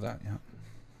 because you have that. Yeah.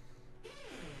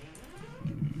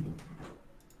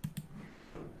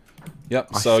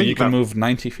 Yep. So you can move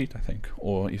 90 feet, I think,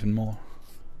 or even more.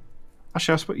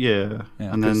 Actually, I suppose yeah.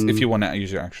 Yeah. And then if you want to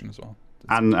use your action as well.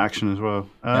 and action as well.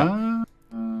 Yeah.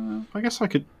 I guess I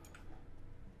could.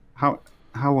 How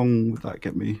long would that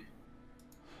get me?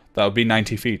 That would be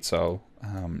 90 feet. So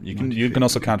you can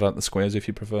also count out the squares if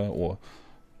you prefer, or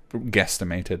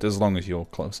guesstimate it. As long as you're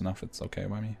close enough, it's okay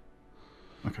by me.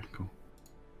 Okay, cool.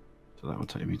 So that will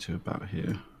take me to about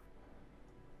here.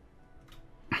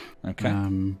 Okay.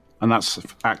 And that's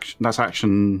action. That's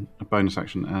action, a bonus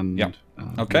action, and yeah.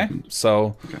 Okay. Movement.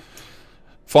 So,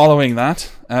 following that,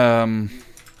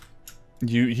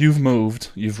 you've moved.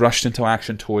 You've rushed into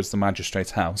action towards the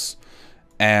magistrate's house,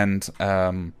 and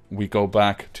we go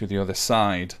back to the other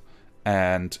side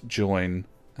and join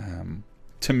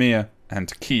Tamir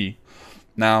and Key.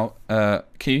 Now,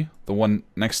 Key, the one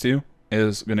next to you,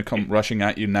 is going to come rushing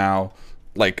at you now,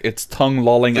 like its tongue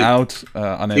lolling out.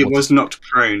 Unable it was knocked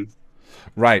prone.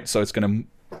 Right, so it's going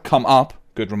to come up.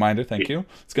 Good reminder, thank you.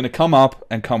 It's going to come up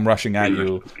and come rushing at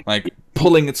you, like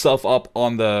pulling itself up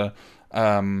on the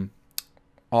on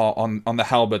the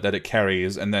halberd that it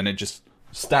carries, and then it just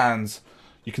stands.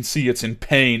 You can see it's in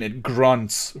pain. It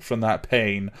grunts from that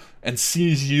pain and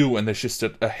sees you, and there's just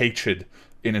a hatred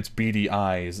in its beady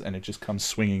eyes, and it just comes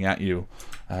swinging at you,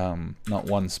 not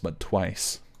once but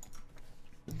twice.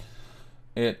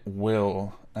 It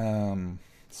will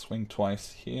swing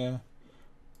twice here.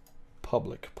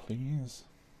 Public, please.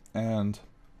 And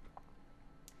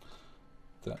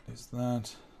that is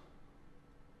that.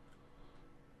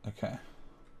 Okay.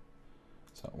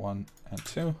 So 1 and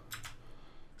 2.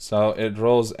 So it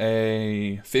rolls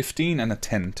a 15 and a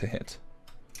 10 to hit.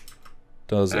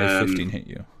 Does a 15 hit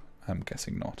you? I'm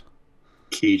guessing not.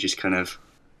 Key just kind of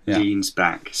leans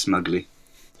back smugly.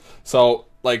 So,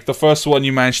 like, the first one,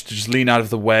 you manage to just lean out of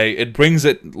the way. It brings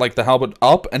it, like, the halberd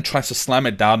up and tries to slam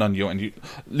it down on you. And you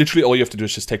literally all you have to do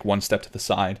is just take one step to the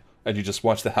side. And you just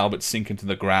watch the halberd sink into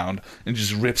the ground. And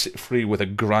just rips it free with a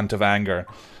grunt of anger.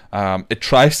 It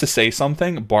tries to say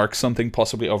something, barks something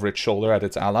possibly over its shoulder at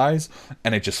its allies.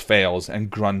 And it just fails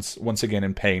and grunts once again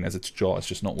in pain as its jaw is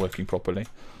just not working properly.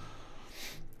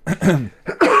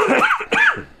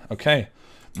 Okay.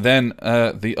 Then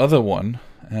the other one...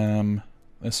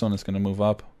 this one is going to move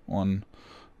up. 1,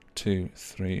 2,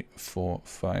 3, 4,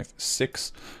 5,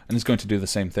 6. And it's going to do the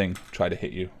same thing. Try to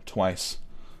hit you twice.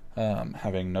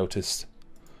 Having noticed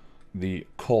the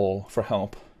call for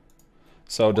help.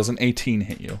 So does an 18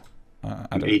 hit you?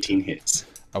 An 18 hits.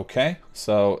 Okay.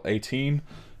 So 18.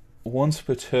 Once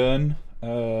per turn,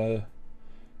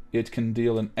 it can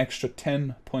deal an extra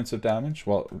 10 points of damage.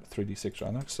 Well, 3d6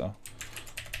 rather. So...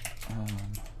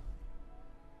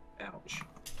 Ouch.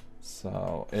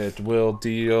 So it will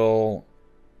deal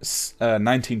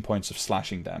 19 points of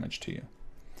slashing damage to you.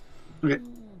 Okay.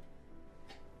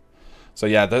 So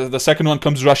yeah, the second one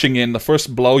comes rushing in. The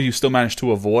first blow you still manage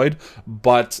to avoid,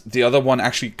 but the other one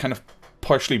actually kind of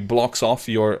partially blocks off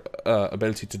your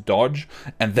ability to dodge,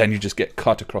 and then you just get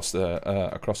cut across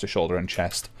the shoulder and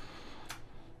chest.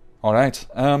 All right.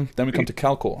 Then we come to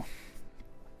Calcor.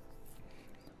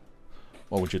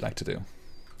 What would you like to do?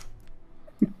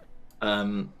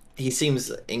 He seems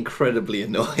incredibly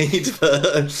annoyed,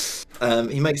 but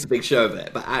he makes a big show of it.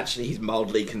 But actually, he's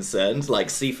mildly concerned. Like,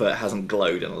 Seafoot hasn't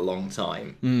glowed in a long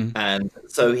time, and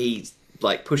so he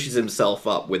like pushes himself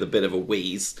up with a bit of a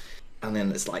wheeze, and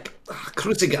then it's like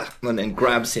Krutiger, and then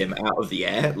grabs him out of the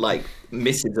air, like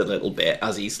misses a little bit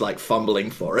as he's like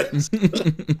fumbling for it,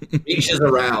 reaches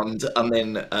around, and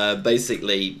then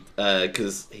basically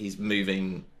because he's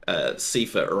moving.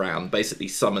 Seafoot around, basically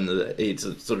it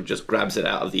sort of just grabs it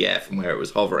out of the air from where it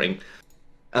was hovering,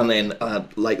 and then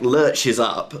like lurches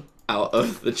up out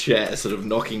of the chair, sort of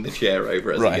knocking the chair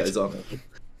over as he goes on.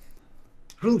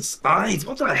 Ruth's eyes,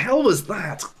 what the hell was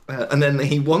that? And then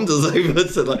he wanders over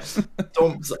to like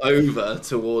stomps over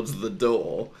towards the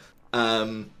door,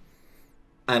 and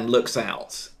looks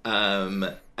out,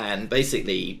 and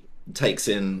basically takes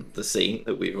in the scene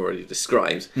that we've already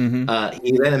described. He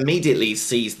then immediately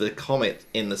sees the comet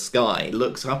in the sky,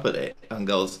 looks up at it, and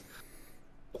goes,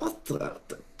 "What the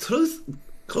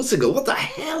Krutiger, what the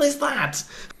hell is that?"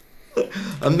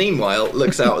 And meanwhile,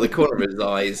 looks out of the corner of his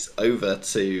eyes over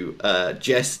to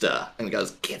Jester and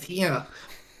goes, "Get here!"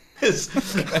 and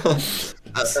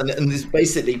is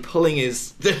basically pulling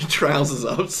his trousers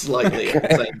up slightly at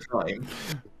the same time.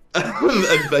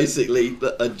 and basically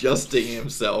adjusting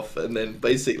himself, and then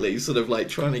basically sort of like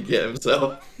trying to get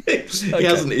himself. He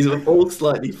hasn't. He's all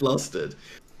slightly flustered.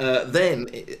 Then,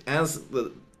 as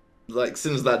the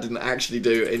soon as that didn't actually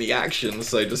do any action,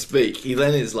 so to speak, he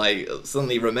then is like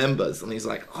suddenly remembers, and he's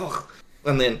like, oh,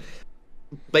 and then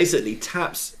basically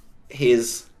taps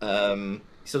his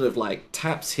sort of like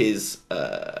taps his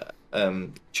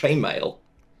chainmail,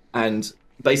 and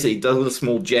basically does a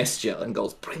small gesture and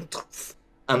goes,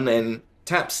 and then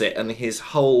taps it, and his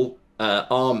whole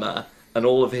armor and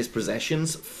all of his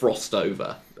possessions frost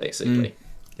over, basically.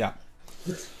 Yeah.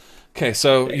 Okay,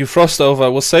 so you frost over.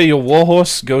 We'll say your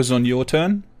warhorse goes on your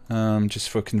turn, just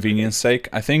for convenience sake.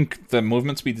 I think the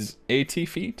movement speed is 80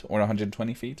 feet or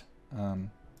 120 feet.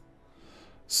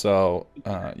 So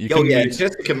you can.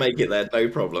 Jester can make it there, no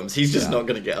problems. He's just not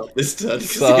going to get up this turn.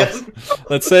 So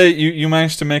let's say you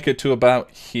managed to make it to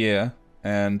about here,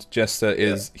 and Jester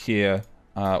is here,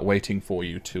 waiting for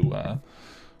you to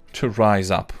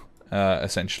rise up,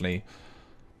 essentially.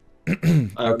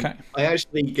 Okay. I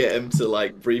actually get him to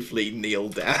like briefly kneel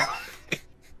down.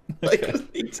 I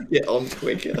just need to get on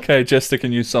quicker. Okay, Jester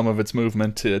can use some of its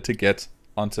movement to get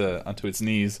onto its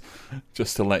knees,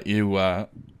 just to let you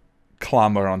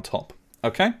clamber on top.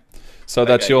 Okay, so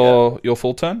that's your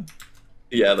full turn.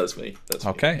 Yeah, that's me. That's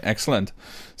okay, excellent.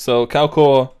 So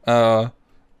Calcor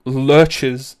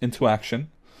lurches into action.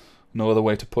 No other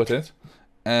way to put it.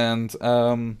 And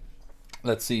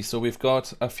let's see. So we've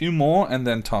got a few more, and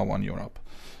then Tawan, you're up.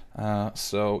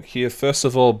 So here, first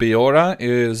of all, Biora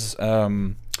is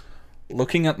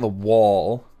looking at the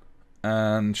wall,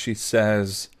 and she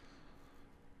says,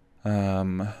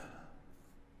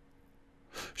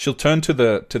 she'll turn to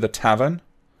the tavern,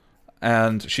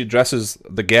 and she addresses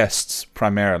the guests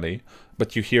primarily.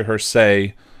 But you hear her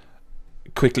say,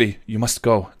 "Quickly, you must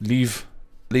go. Leave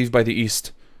by the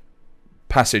east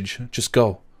passage. Just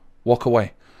go. Walk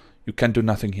away. You can do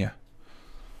nothing here."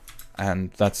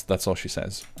 And that's all she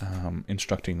says,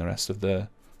 instructing the rest of the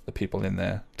people in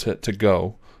there to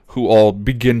go, who all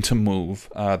begin to move.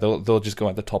 They'll just go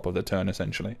at the top of the turn,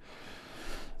 essentially.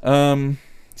 So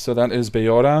that is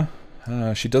Beora.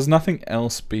 She does nothing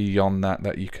else beyond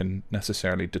that you can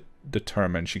necessarily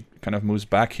determine. She kind of moves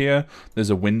back here. There's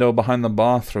a window behind the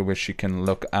bar through which she can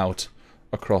look out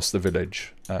across the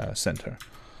village center.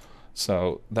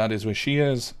 So that is where she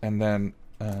is, and then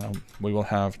we will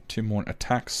have 2 more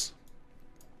attacks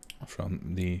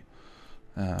from the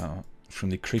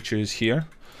creatures here.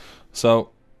 So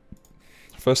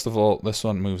first of all, this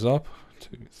one moves up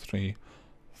 2, 3,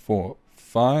 4,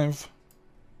 5,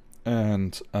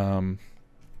 and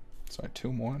sorry,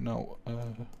 2 more. No,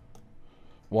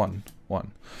 1.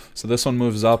 So this one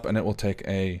moves up, and it will take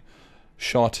a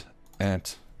shot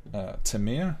at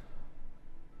Tamir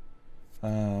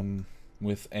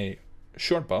with a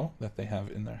short bow that they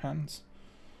have in their hands.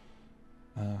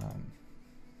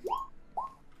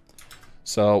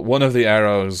 So one of the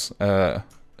arrows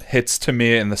hits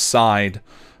Tamir in the side,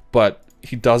 but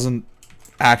he doesn't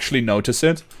actually notice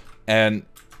it, and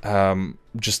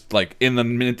just like in the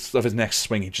midst of his next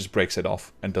swing, he just breaks it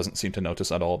off and doesn't seem to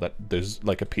notice at all that there's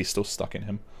like a piece still stuck in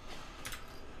him.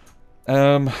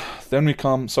 Then we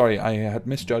come. Sorry, I had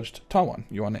misjudged. Tawan,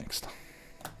 you are next.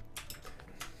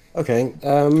 Okay.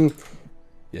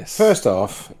 Yes. First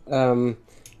off,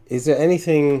 is there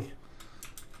anything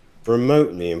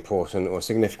remotely important or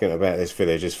significant about this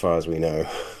village as far as we know?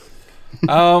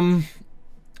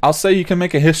 I'll say you can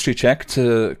make a history check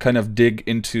to kind of dig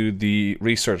into the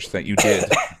research that you did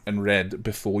and read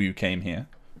before you came here,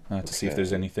 to see if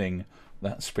there's anything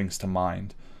that springs to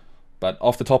mind. But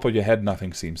off the top of your head,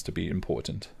 nothing seems to be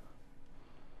important.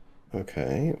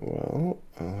 Okay, well,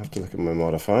 I'll have to look at my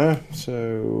modifier.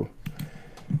 So,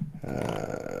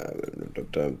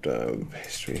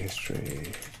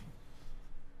 history.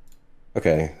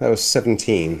 Okay, that was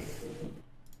 17.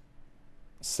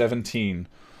 17.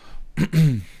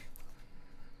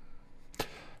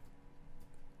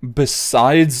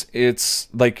 Besides, it's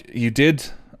like you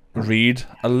did read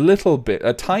a little bit,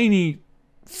 a tiny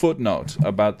footnote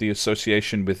about the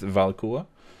association with Valcour,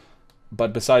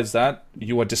 but besides that,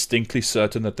 you are distinctly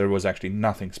certain that there was actually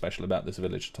nothing special about this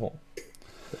village at all,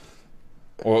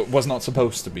 or it was not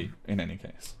supposed to be in any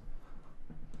case.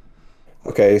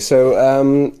 Okay, so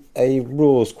a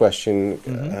rules question,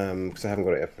 because I haven't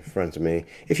got it up in front of me.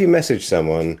 If you message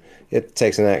someone, it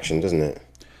takes an action, doesn't it?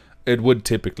 It would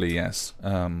typically, yes.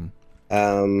 But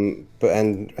and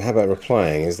how about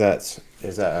replying? Is that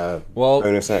a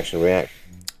bonus action reaction?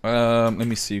 Let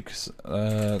me see.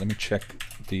 Let me check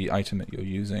the item that you're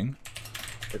using.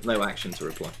 There's no action to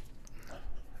reply.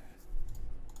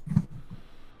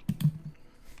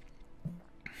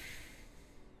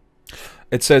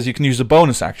 It says you can use a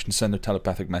bonus action to send a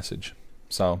telepathic message.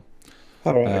 So,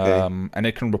 All right, okay. and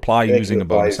it can reply Yeah, it using can a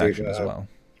bonus reply action as well.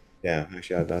 Yeah,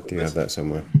 actually, I do have that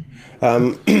somewhere.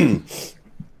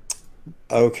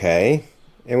 Okay.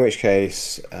 In which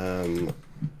case, there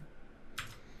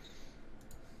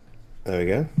we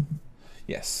go.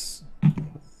 Yes.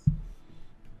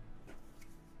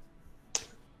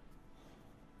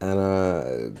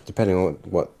 And depending on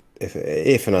what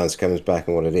if an answer comes back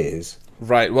and what it is.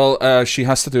 Right. Well, she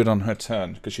has to do it on her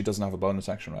turn because she doesn't have a bonus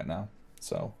action right now.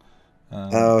 So.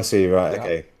 Oh, I see. Right. Yeah.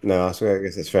 Okay. No, I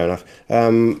guess that's fair enough.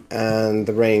 And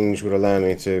the range would allow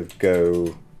me to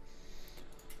go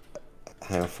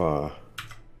how far?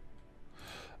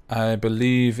 I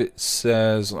believe it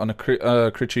says on a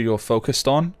creature you're focused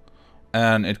on,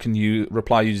 and it can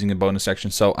reply using a bonus action.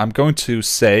 So I'm going to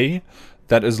say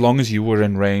that as long as you were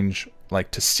in range,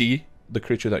 like to see the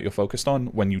creature that you're focused on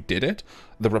when you did it,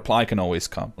 the reply can always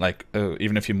come. Like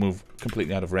even if you move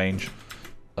completely out of range,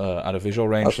 out of visual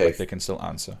range, okay. like they can still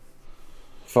answer.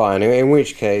 Fine. In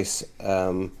which case,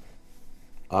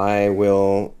 I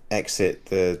will exit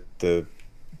the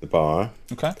bar.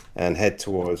 Okay. And head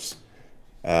towards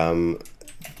the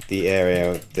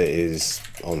area that is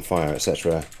on fire,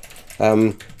 etc.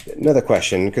 Another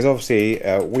question, because obviously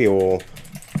we all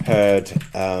heard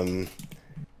the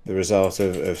result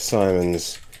of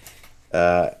Simon's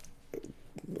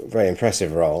very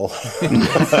impressive role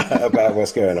about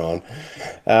what's going on.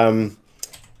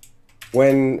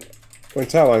 When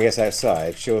Taiwan gets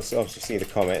outside, she'll obviously see the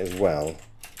comet as well.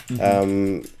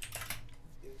 Mm-hmm.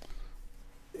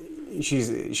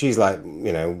 She's like,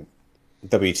 you know,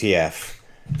 WTF?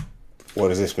 What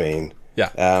does this mean?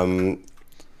 Yeah.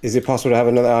 Is it possible to have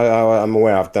another? I'm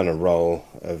aware I've done a roll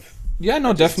of. Yeah,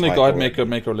 no, definitely. Go ahead,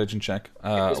 make a religion check.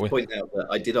 Just point out that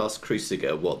I did ask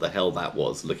Cruciger what the hell that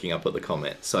was, looking up at the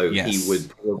comet. So yes. He would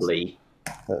probably.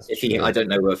 I don't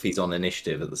know if he's on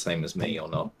initiative at the same as me or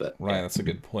not, but right, yeah. That's a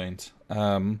good point.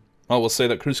 Well, we'll say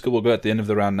that Cruciger will go at the end of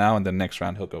the round now, and then next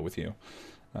round he'll go with you,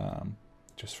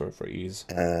 just for ease.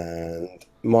 And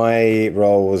my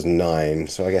roll was 9,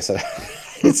 so I guess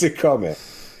it's a comet.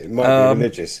 It might be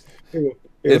religious.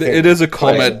 It is a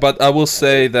comet, but I will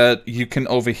say that you can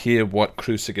overhear what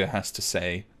Cruciger has to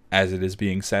say as it is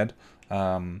being said.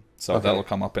 So that'll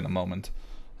come up in a moment.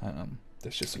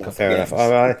 There's just a couple. Fair enough.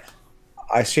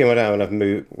 I assume I don't have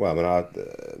enough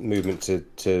movement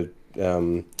to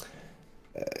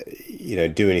you know,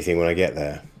 do anything when I get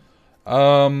there.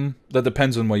 That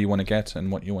depends on where you want to get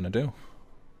and what you want to do.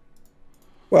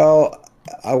 Well,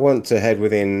 I want to head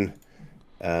within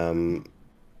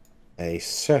a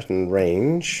certain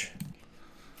range,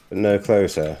 but no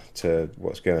closer to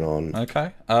what's going on.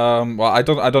 Okay. Well, I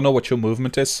don't know what your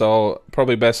movement is, so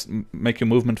probably best make your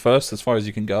movement first, as far as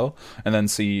you can go, and then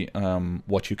see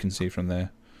what you can see from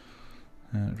there,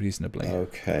 reasonably.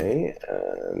 Okay.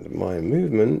 And my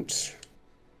movement.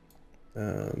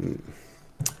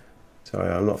 Sorry,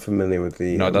 I'm not familiar with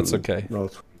the. No, that's okay. Roll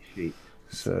 20 feet.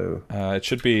 So. It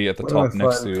should be at the top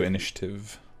next to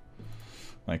initiative.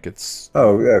 Like it's.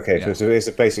 Oh, okay. Yeah. So it's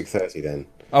a basic 30 then.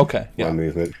 Okay. Yeah. My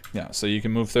movement. Yeah. So you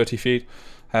can move 30 feet.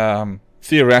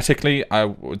 Theoretically, I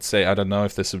would say I don't know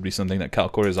if this would be something that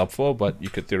Calcor is up for, but you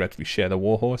could theoretically share the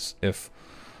warhorse if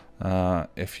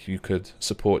you could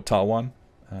support Talwan.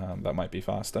 That might be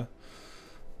faster.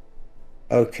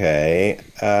 Okay.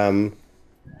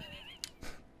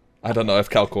 I don't know if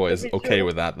Calcor is okay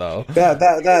with that though.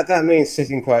 That means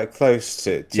sitting quite close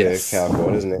to yes.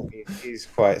 Calcor, doesn't it? He's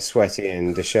quite sweaty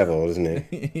and dishevelled, isn't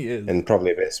he? He is. And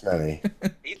probably a bit smelly.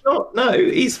 He's not. No,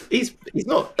 he's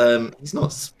not. He's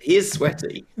not. He is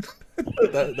sweaty.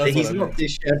 He's not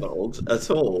dishevelled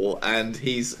at all, and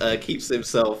he's keeps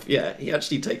himself. Yeah, he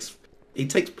actually takes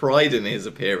pride in his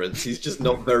appearance. He's just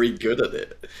not very good at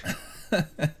it.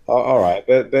 All right,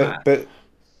 but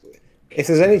if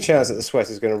there's any chance that the sweat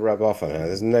is going to rub off on her,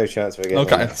 there's no chance we're getting.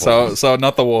 Okay, so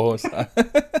not the warhorse.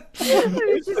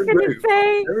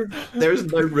 There is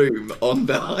no room on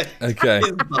behind. Okay.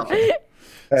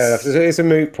 It's a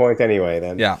moot point anyway.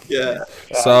 Then. Yeah. Yeah.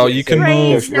 So you can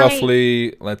move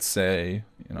roughly. Let's say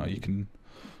you can.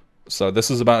 So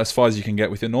this is about as far as you can get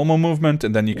with your normal movement,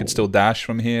 and then you could still dash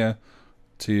from here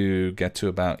to get to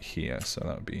about here. So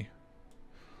that would be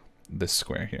this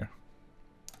square here,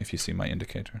 if you see my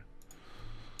indicator.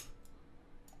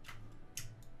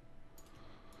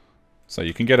 So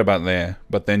you can get about there,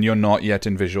 but then you're not yet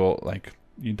in visual, like,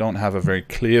 you don't have a very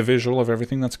clear visual of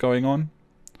everything that's going on.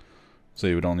 So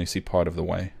you would only see part of the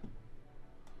way.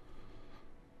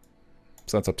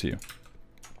 So that's up to you.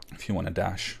 If you want to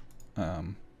dash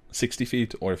 60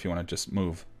 feet, or if you want to just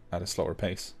move at a slower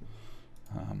pace.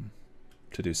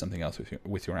 to do something else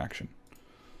with your action.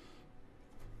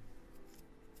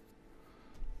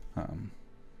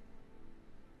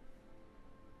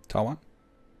 Tawan?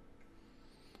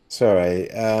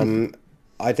 Sorry,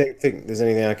 I don't think there's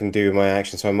anything I can do with my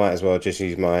action, so I might as well just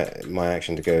use my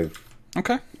action to go.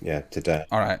 Okay. Yeah, to dash.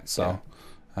 All right. So,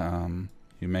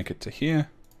 you make it to here,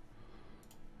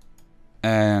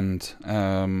 and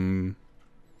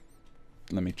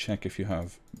let me check if you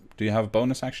have. Do you have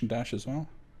bonus action dash as well?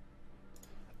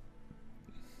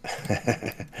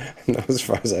 Not as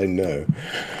far as I know.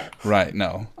 Right.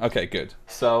 No. Okay. Good.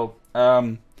 So,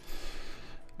 oh,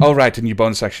 right, and you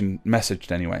bonus action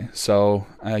messaged anyway. So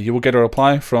you will get a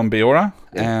reply from Beora,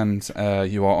 and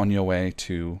you are on your way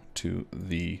to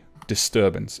the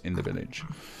disturbance in the village.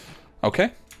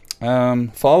 Okay.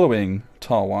 Following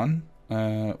Tawan,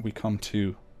 we come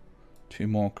to 2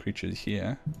 more creatures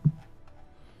here.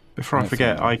 Before I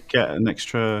forget, I get an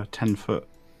extra 10-foot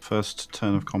first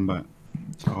turn of combat.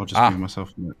 So I'll just give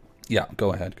myself a minute. Yeah,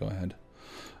 go ahead, go ahead.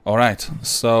 All right,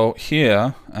 so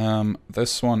here,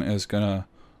 this one is gonna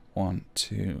 1,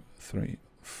 2, 3,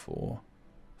 4,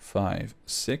 5,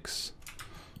 6.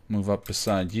 Move up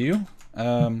beside you,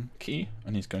 Key,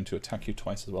 and he's going to attack you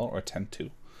twice as well, or attempt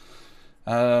to.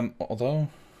 Although,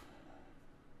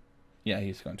 yeah,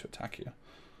 he's going to attack you.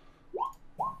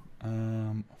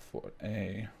 For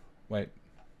a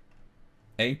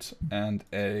 8 and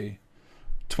a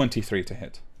 23 to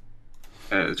hit.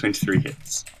 23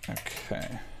 hits.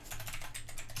 Okay.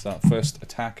 So first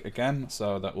attack again,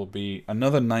 so that will be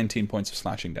another 19 points of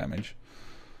slashing damage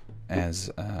as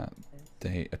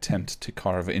they attempt to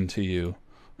carve into you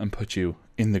and put you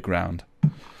in the ground.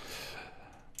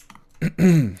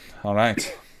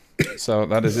 Alright, so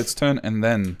that is its turn, and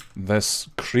then this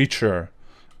creature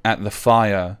at the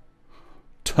fire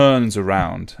turns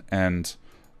around and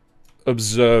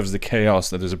observes the chaos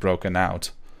that is broken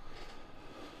out.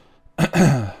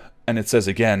 And it says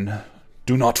again,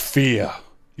 "Do not fear.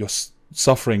 Your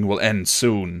suffering will end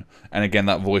soon." And again,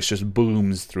 that voice just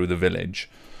booms through the village.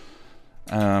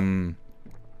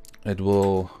 It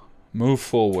will move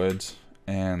forward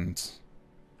and...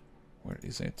 Where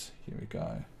is it? Here we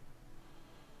go.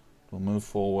 It will move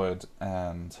forward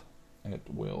and it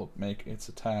will make its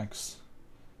attacks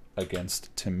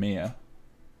against Tamir.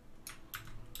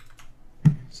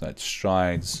 So it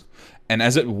strides. And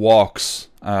as it walks,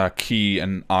 Key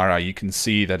and Ara, you can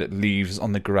see that it leaves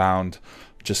on the ground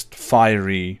just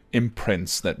fiery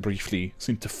imprints that briefly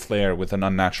seem to flare with an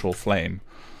unnatural flame.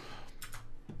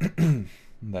 Then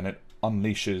it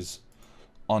unleashes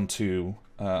onto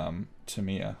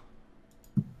Tamir.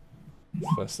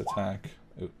 First attack.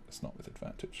 Oh, it's not with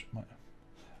advantage.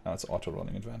 Oh, it's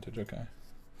auto-rolling advantage, okay.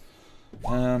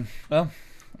 Well,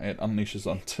 it unleashes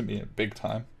on Tamir big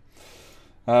time.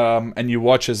 And you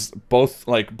watch as both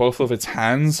of its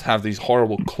hands have these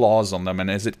horrible claws on them,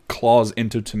 and as it claws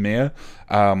into Tamir,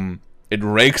 it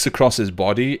rakes across his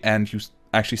body, and you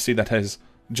actually see that has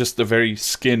just the very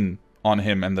skin on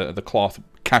him, and the cloth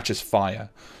catches fire,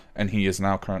 and he is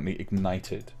now currently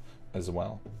ignited as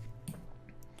well.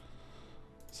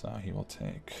 So he will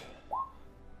take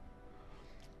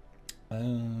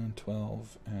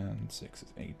 12 and 6 is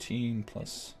 18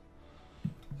 plus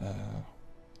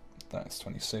that's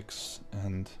 26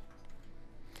 and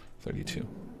 32.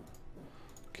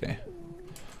 Okay.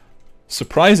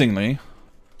 Surprisingly,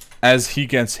 as he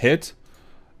gets hit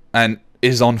and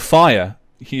is on fire,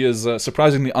 he is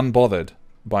surprisingly unbothered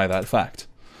by that fact.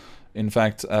 In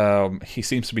fact, he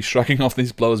seems to be shrugging off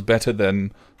these blows better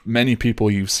than many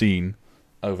people you've seen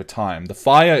over time. The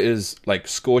fire is like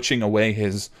scorching away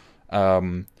his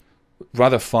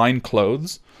rather fine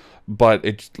clothes, but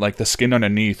it's like the skin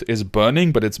underneath is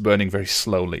burning, but it's burning very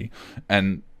slowly.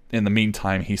 And in the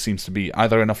meantime, he seems to be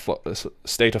either in a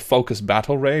state of focused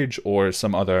battle rage or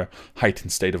some other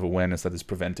heightened state of awareness that is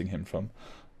preventing him from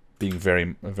being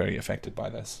very, very affected by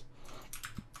this.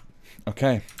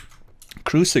 Okay.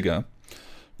 Cruciger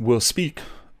will speak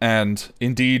and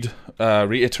indeed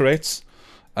reiterates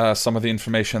some of the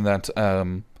information that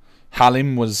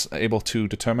Halim was able to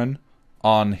determine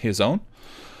on his own.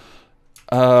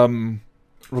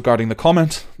 Regarding the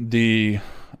comment, the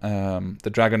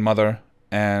Dragon Mother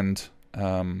and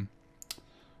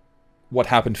what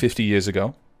happened 50 years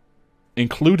ago,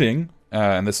 including,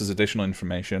 and this is additional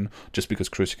information, just because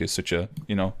Cruciger is such a,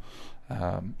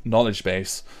 knowledge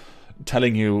base,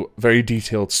 telling you very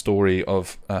detailed story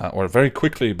of, or very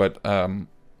quickly, but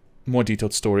more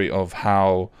detailed story of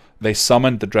how they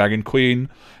summoned the Dragon Queen,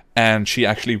 and she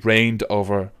actually reigned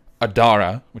over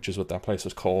Adara, which is what that place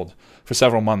was called, for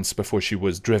several months before she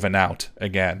was driven out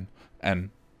again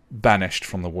and banished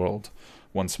from the world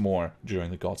once more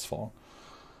during the God's Fall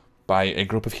by a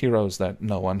group of heroes that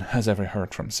no one has ever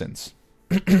heard from since.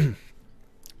 In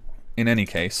any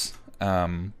case,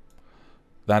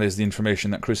 that is the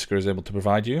information that Cruciger is able to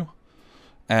provide you.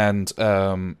 And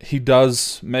he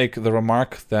does make the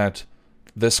remark that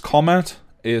this comet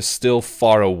is still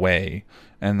far away,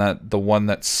 and that the one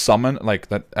that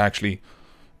that actually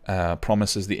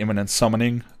promises the imminent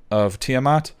summoning of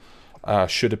Tiamat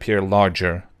should appear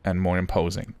larger and more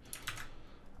imposing.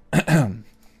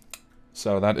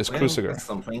 So that is Cruciger.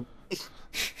 Something.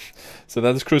 So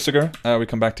that is Cruciger. We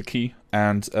come back to Key,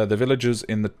 and the villagers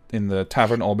in the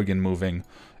tavern all begin moving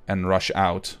and rush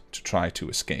out to try to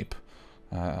escape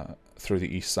through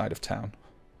the east side of town.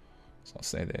 So I'll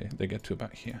say they get to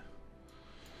about here.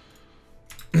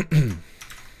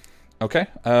 Okay,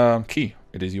 Key,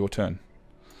 it is your turn.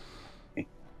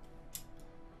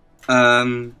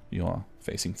 You are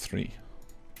facing 3.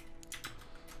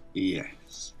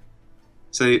 Yes.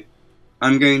 So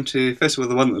I'm going to, first of all,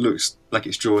 the one that looks like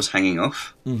its jaws hanging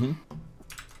off. Mm-hmm.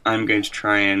 I'm going to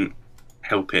try and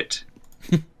help it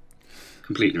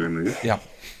completely remove. Yeah.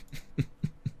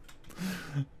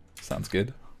 Sounds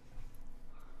good.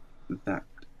 That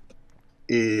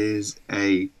is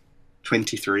a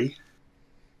 23.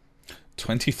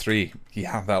 23.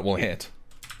 Yeah, that will hit.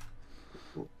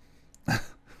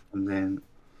 And then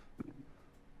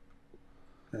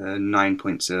 9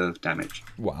 points of damage.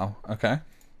 Wow. Okay.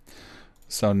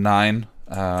 So 9.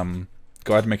 Go ahead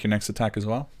and make your next attack as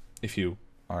well, if you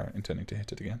are intending to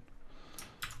hit it again.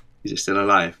 Is it still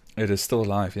alive? It is still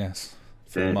alive, yes.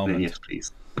 For the moment. Then yes,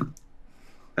 please.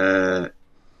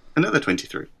 Another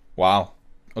 23. Wow.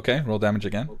 Okay, roll damage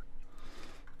again.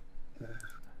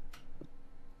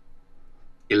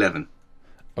 11.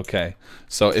 Okay.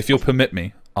 So if you'll permit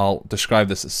me, I'll describe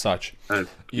this as such. Oh,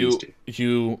 please do.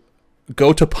 You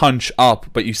go to punch up,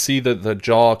 but you see the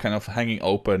jaw kind of hanging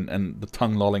open and the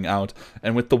tongue lolling out.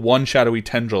 And with the one shadowy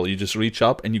tendril, you just reach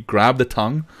up and you grab the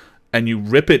tongue and you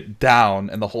rip it down,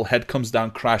 and the whole head comes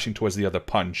down crashing towards the other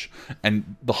punch.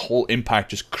 And the whole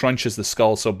impact just crunches the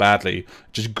skull so badly,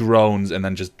 just groans and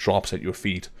then just drops at your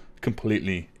feet,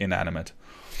 completely inanimate.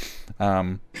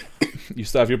 You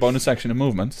still have your bonus action of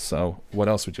movement, so what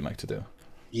else would you like to do?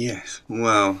 Yes,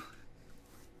 well...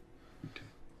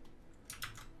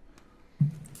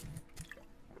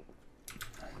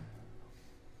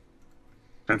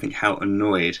 I don't think how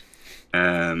annoyed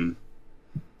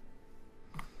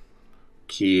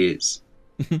he is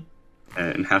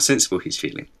and how sensible he's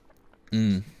feeling.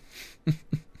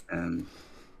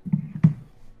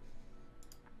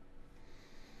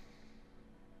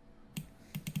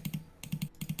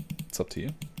 It's up to you.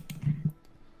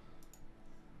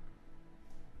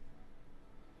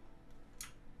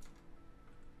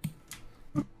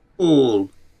 All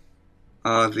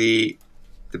are the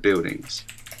buildings.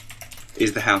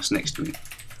 Is the house next to me?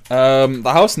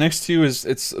 The house next to you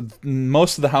is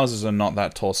most of the houses are not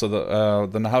that tall. So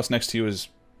the house next to you is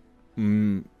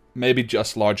maybe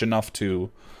just large enough to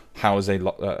house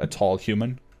a tall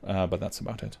human, but that's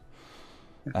about it.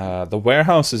 The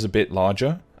warehouse is a bit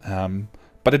larger,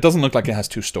 but it doesn't look like it has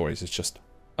 2 stories. It's just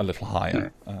a little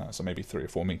higher, so maybe 3 or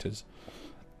 4 meters.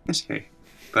 That's okay.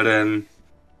 But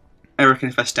I reckon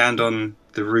if I stand on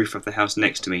the roof of the house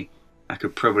next to me, I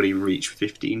could probably reach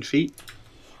 15 feet.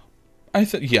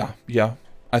 Yeah.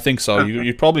 I think so. Okay.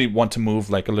 You'd probably want to move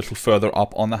like a little further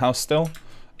up on the house still.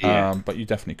 Yeah. But you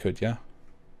definitely could, yeah.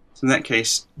 So in that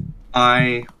case,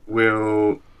 I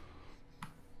will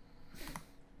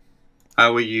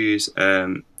use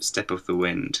Step of the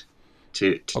Wind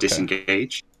to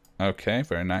disengage. Okay,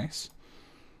 very nice.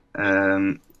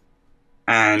 And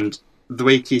the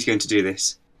way he's going to do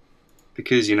this,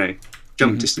 because,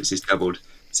 jump distance is doubled,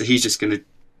 so he's just going to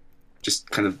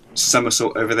kind of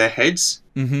somersault over their heads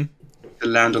to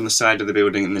land on the side of the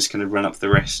building and just kind of run up the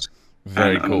rest.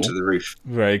 Very cool. Onto the roof.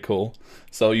 Very cool.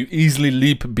 So you easily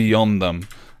leap beyond them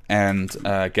and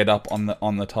get up on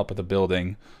the top of the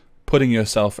building, putting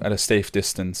yourself at a safe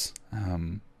distance,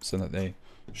 so that they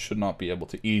should not be able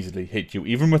to easily hit you,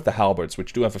 even with the halberds,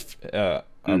 which do have a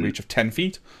reach of 10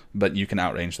 feet, but you can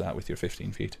outrange that with your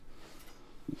 15 feet.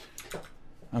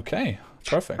 Okay,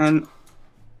 perfect. And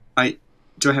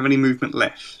do I have any movement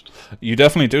left? You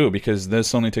definitely do, because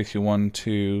this only takes you 1,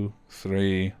 2,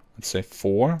 3, let's say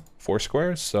 4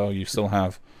 squares. So you still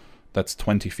have, that's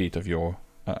 20 feet of your,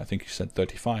 I think you said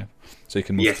 35. So you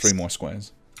can move 3 more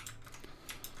squares.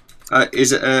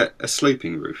 Is it a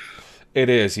sloping roof? It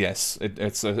is, yes.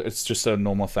 It's just a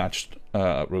normal thatched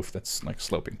roof that's like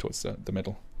sloping towards the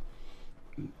middle.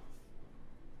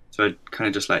 So I'd kind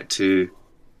of just like to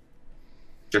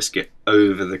just get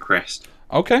over the crest.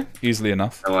 Okay, easily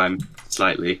enough. So I'm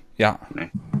slightly. Yeah. You know,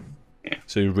 yeah.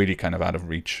 So you're really kind of out of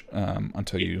reach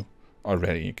until you are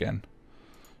ready again.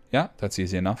 Yeah, that's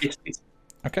easy enough. Yes, please.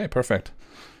 Okay, perfect.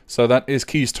 So that is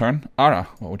Key's turn. Ara,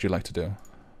 what would you like to do?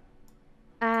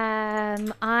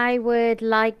 I would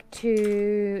like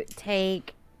to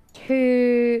take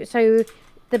 2. So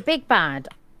the big bad,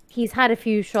 he's had a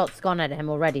few shots gone at him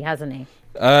already, hasn't he?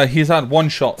 He's had one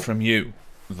shot from you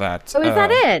that. Oh, is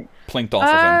that it? Plinked off of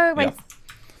him. I Yeah.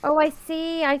 Oh, I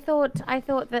see. I thought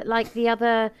that like the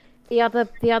other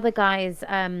guys.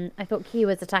 I thought Key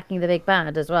was attacking the big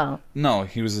bad as well. No,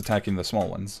 he was attacking the small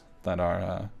ones that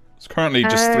are. There's currently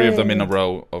just 3 of them in a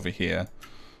row over here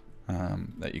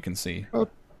that you can see. Well,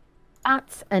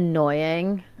 that's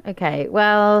annoying. Okay,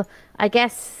 well, I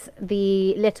guess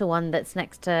the little one that's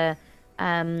next to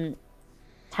Tamir.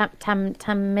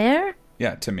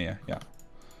 Yeah, Tamir. Yeah.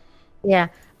 Yeah.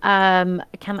 Can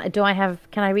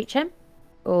I reach him,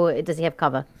 or does he have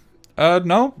cover?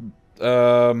 No.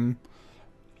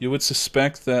 You would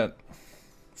suspect that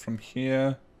from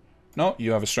here. No,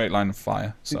 you have a straight line of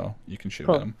fire, so you can shoot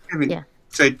Cool. at him. Kevin, Yeah.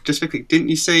 So just quickly, didn't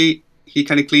you say he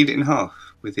kind of cleaned it in half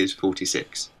with his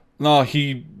 46? No,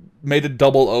 he made it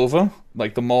double over,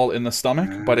 like the maul in the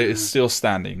stomach, but it is still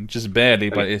standing. Just barely,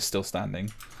 but it is still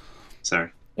standing.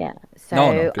 Sorry. Yeah. So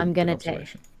No, good I'm gonna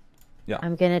observation. Yeah.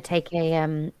 I'm gonna take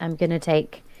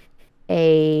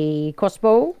a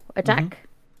crossbow attack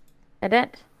at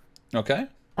it. Okay.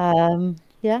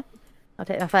 Yeah. I'll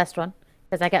take the first one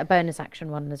because I get a bonus action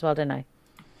one as well, don't I?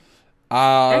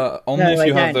 Only No, if I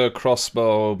you have don't. the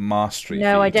crossbow mastery.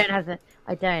 No, I feat. don't have the.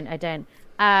 I don't.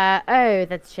 Oh,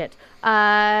 that's shit.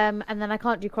 And then I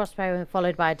can't do crossbow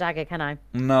followed by a dagger, can I?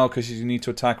 No, because you need to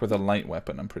attack with a light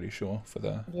weapon. I'm pretty sure for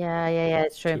the. Yeah,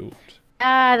 it's true. Two.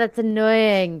 That's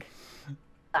annoying.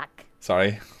 Fuck.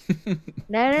 Sorry.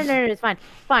 No, it's fine.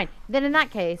 Fine. Then in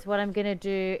that case, what I'm gonna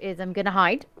do is I'm gonna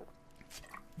hide.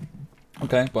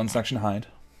 Okay, bonus action hide.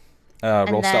 And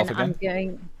Roll then stealth again. I'm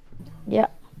going. Yeah.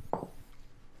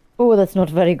 Oh, that's not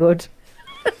very good.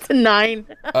 That's a 9.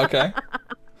 Okay.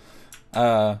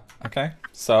 Okay.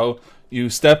 So you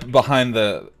step behind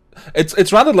the.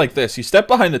 It's rather like this. You step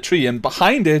behind the tree, and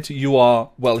behind it you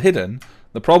are well hidden.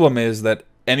 The problem is that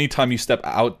anytime you step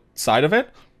outside of it,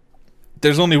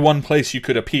 there's only one place you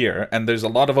could appear, and there's a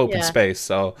lot of open Yeah. space.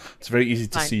 So it's very easy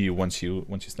to Fine. see you once you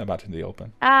step out in the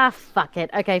open. Fuck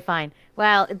it. Okay, fine.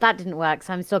 Well, that didn't work,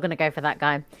 so I'm still gonna go for that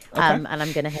guy. And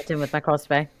I'm gonna hit him with my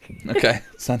crossbow. Okay,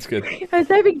 sounds good. I was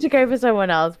hoping to go for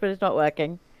someone else, but it's not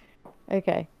working.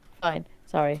 Okay, fine.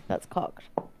 Sorry, that's cocked.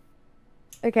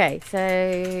 Okay,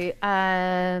 so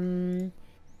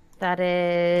that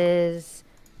is.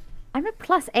 I'm at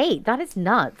 +8. That is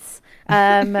nuts.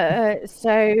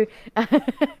 So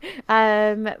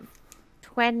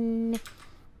 20.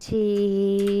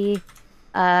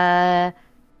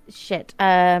 Shit.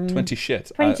 20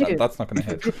 shit. 22. That's not going to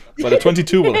hit. But a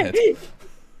 22 will hit.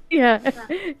 Yeah,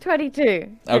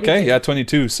 22. Okay, yeah,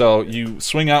 22. So you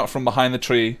swing out from behind the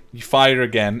tree, you fire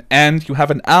again, and you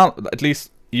have an at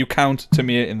least you count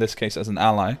Tamir in this case as an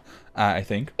ally, I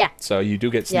think. Yeah. So you do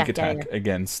get sneak Yeah, attack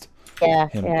against Yeah,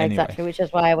 him yeah, anyway. exactly. Which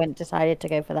is why I decided to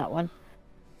go for that one.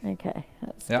 Okay,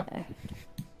 let's Yeah. go.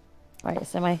 Right,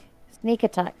 so my sneak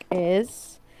attack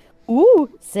is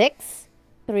 6,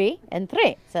 3, and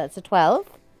 3. So that's a 12.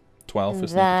 12 for And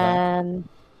sneak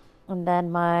attack.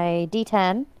 then my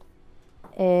D10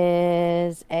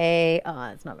 is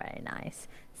it's not very nice.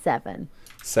 7.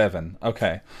 7.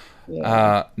 Okay.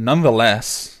 Yeah.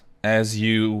 Nonetheless, as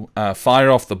you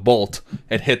fire off the bolt,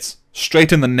 it hits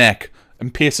straight in the neck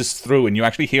and pierces through, and you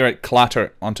actually hear it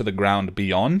clatter onto the ground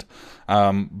beyond.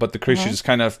 But the creature just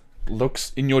kind of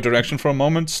looks in your direction for a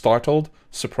moment, startled,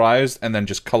 surprised, and then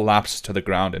just collapses to the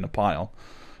ground in a pile.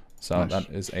 So Nice. that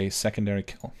is a secondary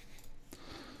kill.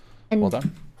 And Well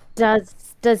done. does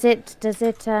it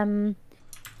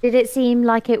did it seem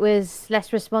like it was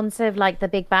less responsive like the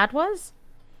big bad was?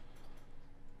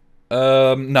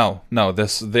 No.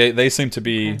 They seem to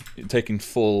be taking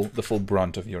the full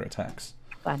brunt of your attacks.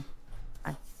 Fine.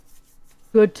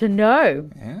 Good to know.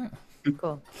 Yeah.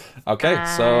 Cool. Okay,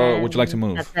 so would you like to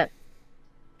move? That's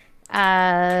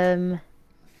it.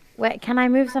 Where can I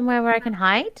move somewhere where I can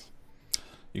hide?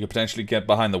 You could potentially get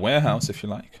behind the warehouse if you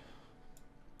like.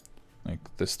 Like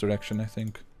this direction, I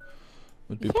think,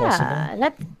 would be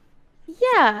possible.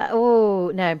 Yeah.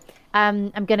 Oh no.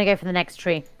 I'm gonna go for the next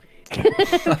tree.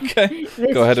 Okay.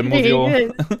 This Go ahead and move tree, your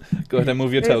this- go ahead and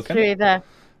move your this token. tree there.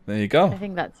 There you I go.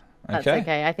 think that's Okay.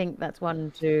 okay. I think that's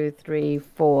 1, 2, 3,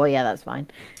 4. Yeah, that's fine.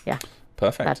 Yeah, that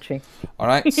Perfect. tree. All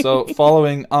right. So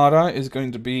following Ara is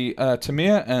going to be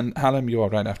Tamir, and Hallam, you are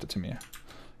right after Tamir.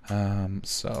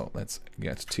 So let's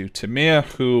get to Tamir,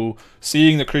 who,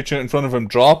 seeing the creature in front of him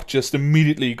drop, just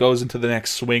immediately goes into the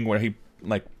next swing where he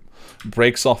like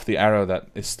breaks off the arrow that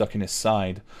is stuck in his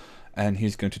side, and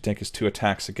he's going to take his 2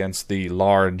 attacks against the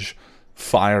large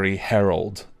fiery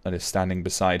herald that is standing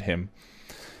beside him.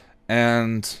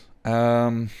 And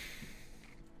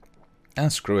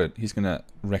screw it, he's gonna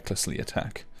recklessly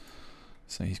attack.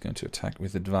 So he's going to attack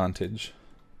with advantage.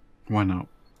 Why not?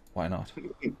 Why not?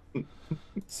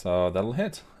 So that'll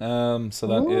hit. So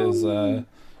that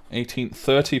is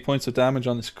 30 points of damage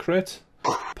on this crit.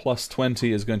 Plus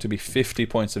 20 is going to be 50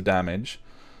 points of damage.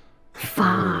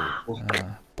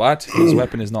 But his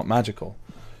weapon is not magical.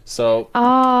 So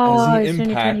as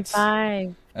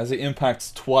he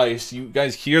impacts twice, you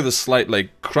guys hear the slight like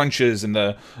crunches and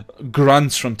the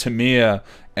grunts from Tamir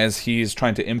as he's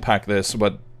trying to impact this,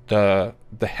 but the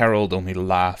herald only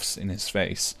laughs in his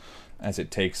face as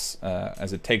it takes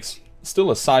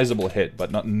still a sizable hit, but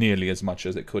not nearly as much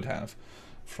as it could have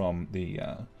from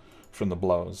the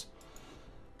blows.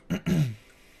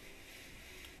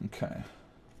 Okay.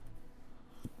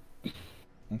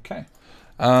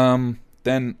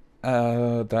 Then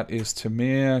that is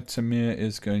Tamir. Tamir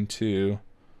is going to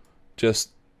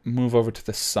just move over to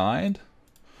the side,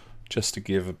 just to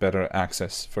give a better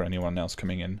access for anyone else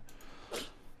coming in.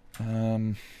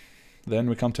 Then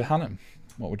we come to Hallam.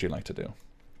 What would you like to do?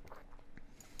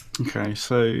 Okay,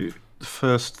 so the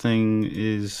first thing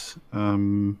is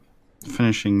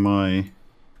finishing my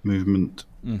movement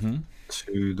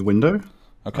to the window.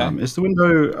 Okay. Is the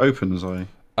window open as I...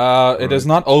 It is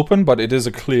not open, but it is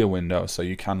a clear window, so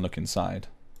you can look inside.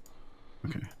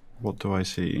 Okay. What do I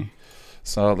see?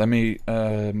 So let me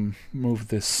move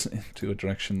this into a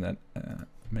direction that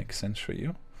makes sense for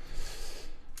you.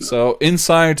 So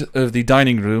inside of the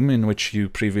dining room in which you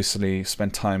previously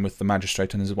spent time with the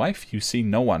magistrate and his wife, you see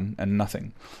no one and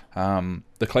nothing. The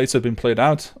plates have been cleared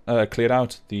out.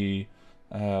 The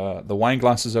wine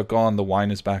glasses are gone. The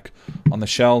wine is back on the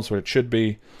shelves where it should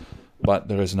be, but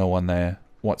there is no one there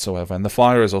whatsoever. And the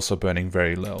fire is also burning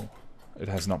very low. It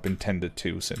has not been tended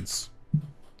to since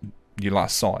you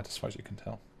last saw it, as far as you can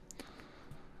tell.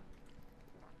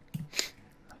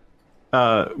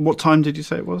 What time did you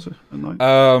say it was at night?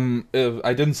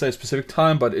 I didn't say a specific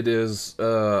time, but it is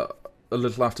a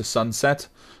little after sunset.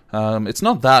 It's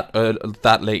not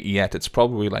that late yet. It's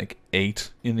probably like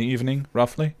 8 in the evening,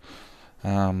 roughly.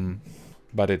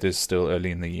 But it is still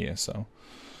early in the year, so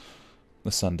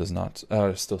the sun does not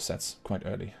still sets quite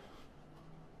early.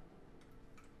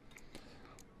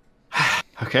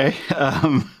 Okay.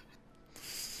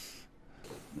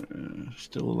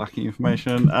 Still lacking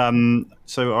information.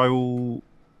 So I will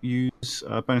use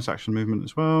bonus action movement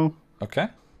as well. Okay.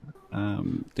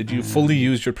 Did you fully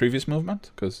use your previous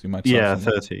movement? Because you might. Yeah,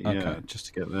 30. Okay. Yeah, just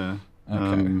to get there.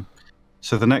 Okay.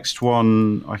 So the next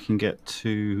one I can get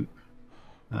to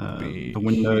the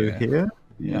window here.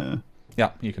 Yeah.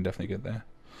 Yeah, you can definitely get there.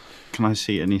 Can I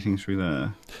see anything through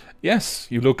there? Yes,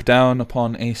 you look down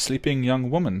upon a sleeping young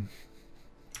woman.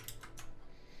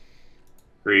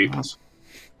 Great.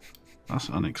 That's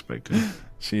unexpected.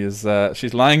 She is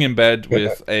she's lying in bed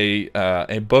with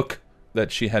a book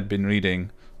that she had been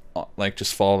reading, like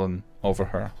just fallen over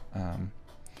her, and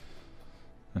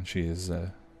she is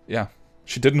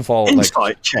she didn't fall.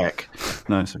 Insight check.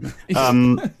 No, it's okay.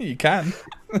 You can.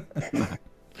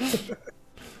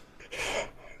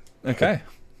 Okay,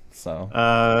 so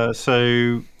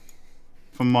so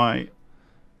for my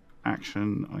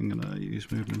action, I'm gonna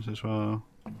use movement as well.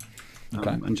 Okay.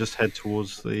 And just head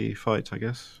towards the fight, I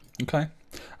guess. Okay.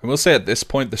 I will say at this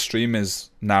point the stream is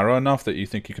narrow enough that you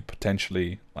think you could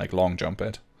potentially like long jump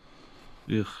it.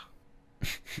 Ugh.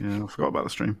 Yeah, I forgot about the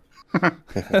stream.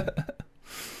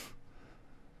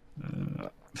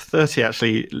 30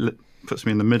 actually puts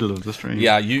me in the middle of the stream.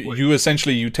 Yeah, you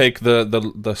essentially you take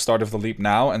the start of the leap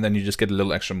now, and then you just get a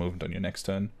little extra movement on your next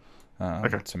turn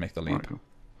to make the leap. Right, cool.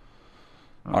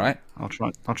 All right. I'll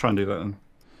try and do that then.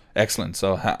 Excellent.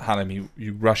 So, Hallam,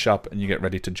 you rush up and you get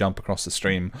ready to jump across the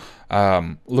stream.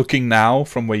 Looking now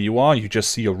from where you are, you just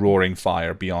see a roaring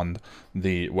fire beyond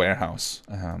the warehouse,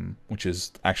 which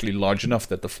is actually large enough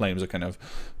that the flames are kind of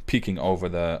peeking over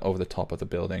the top of the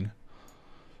building.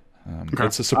 Okay.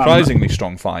 It's a surprisingly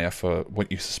strong fire for what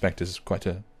you suspect is quite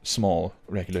a small,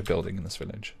 regular building in this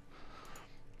village.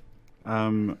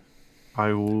 I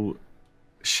will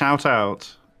shout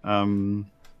out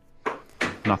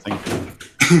nothing.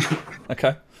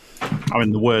 Okay. I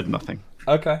mean the word nothing.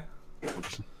 Okay.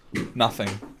 Nothing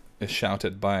is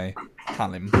shouted by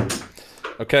Hallam.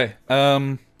 Okay.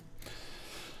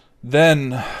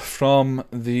 Then from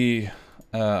the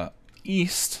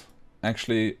east,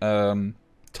 actually,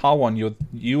 Tawan,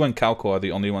 you and Kalko are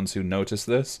the only ones who notice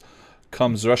this.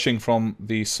 Comes rushing from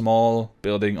the small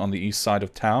building on the east side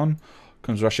of town.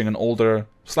 Comes rushing an older,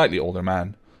 slightly older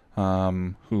man,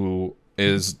 who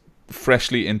is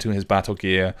freshly into his battle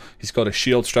gear. He's got a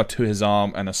shield strapped to his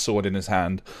arm and a sword in his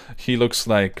hand. He looks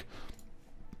like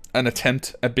an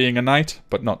attempt at being a knight,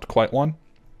 but not quite one.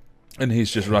 And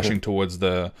he's just rushing towards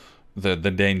the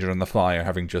danger and the flyer,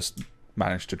 having just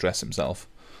managed to dress himself.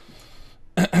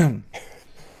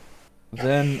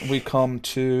 Then we come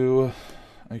to...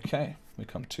 Okay, we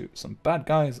come to some bad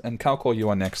guys. And Kalko, you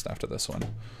are next after this one.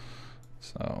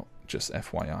 So, just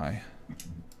FYI.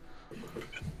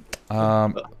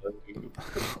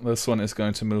 This one is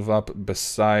going to move up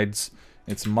besides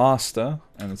its master,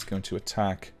 and it's going to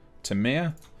attack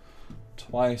Tamir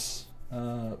twice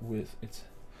with its...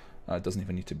 it doesn't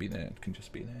even need to be there, it can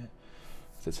just be there.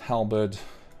 With its halberd,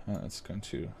 it's going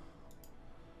to...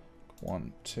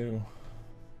 1, 2...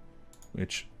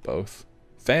 which both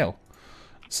fail.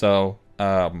 So,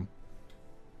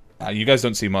 you guys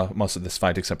don't see most of this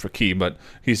fight except for Key, but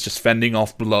he's just fending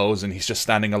off blows, and he's just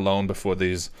standing alone before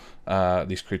these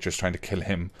creatures trying to kill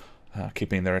him,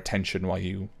 keeping their attention while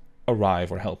you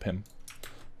arrive or help him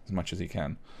as much as he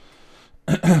can.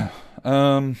 Then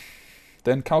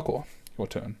Kalkor, your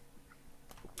turn.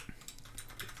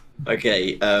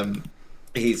 Okay,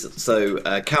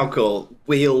 Kalkor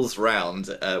wheels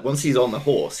round. Once he's on the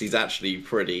horse, he's actually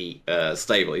pretty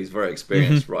stable. He's a very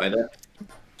experienced rider.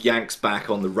 Yanks back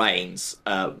on the reins,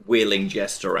 wheeling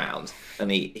Jest around,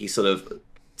 and he sort of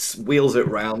wheels it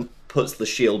round, puts the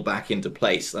shield back into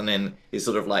place, and then his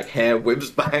sort of like hair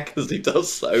whips back as he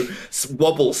does so,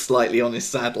 wobbles slightly on his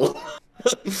saddle.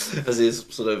 As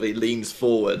he leans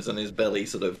forwards and his belly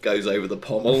sort of goes over the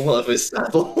pommel of his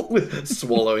saddle,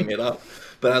 swallowing it up.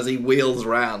 But as he wheels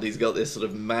round, he's got this sort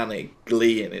of manic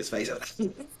glee in his face.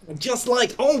 Just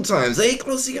like old times, eh,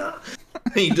 Closia?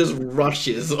 He just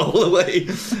rushes all the way.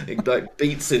 He like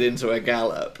beats it into a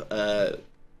gallop.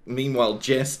 Meanwhile,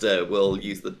 Jester will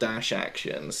use the dash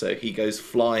action, so he goes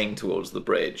flying towards the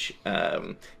bridge.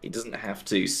 He doesn't have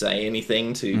to say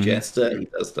anything to Jester. He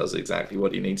does exactly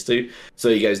what he needs to. So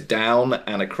he goes down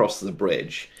and across the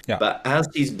bridge. Yeah. But as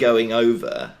he's going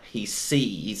over, he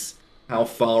sees how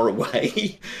far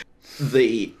away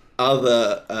the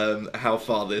other, how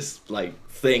far this like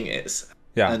thing is.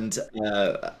 Yeah. And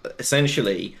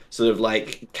essentially sort of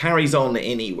like carries on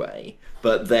anyway,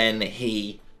 but then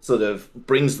he sort of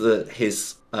brings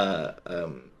his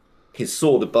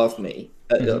sword above me,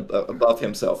 above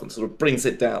himself, and sort of brings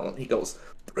it down. And he goes,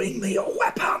 "Bring me your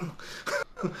weapon!"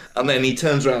 And then he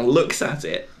turns around, looks at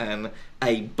it, and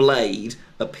a blade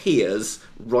appears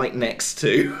right next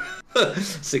to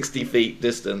 60 feet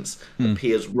distance.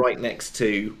 Appears right next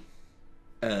to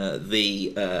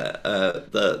the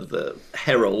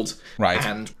herald, right,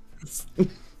 and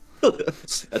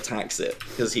attacks it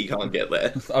because he can't get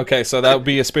there. Okay, so that would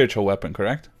be a spiritual weapon,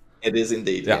 correct? It is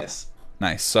indeed, yes.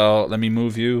 Nice. So let me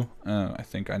move you. I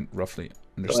think I roughly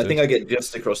understood. I think I get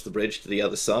just across the bridge to the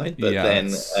other side, but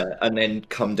then and then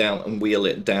come down and wheel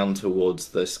it down towards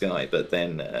the sky. But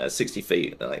then 60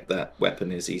 feet, like that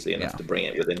weapon is easily enough to bring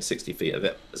it within 60 feet of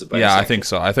it as a bonus action. I think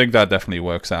so. I think that definitely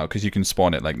works out because you can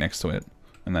spawn it like next to it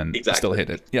and then still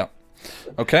hit it. Yeah.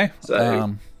 Okay.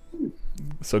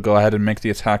 So go ahead and make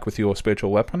the attack with your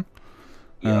spiritual weapon.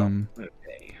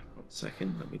 Okay. 1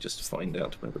 second. Let me just find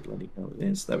out where the bloody hell it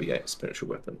is. There we go. Spiritual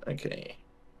weapon. Okay.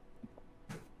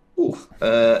 Ooh.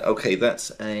 Okay,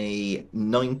 that's a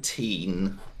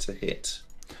 19 to hit.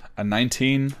 A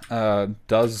 19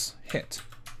 does hit.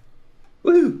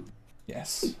 Woo!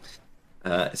 Yes.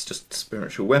 It's just a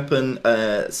spiritual weapon.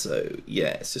 So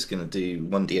yeah, it's just going to do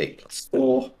 1d8 plus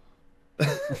 4.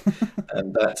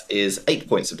 And that is 8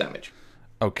 points of damage.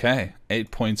 Okay, 8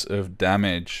 points of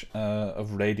damage,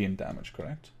 of radiant damage,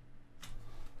 correct?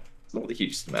 It's not the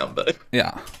hugest amount, but...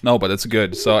 Yeah, no, but it's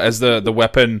good. So as the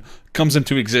weapon comes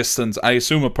into existence, I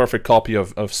assume a perfect copy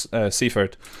of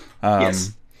Seifert,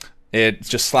 yes. It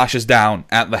just slashes down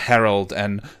at the herald,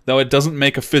 and though it doesn't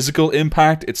make a physical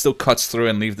impact, it still cuts through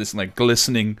and leaves this like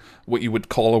glistening, what you would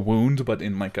call a wound, but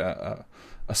in like a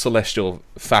celestial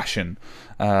fashion.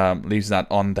 Leaves that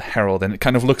on the herald, and it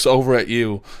kind of looks over at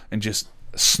you and just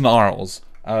snarls.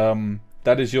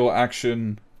 That is your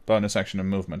action, bonus action, and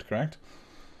movement, correct?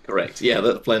 Correct. Yeah,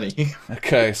 that's plenty.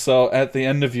 Okay, so at the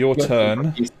end of your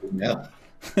turn,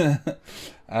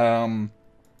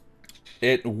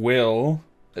 it will,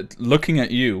 looking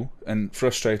at you and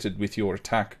frustrated with your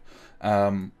attack,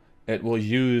 it will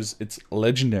use its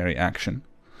legendary action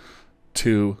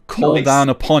to call down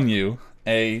upon you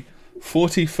a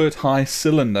 40-foot high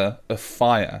cylinder of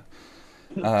fire.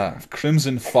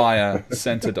 crimson fire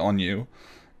centered on you.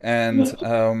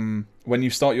 And when you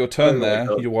start your turn there,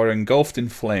 God. you are engulfed in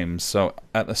flames. So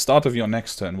at the start of your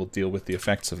next turn, we'll deal with the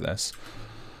effects of this.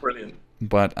 Brilliant.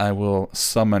 But I will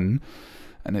summon,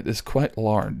 and it is quite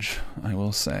large, I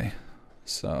will say.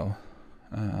 So,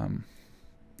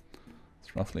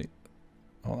 it's roughly,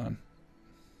 hold on,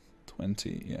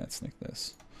 20, yeah, it's like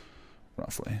this,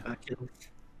 roughly.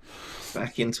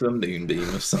 Back into a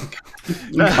moonbeam of some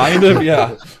kind. Kind of,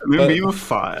 yeah. A moonbeam of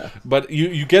fire. But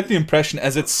you get the impression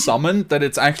as it's summoned that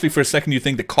it's actually, for a second, you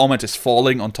think the comet is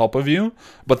falling on top of you,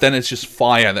 but then it's just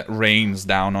fire that rains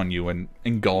down on you and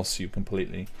engulfs you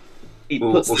completely.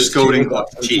 Or scalding hot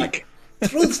cheek.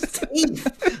 Through the teeth.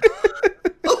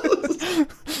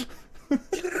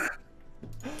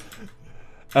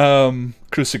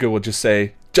 Cruciger will just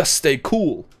say, "Just stay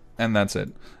cool," and that's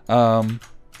it. Oh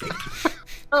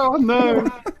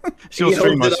no! She'll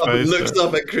stream, I suppose. Looks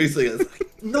up at Cruciger. Like,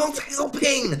 not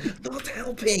helping. Not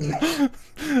helping.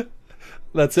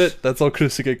 That's it. That's all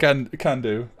Cruciger can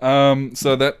do.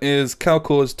 So that is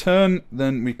Calcor's turn.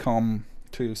 Then we come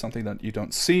to something that you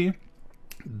don't see.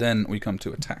 Then we come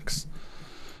to attacks.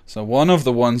 So one of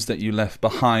the ones that you left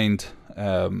behind,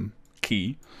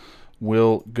 Key,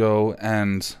 will go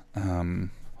and hold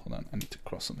on. I need to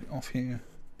cross something off here.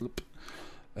 Bloop.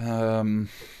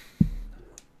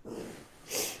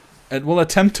 It will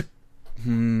attempt to.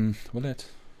 Will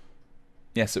it?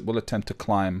 Yes, it will attempt to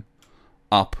climb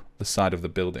up the side of the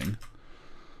building.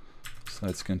 So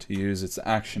it's going to use its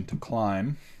action to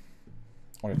climb,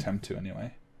 or attempt to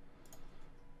anyway.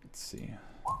 Let's see.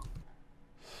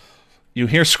 You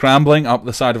hear scrambling up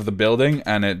the side of the building,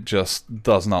 and it just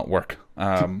does not work.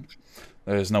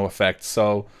 There's no effect.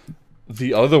 So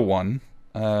the other one.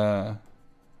 No,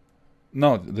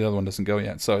 the other one doesn't go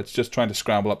yet. So it's just trying to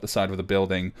scramble up the side of the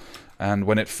building, and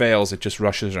when it fails, it just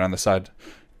rushes around the side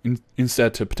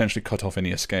instead to potentially cut off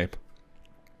any escape.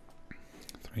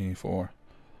 3, 4,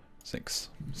 6.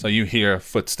 So you hear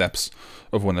footsteps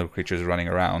of one of the creatures running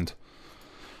around.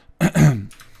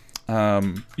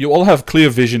 You all have clear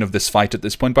vision of this fight at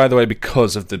this point, by the way,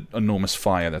 because of the enormous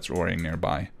fire that's roaring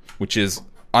nearby, which is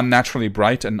unnaturally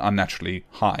bright and unnaturally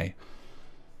high.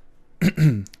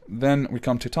 Then we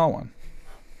come to Tawan.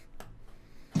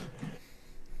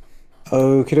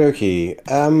 Okie dokie.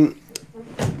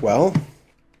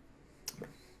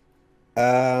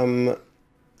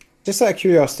 Just out of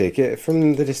curiosity,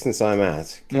 from the distance I'm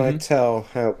at, can I tell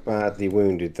how badly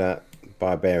wounded that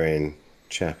barbarian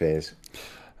chap is?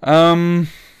 I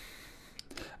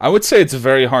would say it's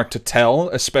very hard to tell,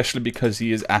 especially because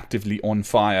he is actively on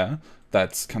fire.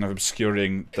 That's kind of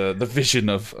obscuring the vision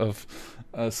of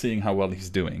seeing how well he's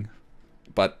doing.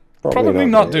 But probably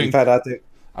not doing... In fact,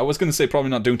 I was going to say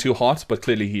probably not doing too hot, but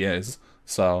clearly he is.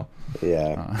 So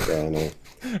yeah, I know.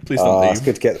 Please don't leave. It's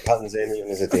good to get the puns in,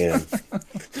 even as a DM.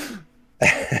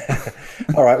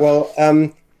 All right. Well,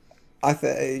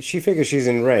 she figures she's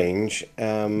in range,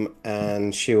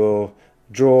 and she will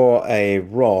draw a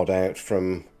rod out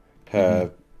from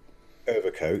her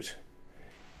overcoat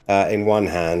in one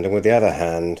hand, and with the other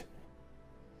hand,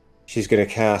 she's going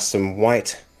to cast some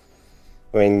white.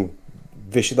 I mean,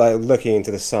 like looking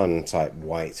into the sun type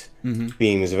white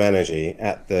beams of energy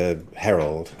at the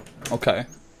herald. Okay.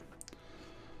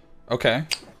 Okay.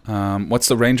 What's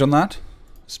the range on that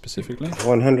specifically?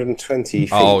 120 feet.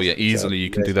 Oh yeah, easily. You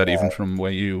can do that even that. from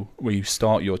where you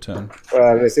start your turn.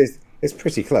 Well, it's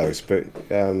pretty close, but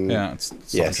yeah, it's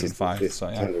yes, 105. it's so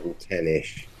yeah.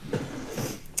 110-ish.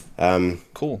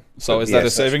 Cool. So is that a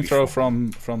saving throw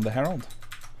from the herald?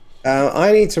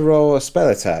 I need to roll a spell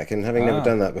attack, and having never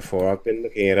done that before, I've been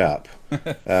looking it up.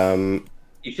 You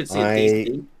should see a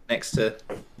DC next to.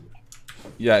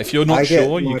 Yeah, if you're not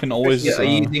sure, you can always. Yeah, are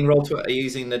you using Are you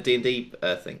using the D&D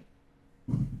thing?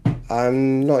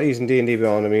 I'm not using D&D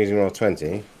Beyond. I'm using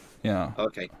Roll20. Yeah.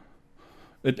 Okay.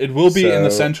 It will be in the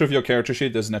center of your character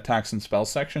sheet. There's an attacks and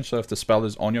spells section, so if the spell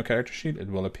is on your character sheet, it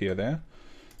will appear there.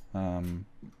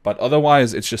 But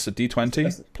otherwise, it's just a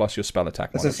D20 plus your spell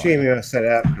attack modifier. Let's assume you set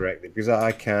it out correctly, because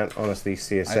I can't honestly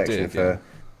see a section for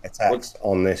attacks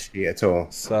on this sheet at all.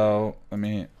 So let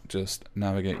me just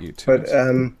navigate you to it.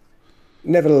 But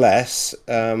nevertheless,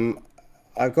 I've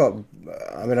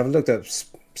looked up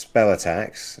spell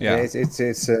attacks. Yeah.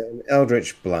 It's an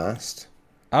Eldritch Blast.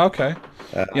 Okay.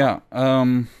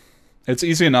 It's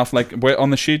easy enough. Like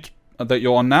on the sheet that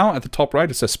you're on now, at the top right,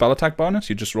 it says spell attack bonus.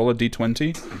 You just roll a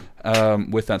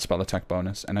d20 with that spell attack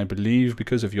bonus. And I believe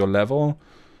because of your level,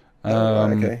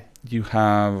 you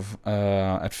have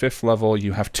at 5th level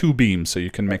you have 2 beams, so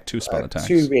you can make 2 spell attacks.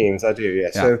 2 beams, I do.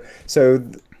 Yeah. So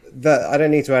that I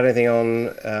don't need to add anything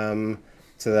on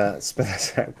to that spell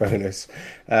attack bonus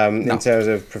in terms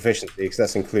of proficiency, because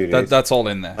that's included. That's all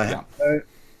in there.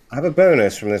 I have a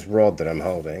bonus from this rod that I'm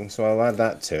holding, so I'll add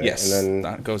that to it. Yes, and then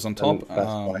that goes on top. That's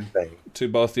my thing. To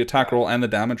both the attack roll and the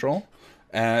damage roll.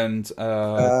 And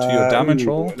to your damage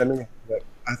roll...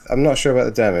 I'm not sure about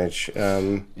the damage.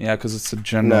 Yeah, because it's a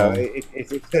general... No,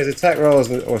 it says attack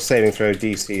rolls or saving throw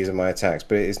DCs are my attacks,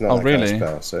 but it's not kind of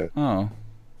spell, so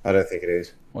I don't think it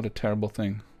is. What a terrible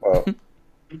thing. Well,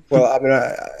 I mean,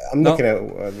 I'm looking at...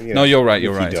 no, you're right,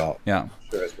 you're right. Yeah. I'm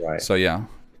sure it's right. So, yeah.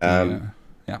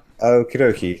 Yeah. Okie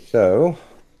dokie.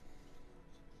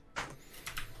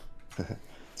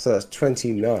 So that's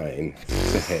 29 to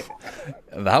hit.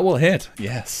 That will hit,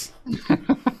 yes.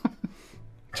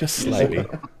 Just slightly.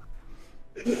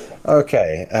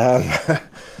 Okay.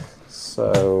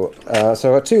 So I've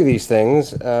got two of these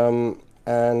things,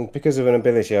 and because of an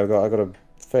ability, I've got a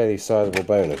fairly sizable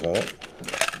bonus on it,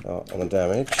 on the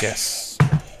damage. Yes.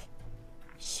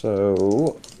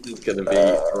 So it's going to be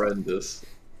horrendous.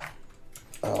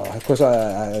 Of course,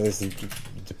 it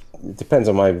depends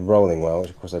on my rolling well,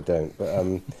 which of course I don't. But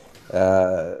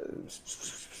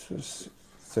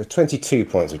so 22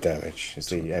 points of damage is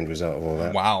the end result of all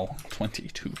that. Wow,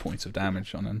 22 points of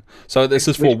damage on him. So this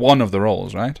is for one of the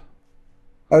rolls, right?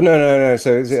 Oh no.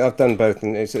 So I've done both,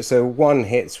 and so one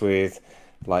hits with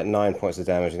like 9 points of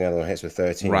damage, and the other one hits with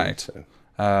 13. Right. So.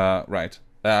 Right.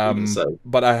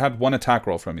 But I had one attack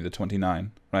roll from you, the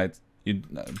 29, right? Do you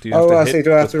have to hit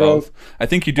do I have to roll? I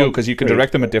think you do, because you can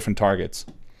direct them at different targets.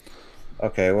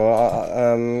 Okay,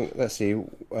 well, let's see.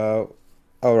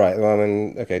 Right. Well, I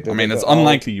mean, okay. I mean, it's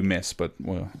unlikely you miss, but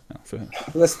well,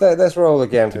 let's roll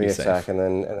again for the attack, and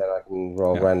then I can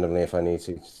roll randomly if I need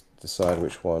to decide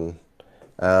which one.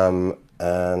 And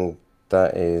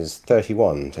that is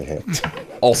 31 to hit.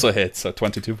 Also hits, so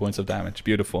 22 points of damage.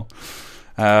 Beautiful.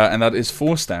 And that is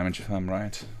force damage, if I'm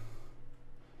right.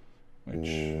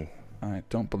 Which I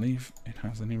don't believe it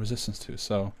has any resistance to.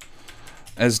 So,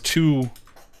 as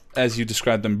you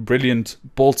described them, brilliant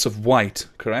bolts of white,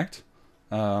 correct?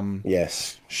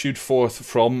 Yes. Shoot forth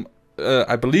from,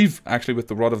 I believe, actually, with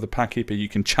the Rod of the Packkeeper, you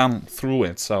can channel through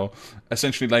it. So,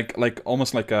 essentially, like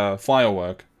almost like a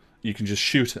firework, you can just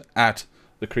shoot at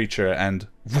the creature and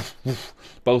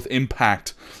both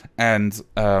impact and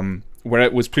where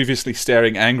it was previously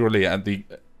staring angrily at the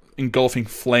engulfing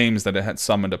flames that it had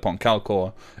summoned upon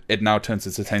Calcor, it now turns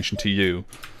its attention to you.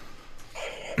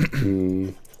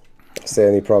 Is there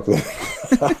any problem?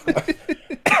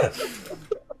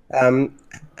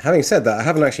 Having said that, I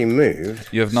haven't actually moved.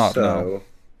 You have not, so,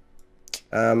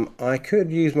 no. I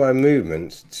could use my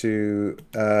movement to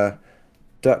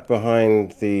duck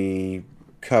behind the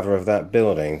cover of that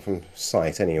building from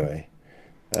sight anyway.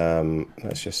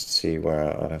 Let's just see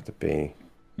where I'd have to be.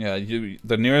 Yeah,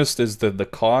 the nearest is the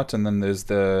cart, and then there's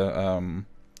the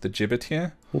gibbet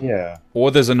here. Yeah. Or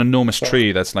there's an enormous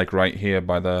tree that's like right here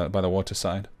by the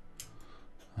waterside.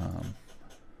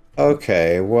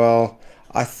 Okay, well,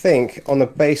 I think on the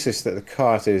basis that the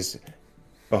cart is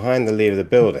behind the lead of the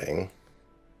building,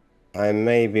 I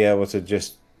may be able to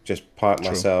just park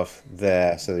myself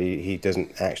there so that he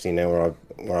doesn't actually know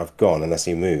where I've gone unless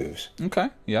he moves. Okay,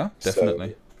 yeah,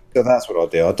 definitely. So that's what I'll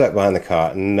do. I'll duck behind the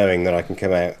cart, knowing that I can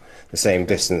come out the same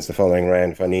distance the following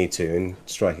round if I need to, and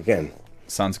strike again.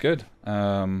 Sounds good.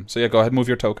 So yeah, go ahead and move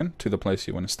your token to the place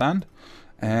you want to stand.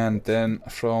 And then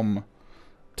from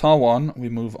Tawan, we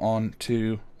move on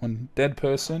to one dead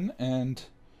person and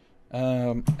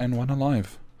one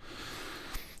alive.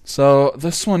 So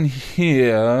this one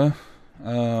here,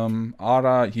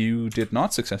 Ara, you did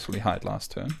not successfully hide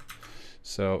last turn.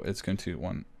 So it's going to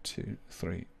 1, 2,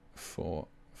 3, 4,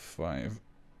 5,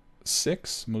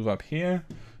 6. Move up here,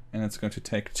 and it's going to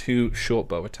take 2 short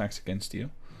bow attacks against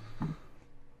you.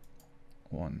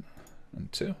 1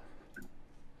 and 2.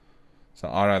 So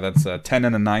Ara, that's a 10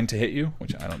 and a 9 to hit you,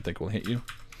 which I don't think will hit you.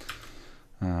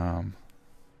 I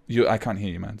can't hear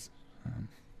you, man.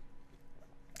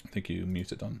 I think you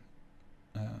muted on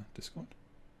Discord.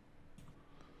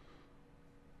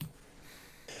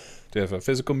 Do you have a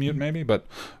physical mute maybe? But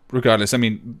regardless, I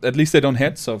mean, at least they don't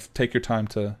hit, so take your time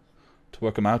to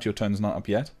work them out. Your turn's not up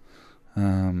yet.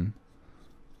 No,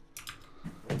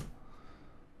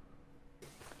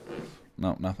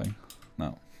 nothing.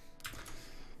 No.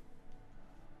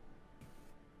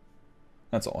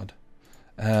 That's odd.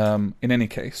 In any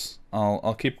case,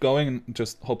 I'll keep going, and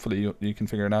just hopefully you can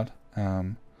figure it out.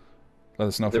 Let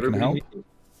us know if we can help.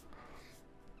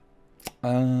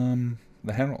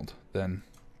 The Herald, then.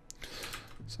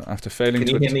 So after failing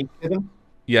to... Can you hear me, Kevin?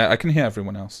 Yeah, I can hear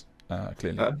everyone else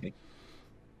clearly. Okay.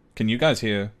 Can you guys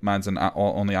hear Mads and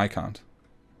only I can't?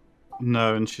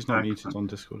 No, and she's not muted on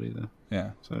Discord either.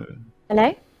 Yeah. So.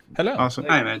 Hello? Hello. Awesome.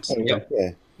 Hi, Mads.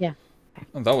 Yeah.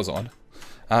 Oh, that was odd.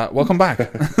 Welcome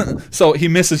back. So he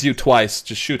misses you twice,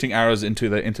 just shooting arrows into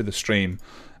the stream,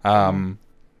 and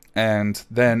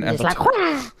then at It's the like, top.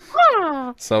 "Wah,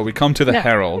 So we come to the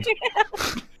herald.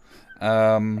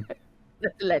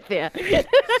 Lethea.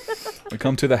 We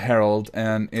come to the herald,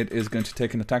 and it is going to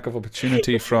take an attack of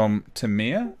opportunity from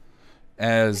Tamia,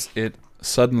 as it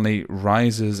suddenly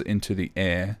rises into the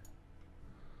air.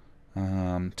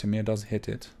 Tamia does hit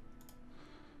it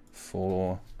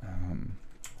for.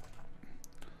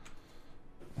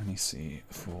 Let me see,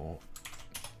 for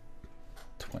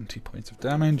 20 points of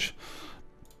damage.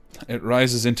 It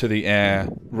rises into the air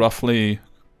roughly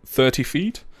 30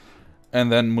 feet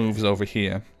and then moves over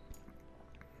here.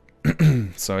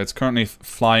 So it's currently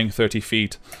flying 30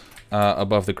 feet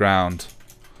above the ground,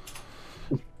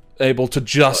 able to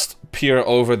just peer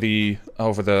over the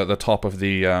top of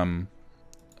the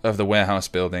warehouse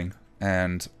building,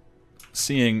 and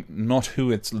seeing not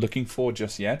who it's looking for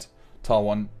just yet.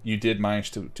 Talwan, you did manage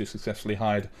to successfully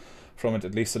hide from it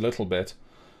at least a little bit.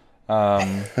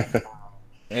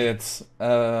 It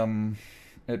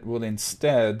will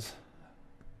instead.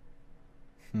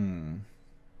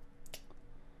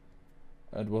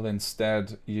 It will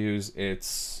instead use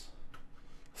its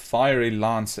fiery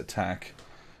lance attack.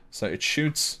 So it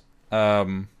shoots.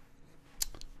 So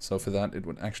for that, it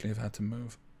would actually have had to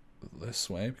move this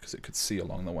way because it could see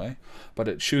along the way. But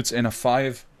it shoots in a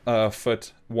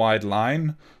 5-foot wide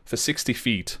line for 60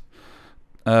 feet.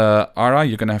 Ara,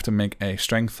 you're going to have to make a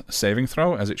strength saving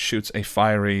throw as it shoots a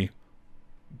fiery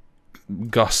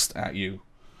gust at you,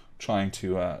 trying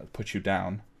to put you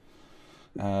down.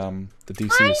 The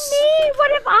DC is...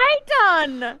 What have I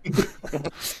done?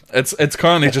 It's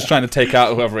currently just trying to take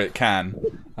out whoever it can.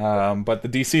 But the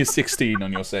DC is 16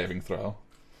 on your saving throw.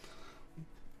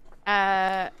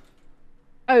 So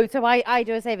I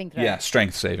do a saving throw? Yeah,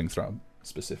 strength saving throw,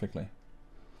 specifically.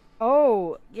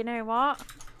 Oh, you know what?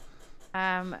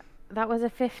 That was a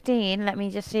 15. Let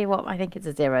me just see what... I think it's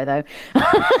a 0, though.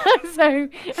 So...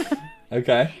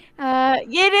 Okay.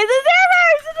 It is a 0!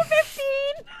 It's a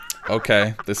 15!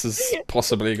 Okay, this is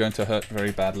possibly going to hurt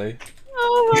very badly.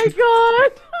 Oh my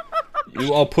god!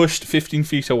 You are pushed 15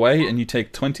 feet away, and you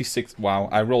take 26... Wow,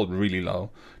 I rolled really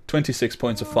low. 26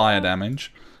 points of fire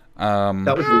damage.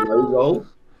 That was a low roll.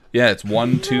 Yeah, it's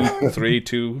 1, 2, 3,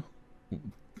 2...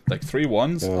 Like 3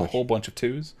 ones, a whole bunch of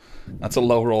 2s. That's a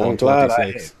low roll on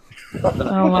 26.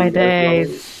 Oh my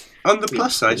days. On the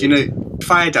plus side, you know,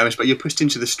 fire damage, but you're pushed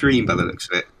into the stream by the looks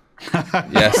of it.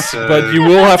 Yes, but you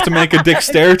will have to make a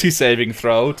dexterity saving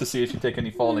throw to see if you take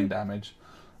any falling damage.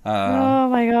 Oh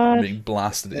my god. Being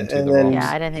blasted into And the then- rocks.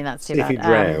 Yeah, I don't think that's too If you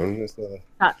bad. drown, it's the-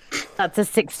 That's a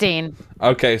 16.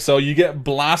 Okay, so you get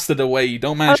blasted away. You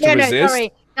don't manage to no, resist.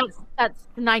 sorry. That's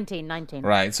 19.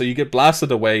 Right, so you get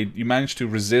blasted away. You manage to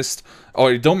resist,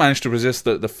 or you don't manage to resist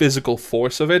the physical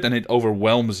force of it, and it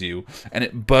overwhelms you, and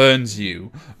it burns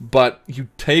you. But you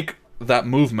take that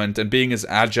movement, and being as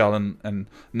agile and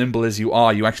nimble as you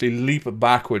are, you actually leap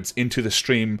backwards into the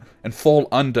stream and fall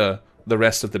under the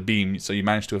rest of the beam, so you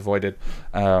manage to avoid it,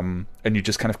 and you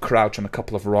just kind of crouch on a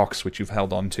couple of rocks which you've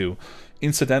held onto.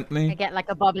 Incidentally, I get like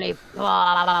a bubbly.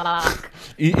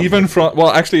 even from, well,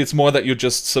 actually it's more that you're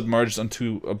just submerged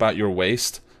onto about your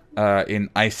waist in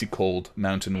icy cold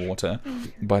mountain water,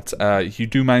 but you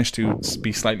do manage to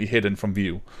be slightly hidden from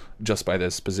view just by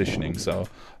this positioning, so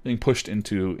being pushed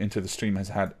into the stream has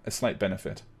had a slight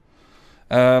benefit.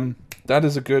 That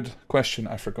is a good question.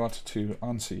 I forgot to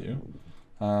answer you.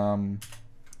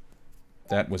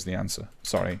 That was the answer.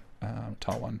 Sorry,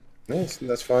 Talwan. Yes,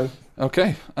 that's fine.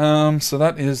 Okay, so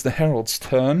that is the Herald's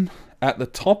turn. At the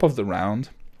top of the round,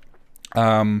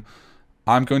 I'm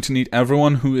going to need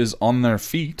everyone who is on their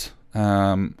feet,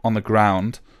 on the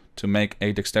ground, to make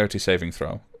a dexterity saving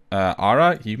throw.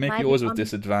 Ara, you make yours with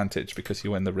disadvantage because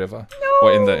you were in the river,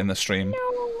 or in the stream.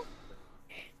 No.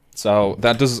 So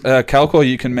that does, Calcor,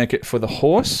 you can make it for the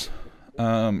horse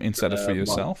instead of for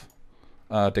yourself.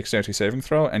 Dexterity saving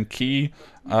throw, and Key,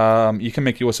 you can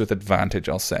make yours with advantage,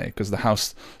 I'll say, because the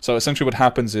house... So essentially what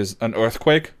happens is an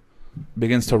earthquake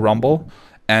begins to rumble,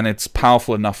 and it's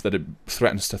powerful enough that it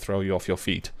threatens to throw you off your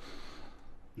feet.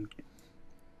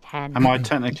 10. Am I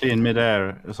technically in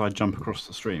midair as I jump across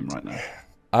the stream right now?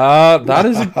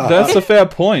 That's a fair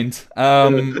point.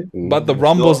 But the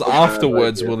rumbles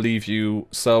afterwards will leave you,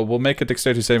 so we'll make a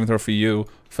dexterity saving throw for you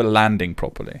for landing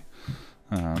properly.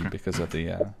 Because of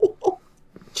the...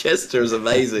 Chester's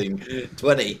amazing.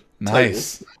 20.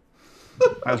 Nice.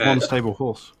 As one stable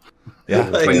horse. Yeah.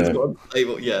 Plane's gone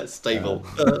stable. Yeah, stable.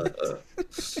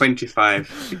 25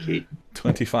 for Key.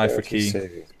 25 for Key.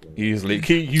 Saving. Easily.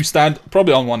 Key, you stand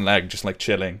probably on one leg, just like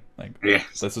chilling. Like, Yeah.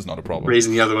 this is not a problem.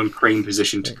 Raising the other one, crane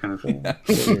position to kind of.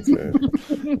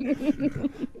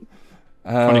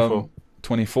 Um, 24.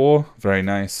 24. Very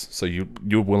nice. So you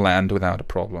will land without a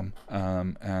problem.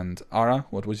 And Ara,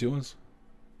 what was yours?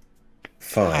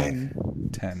 5.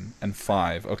 10 and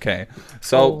 5. Okay.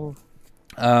 So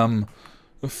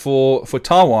for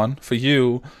Tawan, for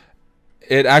you,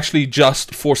 it actually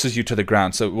just forces you to the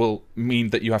ground. So it will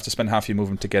mean that you have to spend half your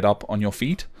movement to get up on your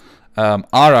feet.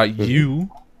 Ara,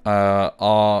 you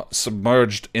are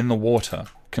submerged in the water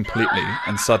completely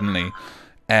and suddenly.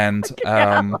 And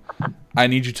I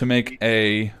need you to make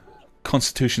a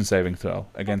Constitution saving throw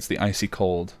against the icy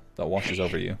cold that washes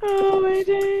over you. Oh my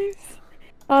days.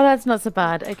 Oh, that's not so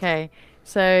bad. Okay.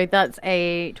 So that's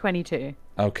a 22.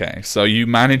 Okay, so you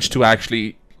manage to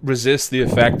actually resist the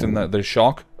effect and the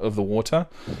shock of the water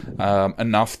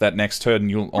enough that next turn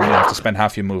you'll only have to spend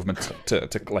half your movement to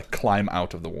like climb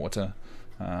out of the water.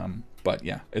 But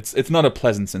yeah, it's not a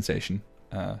pleasant sensation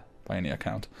by any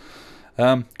account.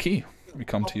 Key, we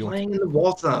come to you. Playing in the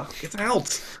water. Get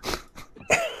out.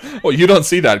 Well, you don't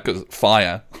see that because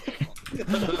fire.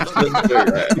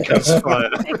 Catch fire.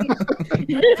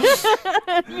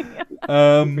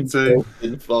 So,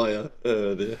 In fire.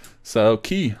 Oh dear. So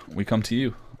Key, we come to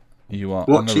you. You are on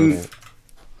the watching roof.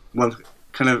 one,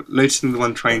 kind of noticing the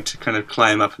one trying to kind of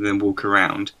climb up and then walk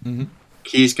around. Mhm.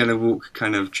 Key's going to walk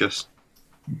kind of just,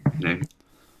 you know,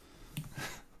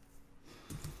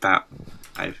 about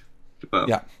 5. Well,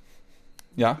 Yeah.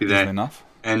 Yeah, Be easily there. enough.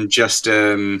 and just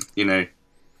you know,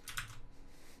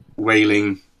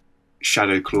 wailing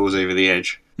shadow claws over the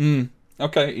edge.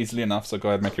 Okay, easily enough. So go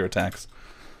ahead and make your attacks.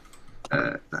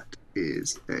 That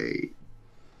is a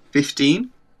 15.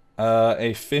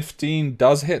 A 15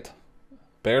 does hit.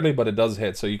 Barely, but it does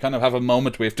hit. So you kind of have a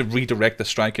moment where you have to redirect the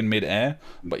strike in mid-air,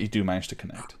 but you do manage to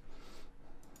connect.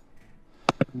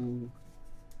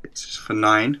 It's for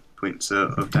 9 points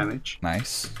of damage.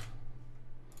 Nice.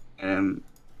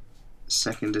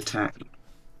 Second attack.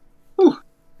 Ooh,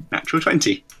 natural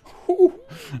 20. Whew.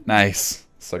 Nice.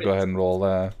 So go ahead and roll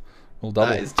double.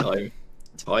 That is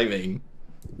timing.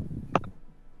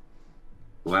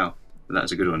 Wow,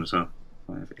 that's a good one as well.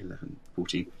 5, 11,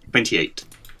 14, 28.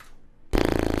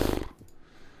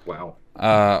 Wow.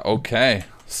 Okay.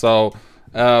 So,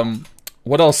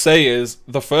 what I'll say is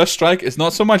the first strike is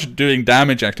not so much doing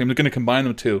damage, actually. I'm going to combine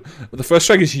them two. But the first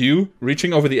strike is you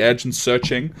reaching over the edge and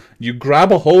searching. You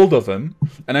grab a hold of him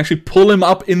and actually pull him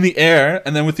up in the air.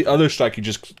 And then with the other strike, you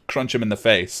just crunch him in the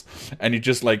face. And you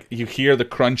just you hear the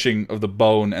crunching of the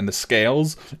bone and the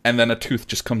scales. And then a tooth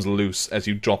just comes loose as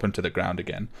you drop him to the ground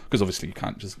again. Because obviously you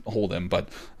can't just hold him. But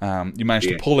you manage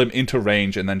to pull him into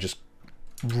range and then just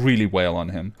really wail on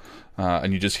him.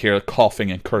 And you just hear coughing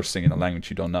and cursing in a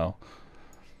language you don't know.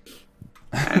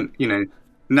 And, you know,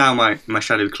 now my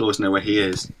shadow claws know where he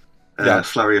is. Yeah.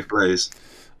 Flurry of blows.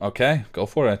 Okay, go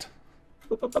for it.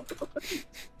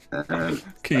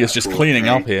 Key is just for cleaning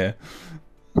a- up here.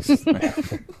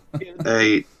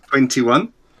 A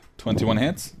 21. 21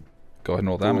 hits. Go ahead and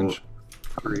roll damage.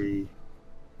 3,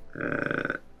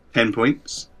 10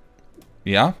 points.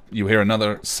 Yeah, you hear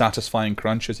another satisfying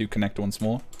crunch as you connect once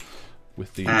more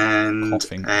with the And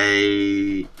coughing.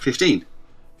 a 15.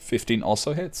 15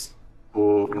 also hits.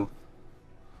 For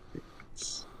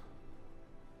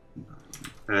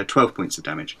 12 points of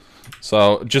damage.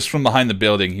 So just from behind the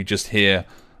building, you just hear,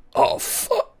 "Oh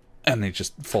fuck!" and he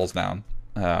just falls down,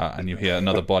 and you hear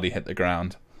another body hit the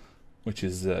ground, which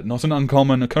is not an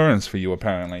uncommon occurrence for you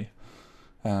apparently.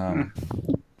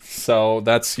 So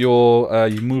that's your.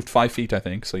 You moved 5 feet, I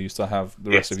think. So you still have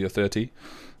the rest of your 30.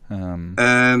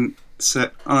 So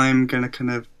I'm gonna kind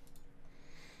of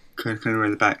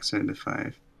around the back, so the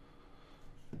 5,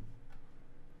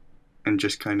 and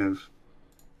just kind of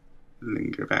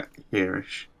linger about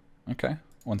here-ish. Okay.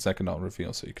 1 second, I'll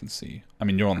reveal so you can see. I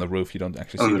mean, you're on the roof. You don't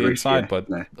actually On see the the roof, inside, yeah, but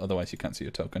no. otherwise you can't see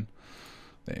your token.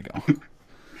 There you go.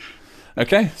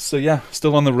 Okay, so yeah,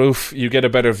 still on the roof. You get a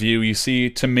better view. You see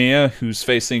Tamir, who's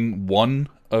facing one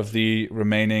of the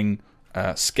remaining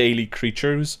scaly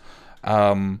creatures,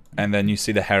 and then you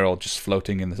see the herald just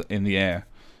floating in the air.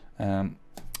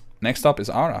 Next up is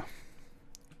Ara.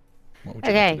 What would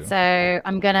you like Okay, to do? so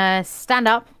I'm gonna stand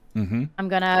up. Mm-hmm. I'm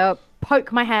gonna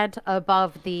poke my head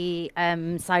above the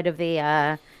side of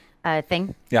the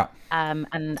thing. Yeah.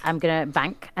 And I'm gonna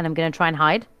bank, and I'm gonna try and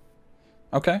hide.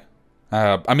 Okay.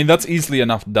 I mean, that's easily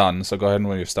enough done, so go ahead and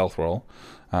roll your stealth roll.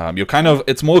 You're kind of,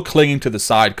 it's more clinging to the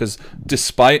side, because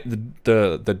despite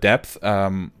the depth,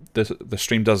 the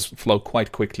stream does flow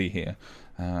quite quickly here.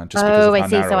 Just because Oh, of I how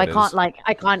see. narrow So I it is. can't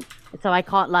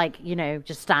like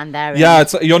just stand there. Yeah,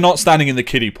 and... you're not standing in the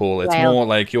kiddie pool. It's Well, more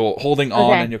like you're holding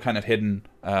on okay. and you're kind of hidden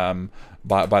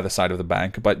by the side of the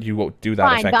bank, but you won't do that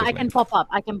Fine, effectively. but I can pop up.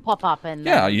 I can pop up and.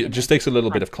 Yeah, it just takes a little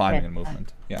bit Fine, of climbing okay, and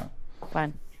movement. Yeah.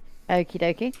 Fine. Okie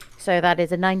dokie. So that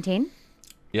is a 19.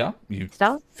 Yeah, you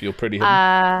Stealth. feel pretty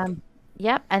hidden.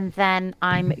 Yep. And then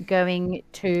I'm going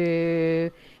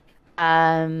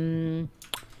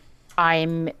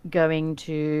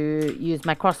to use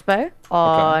my crossbow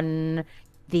on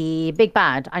the big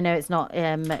bad. I know it's not.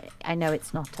 What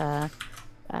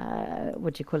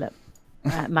do you call it?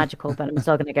 Magical, but I'm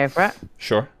still going to go for it.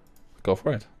 Sure, go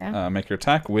for it. Yeah. Make your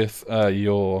attack with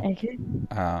your Okay.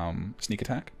 sneak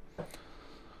attack.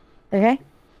 Okay.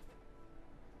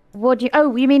 What do you?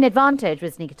 Oh, you mean advantage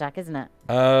with sneak attack, isn't it?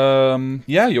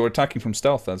 Yeah, you're attacking from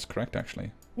stealth. That's correct,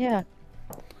 actually. Yeah.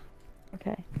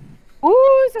 Okay.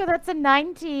 Ooh, so that's a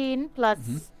 19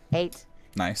 plus 8.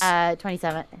 Nice.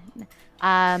 27.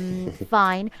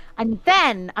 Fine. And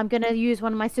then I'm going to use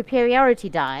one of my superiority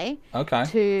die Okay.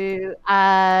 to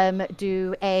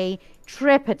do a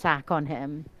trip attack on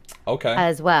him Okay.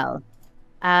 as well.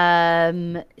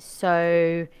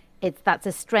 So that's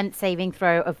a strength saving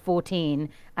throw of 14,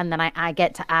 and then I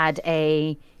get to add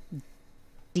a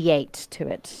d8 to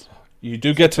it. You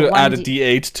do get to add a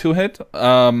d8 to it.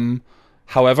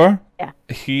 However,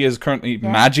 he is currently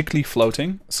magically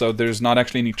floating, so there's not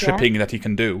actually any tripping that he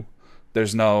can do.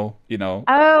 There's no,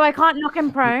 Oh, I can't knock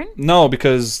him prone? No,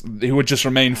 because he would just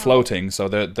remain floating, so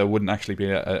there wouldn't actually be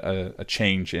a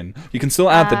change in... You can still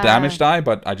add the damage die,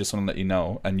 but I just want to let you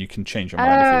know, and you can change your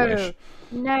mind if you wish.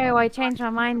 No, I changed my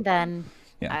mind then.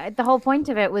 Yeah. The whole point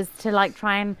of it was to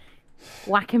try and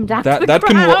whack him down to the That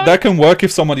ground. can work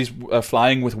if somebody's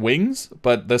flying with wings,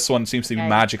 but this one seems to be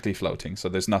magically floating, so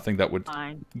there's nothing that would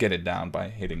get it down by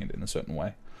hitting it in a certain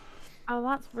way. Oh,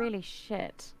 that's really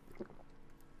shit.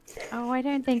 Oh, I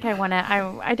don't think I want to.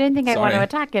 I don't think I want to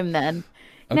attack him then.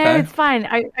 Okay. No, it's fine.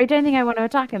 I don't think I want to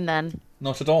attack him then.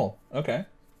 Not at all. Okay.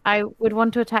 I would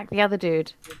want to attack the other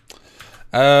dude.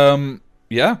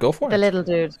 Yeah, go for it. The little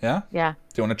dude. Yeah? Yeah.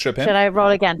 Do you want to trip him? Should I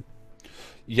roll again?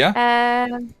 Yeah.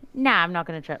 Nah, I'm not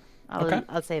going to trip.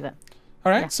 I'll save it.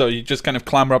 All right. So you just kind of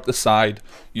clamber up the side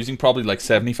using probably like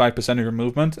 75% of your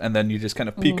movement, and then you just kind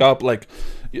of peek up like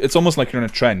it's almost like you're in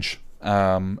a trench.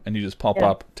 And you just pop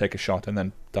up, take a shot, and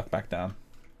then duck back down.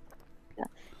 Yeah.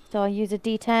 So I'll use a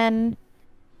d10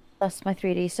 plus my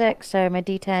 3d6. So my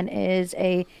d10 is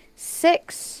a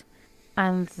 6,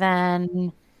 and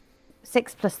then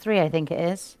 6 plus 3, I think it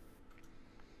is.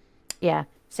 Yeah,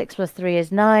 6 plus 3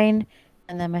 is 9,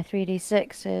 and then my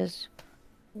 3d6 is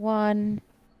 1,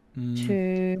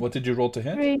 2. What did you roll to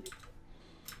hit? 3.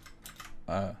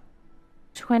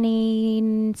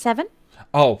 27.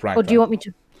 Oh, right. Or do you want me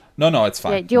to? No, it's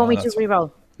fine. Yeah, do you want me to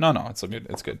re-roll? No, it's good.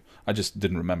 It's good. I just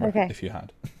didn't remember if you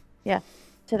had. Yeah.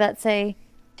 So that's a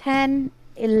 10,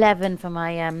 11 for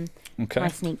my my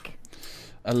sneak.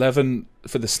 11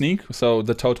 for the sneak. So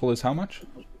the total is how much?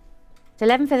 It's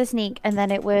 11 for the sneak, and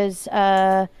then it was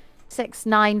 6,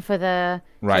 9 for the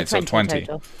so 20.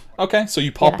 Total. Okay, so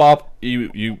you pop up,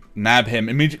 you nab him.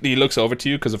 Immediately he looks over to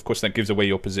you because of course that gives away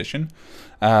your position.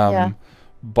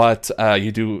 But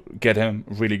you do get him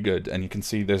really good, and you can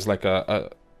see there's like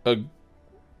a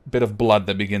bit of blood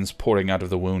that begins pouring out of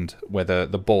the wound where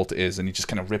the bolt is, and he just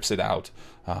kind of rips it out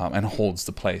and holds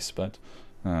the place, but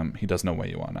he does know where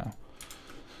you are now.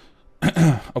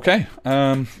 Okay,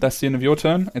 that's the end of your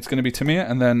turn. It's going to be Tamir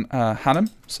and then Hanem,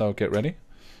 so get ready.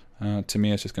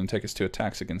 Tamir is just going to take his 2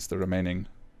 attacks against the remaining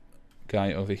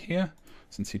guy over here,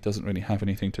 since he doesn't really have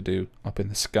anything to do up in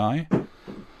the sky.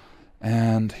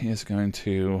 And he is going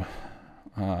to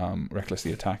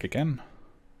recklessly attack again.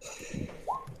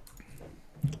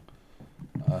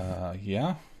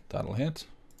 Yeah, that'll hit.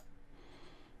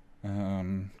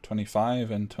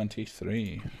 25 and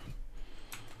 23.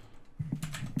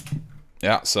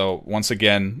 Yeah, so once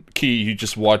again, Key, you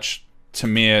just watch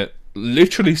Tamir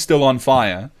literally still on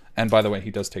fire. And by the way,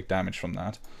 he does take damage from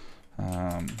that.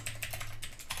 Because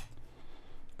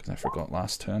I forgot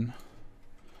last turn.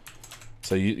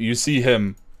 So you see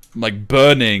him like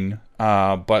burning,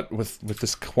 but with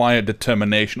this quiet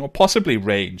determination, or possibly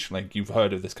rage. Like you've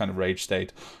heard of this kind of rage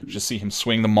state. You just see him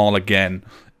swing the maul again,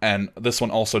 and this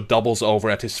one also doubles over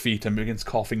at his feet and begins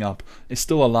coughing up. Is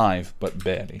still alive, but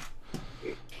barely.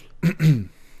 And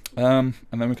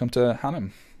then we come to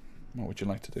Hanem. What would you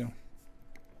like to do?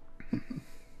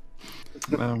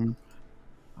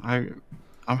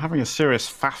 I'm having a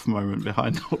serious faff moment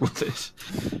behind all of this.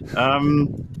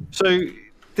 So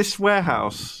this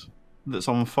warehouse, that's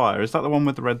on fire, is that the one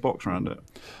with the red box around it?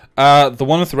 The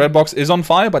one with the red box is on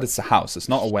fire, but it's a house. It's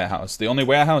not a warehouse. The only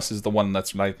warehouse is the one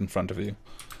that's right in front of you.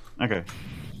 Okay.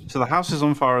 So the house is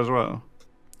on fire as well?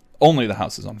 Only the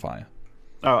house is on fire.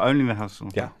 Oh, only the house is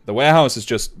on fire. Yeah, the warehouse is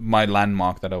just my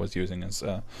landmark that I was using as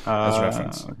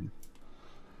reference.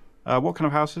 Okay. What kind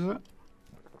of house is it?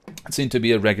 It seemed to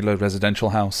be a regular residential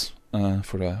house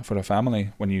for a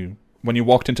family. When you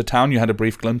walked into town, you had a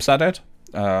brief glimpse at it.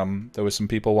 There were some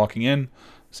people walking in.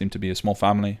 Seemed to be a small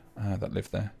family that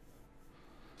lived there.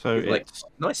 So Like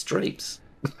nice drapes.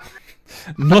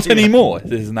 Not anymore.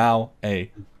 It is now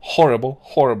a horrible,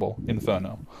 horrible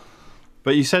inferno.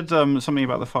 But you said something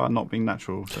about the fire not being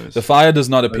natural. So it's The fire does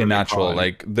not appear really natural,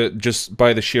 high. just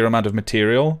by the sheer amount of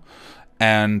material,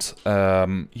 and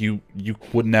you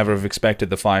would never have expected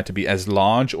the fire to be as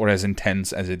large or as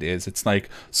intense as it is. It's like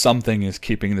something is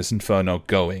keeping this inferno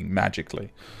going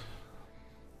magically.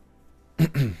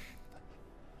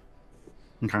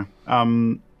 Okay.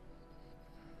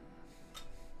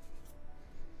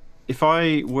 If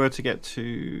I were to get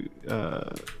to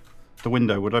the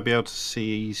window, would I be able to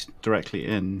see directly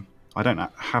in? I don't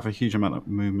have a huge amount of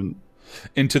movement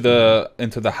Into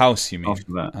the house, you mean?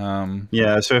 after that.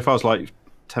 Yeah, so if I was like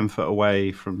 10 foot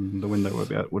away from the window, would I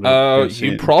be able to see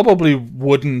you it? probably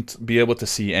wouldn't be able to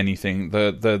see anything.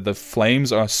 The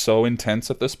flames are so intense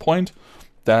at this point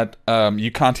that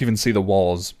you can't even see the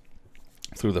walls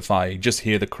through the fire. You just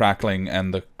hear the crackling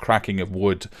and the cracking of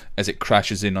wood as it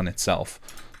crashes in on itself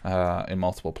in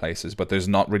multiple places, but there's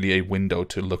not really a window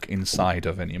to look inside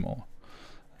of anymore.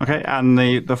 Okay, and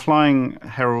the flying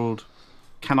herald,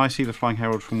 can I see the flying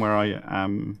herald from where I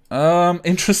am?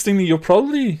 Interestingly, you're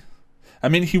probably... I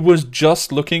mean, he was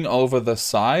just looking over the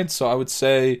side, so I would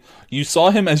say you saw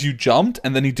him as you jumped,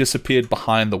 and then he disappeared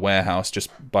behind the warehouse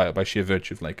just by sheer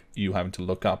virtue of like you having to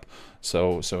look up.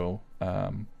 So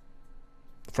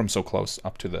from so close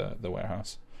up to the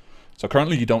warehouse. So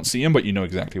currently you don't see him, but you know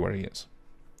exactly where he is.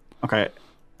 Okay,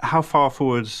 how far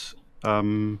forwards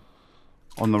on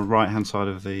the right-hand side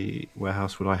of the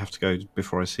warehouse would I have to go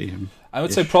before I see him? I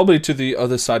would say probably to the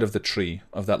other side of the tree,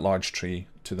 of that large tree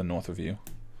to the north of you.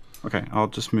 Okay, I'll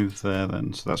just move there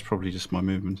then. So that's probably just my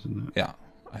movement, isn't it? Yeah,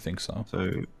 I think so.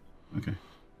 So, okay.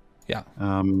 Yeah.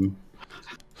 Um,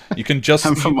 You can just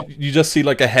you just see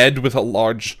like a head with a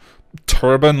large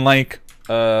turban-like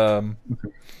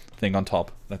thing on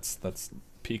top that's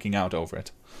peeking out over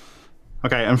it.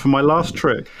 okay, and for my last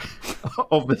trick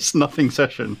of this nothing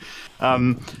session,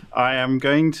 I am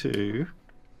going to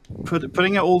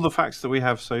putting out all the facts that we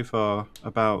have so far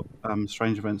about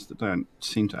strange events that don't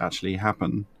seem to actually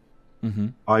happen. Mm-hmm.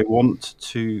 I want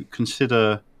to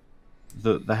consider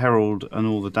that the herald and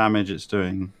all the damage it's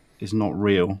doing is not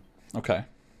real. Okay.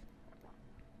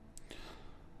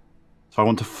 So I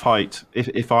want to fight.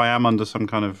 If I am under some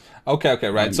kind of Okay,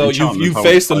 right. So enchantment, you've I want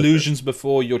faced to fight it. illusions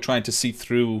before. You're trying to see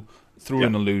through Yeah.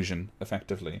 an illusion,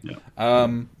 effectively. Yeah.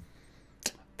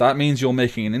 That means you're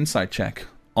making an insight check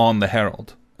on the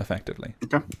herald, effectively.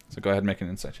 Okay. So go ahead and make an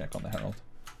insight check on the herald.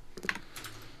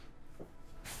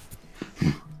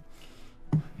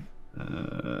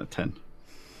 10.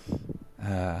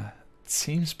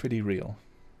 Seems pretty real.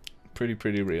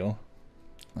 Pretty real.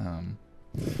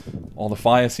 All the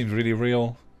fire seems really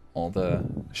real. All the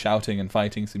shouting and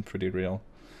fighting seems pretty real.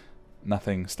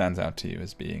 Nothing stands out to you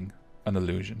as being an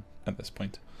illusion at this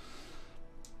point.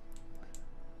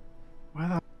 Where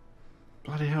the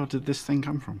bloody hell did this thing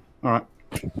come from? All right.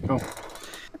 Cool.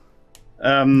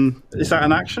 Is that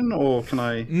an action, or can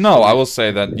I? No, I will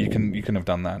say that you can have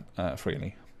done that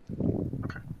freely.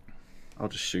 Okay. I'll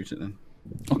just shoot it then.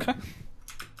 Okay.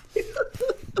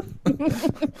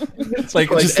 It's like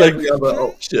Like just like every other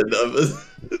option.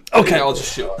 okay, I'll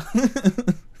just shoot.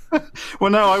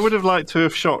 Well, no, I would have liked to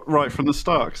have shot right from the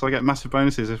start because I get massive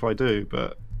bonuses if I do,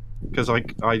 but because I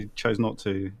chose not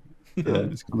to.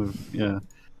 It's kind of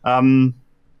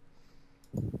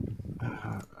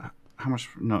how much?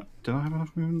 No, did I have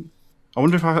enough movement? I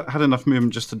wonder if I had enough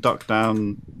movement just to duck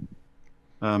down,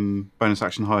 bonus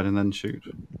action hide and then shoot.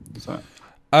 Is that?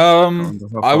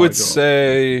 I would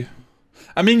say,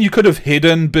 I mean, you could have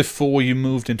hidden before you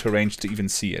moved into range to even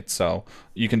see it. So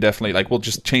you can definitely we'll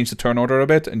just change the turn order a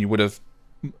bit, and you would have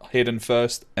hidden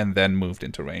first and then moved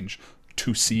into range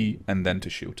to see and then to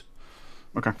shoot.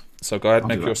 Okay. So go ahead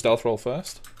and I'll make do your that. stealth roll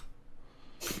first.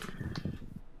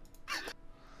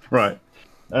 Right.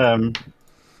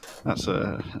 That's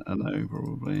a no,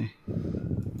 probably.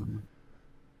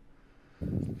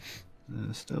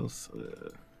 Stealth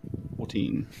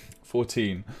 14.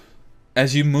 14.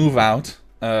 As you move out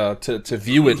to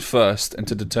view it first and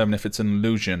to determine if it's an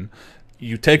illusion,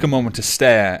 you take a moment to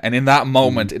stare, and in that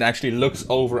moment, it actually looks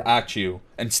over at you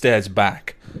and stares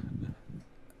back.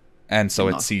 And so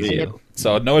it sees you.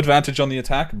 So no advantage on the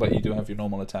attack, but you do have your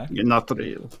normal attack. You're not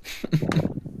real.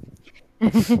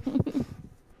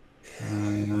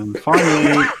 And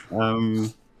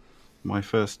finally, my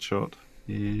first shot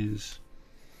is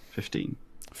 15.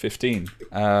 15.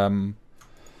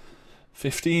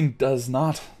 15 does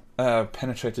not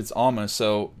penetrate its armor.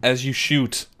 So as you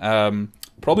shoot,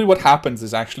 probably what happens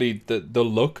is actually the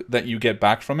look that you get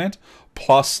back from it,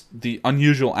 plus the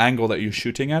unusual angle that you're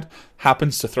shooting at,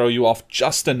 happens to throw you off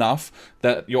just enough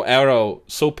that your arrow,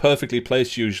 so perfectly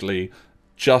placed usually,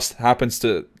 just happens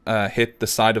to hit the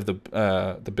side of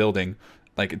the building.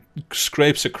 Like, it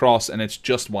scrapes across and it's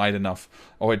just wide enough,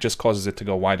 or it just causes it to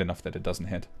go wide enough that it doesn't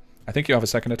hit. I think you have a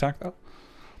second attack, though.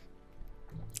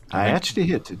 I actually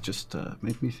hit. It just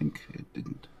made me think it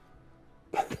didn't.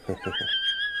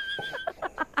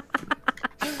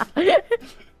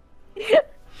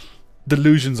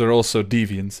 Delusions are also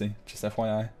deviancy, just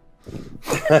FYI.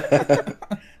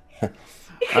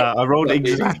 I rolled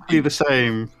exactly the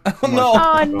same. Oh no!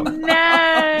 Oh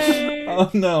no!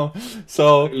 Oh no!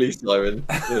 So, Holy siren.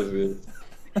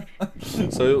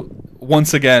 so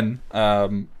once again,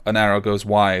 an arrow goes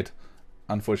wide,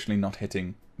 unfortunately not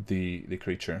hitting the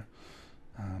creature.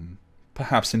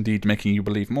 Perhaps indeed making you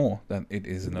believe more that it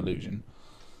is an illusion.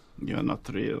 You're not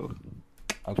real.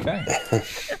 Okay.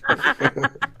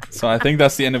 So I think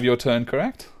that's the end of your turn,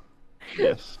 correct?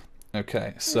 Yes.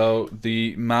 Okay, so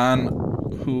the man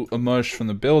who emerged from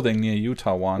the building near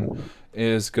Utah One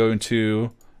is going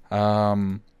to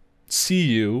see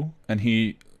you, and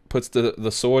he puts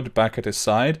the sword back at his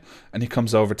side, and he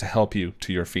comes over to help you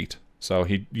to your feet. So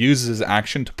he uses his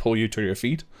action to pull you to your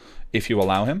feet, if you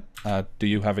allow him. Do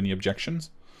you have any objections?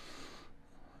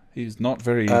 He's not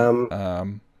very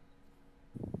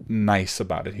nice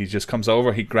about it. He just comes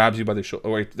over, he grabs you by the shoulder,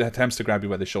 or he attempts to grab you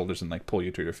by the shoulders and like pull you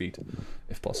to your feet,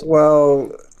 if possible.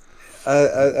 Well,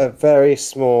 a very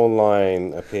small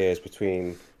line appears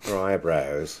between her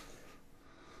eyebrows.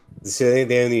 So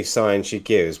the only sign she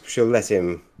gives, she'll let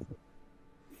him,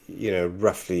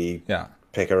 roughly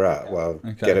pick her up. Well,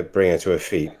 bring her to her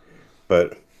feet,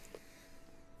 but.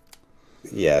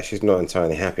 Yeah, she's not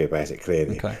entirely happy about it,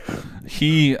 clearly. Okay.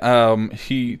 He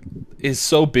is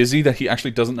so busy that he actually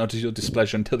doesn't notice your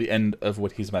displeasure until the end of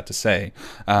what he's about to say.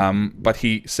 But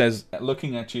he says,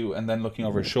 looking at you and then looking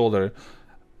over his shoulder,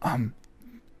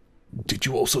 did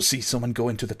you also see someone go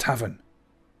into the tavern?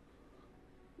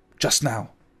 Just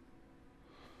now.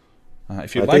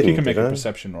 If you'd like, you can make a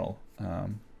perception roll.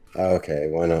 Okay,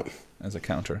 why not? As a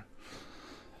counter.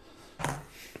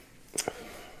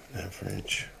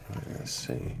 Average. Right, let's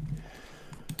see.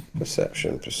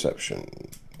 Perception. Perception.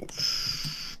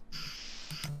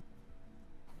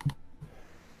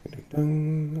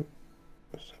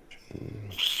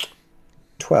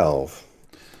 12.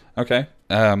 Okay.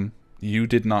 You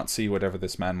did not see whatever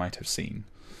this man might have seen.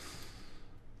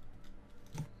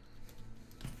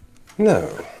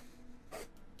 No.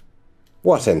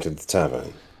 What entered the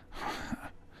tavern?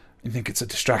 I think it's a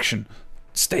distraction.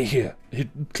 Stay here. He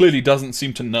clearly doesn't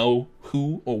seem to know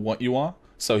who or what you are,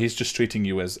 so he's just treating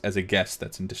you as a guest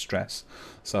that's in distress.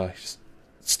 So he's,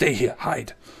 stay here,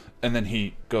 hide. And then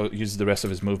he uses the rest of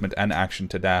his movement and action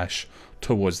to dash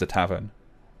towards the tavern.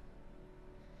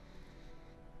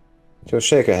 She'll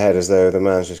shake her head as though the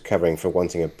man's just covering for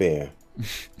wanting a beer.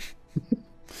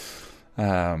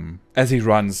 As he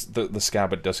runs, the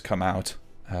scabbard does come out,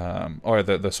 or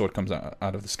the sword comes out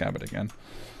of the scabbard again.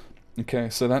 Okay,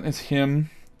 so that is him.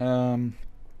 Then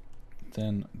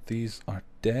these are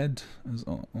dead. There's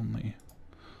only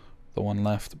the one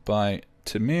left by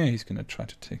Tamir. He's going to try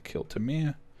to kill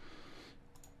Tamir.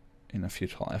 In a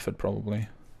futile effort, probably.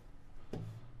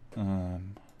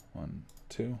 1,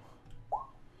 2.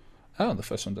 Oh, the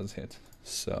first one does hit.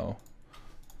 So,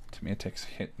 Tamir takes a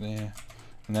hit there.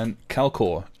 And then,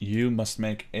 Kalkor, you must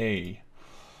make a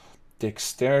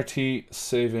dexterity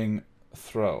saving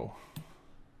throw.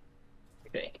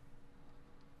 Okay.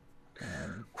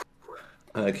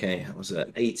 Okay, what was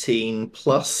it? 18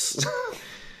 plus...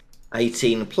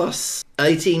 18 plus...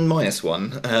 18 minus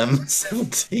 1.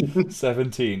 17.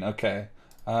 17, okay.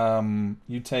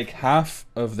 You take half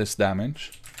of this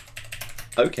damage.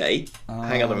 Okay,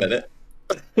 hang on a minute.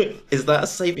 Is that a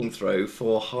saving throw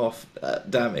for half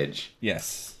damage?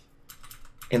 Yes.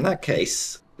 In that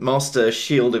case, Master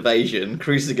Shield Evasion,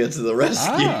 Cruciger to the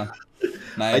rescue.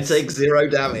 Nice. I take 0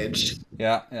 damage.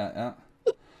 Yeah.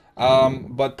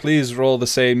 But please roll the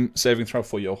same saving throw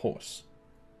for your horse.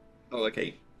 Oh,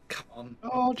 okay. Come on.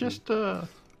 Oh, just What's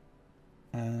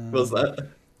that?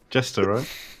 Jester, right?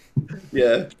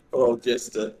 Yeah. Oh,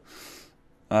 Jester.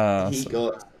 He So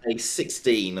got a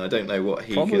 16. I don't know what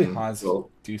he probably can has roll.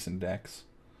 decent dex.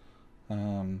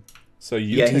 So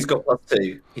you Yeah, take... he's got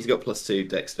 +2. He's got +2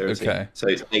 dexterity. Okay. So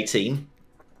it's 18.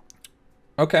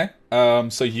 Okay.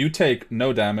 So you take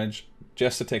no damage.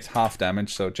 Jester takes half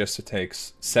damage, so Jester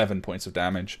takes 7 points of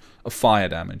damage of fire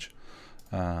damage.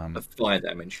 Of fire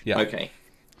damage. Yeah. Okay.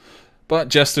 But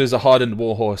Jester is a hardened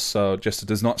warhorse, so Jester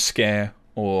does not scare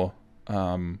or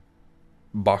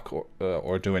buck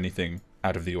or do anything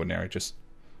out of the ordinary. Just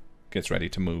gets ready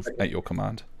to move at your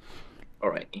command.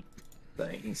 Alright.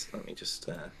 Thanks. Let me just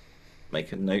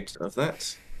make a note of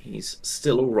that. He's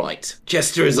still alright.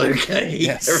 Jester is okay,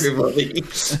 Yes. everybody.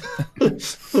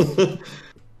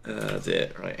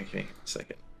 Dear. Right, okay.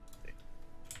 Second.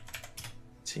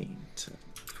 18 to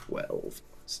 12.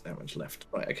 What's damage left?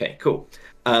 Right, okay, cool.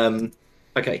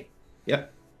 Okay.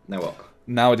 Yep. Now what?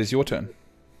 Now it is your turn.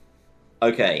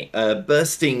 Okay,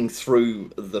 bursting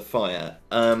through the fire.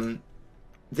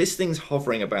 This thing's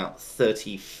hovering about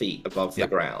 30 feet above the Yep.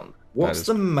 ground. What's is-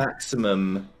 the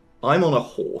maximum? I'm on a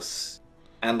horse,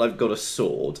 and I've got a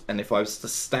sword, and if I was to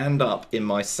stand up in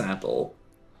my saddle,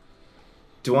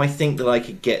 do I think that I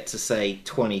could get to, say,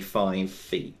 25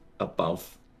 feet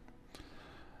above?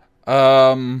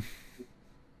 The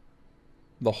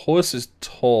horse is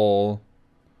tall.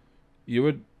 You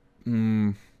would...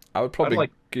 I would probably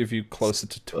like- give you closer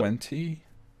to 20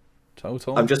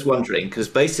 total. I'm just wondering, because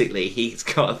basically he's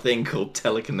got a thing called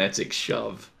telekinetic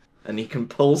shove, and he can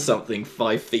pull something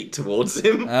 5 feet towards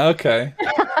him. Okay.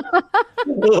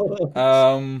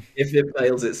 If it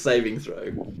fails its saving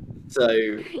throw.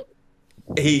 So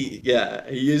he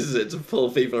uses it to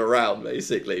pull people around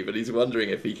basically, but he's wondering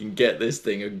if he can get this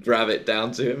thing and grab it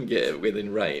down to him and get it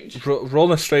within range.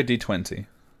 Roll a straight d20.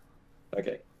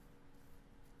 Okay.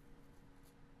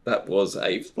 That was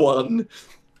a 1.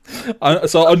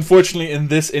 So unfortunately, in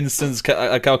this instance,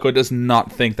 Calco does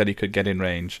not think that he could get in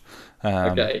range.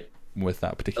 Okay. With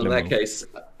that particular In that move. case,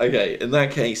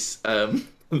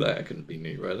 that couldn't be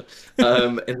new, rather.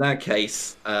 In that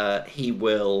case, he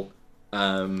will.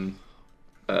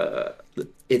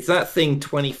 Is that thing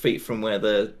 20 feet from where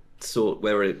the sword?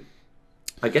 Where it?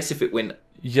 I guess if it went.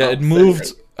 Yeah, up, it then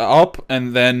moved up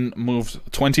and then moved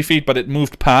 20 feet, but it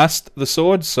moved past the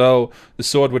sword, so the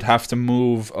sword would have to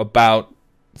move about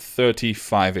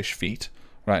 35-ish feet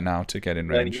right now to get in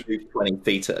range. Move 20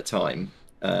 feet at a time.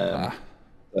 So,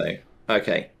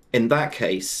 okay. In that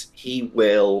case, he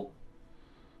will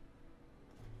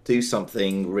do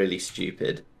something really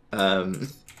stupid.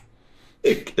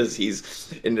 Because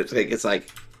he's in the thing. It's like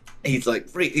he's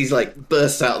like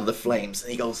bursts out of the flames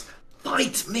and he goes,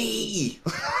 "Fight me!"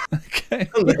 Okay.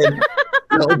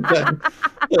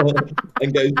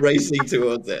 and goes racing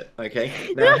towards it. Okay.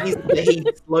 Now he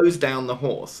slows down the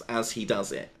horse as he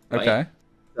does it. Right? Okay.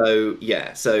 So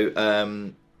yeah. So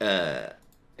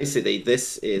basically,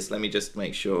 this is. Let me just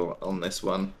make sure on this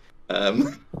one.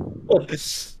 Dear,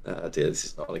 this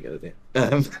is not a good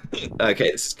idea.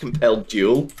 Okay, this is compelled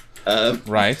duel.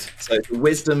 Right. So the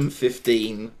wisdom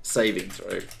 15 saving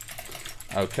throw.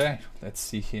 Okay. Let's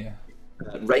see here.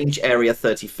 Range area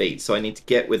 30 feet. So I need to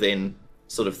get within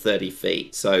sort of 30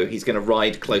 feet. So he's going to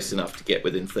ride close enough to get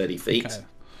within 30 feet. Okay.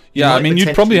 Yeah, I might mean,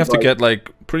 you'd probably have to potentially get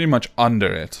like pretty much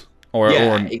under it, or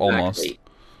exactly. almost.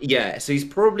 Yeah, so he's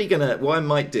probably gonna. What I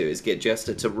might do is get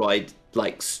Jester to ride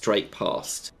like straight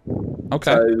past.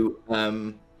 Okay.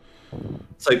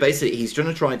 So basically, he's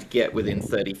gonna try to get within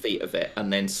 30 feet of it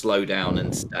and then slow down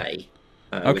and stay.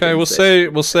 Okay, within we'll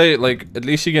 30. say like at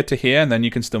least you get to here, and then you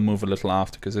can still move a little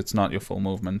after because it's not your full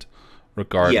movement,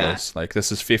 regardless. Like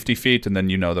this is 50 feet, and then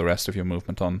you know the rest of your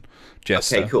movement on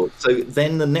Jester. Okay, cool. So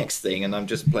then the next thing, and I'm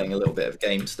just playing a little bit of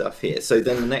game stuff here. So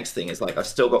then the next thing is like I've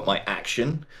still got my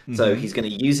action. So he's going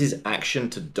to use his action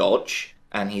to dodge,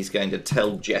 and he's going to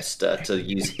tell Jester to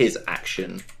use his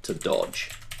action to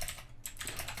dodge.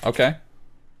 Okay.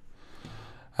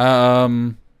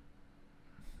 1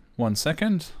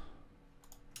 second.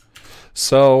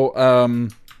 So,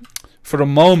 for a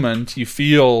moment, you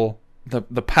feel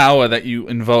the power that you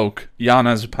invoke,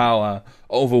 Yana's power,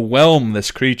 overwhelm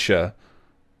this creature,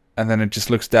 and then it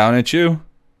just looks down at you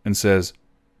and says,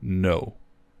 no.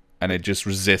 And it just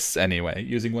resists anyway,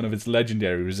 using one of its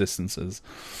legendary resistances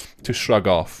to shrug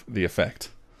off the effect.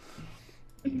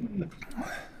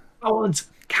 Coward!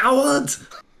 Coward!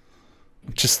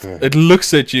 Just, it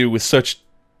looks at you with such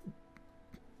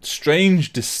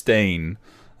strange disdain,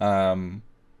 as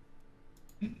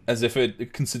if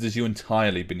it considers you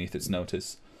entirely beneath its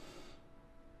notice.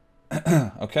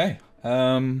 Okay.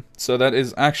 So that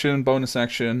is action, bonus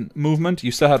action, movement.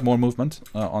 You still had more movement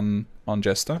on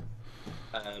Jester.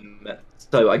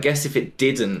 So I guess if it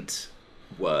didn't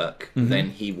work, then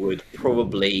he would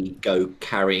probably go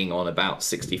carrying on about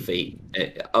 60 feet.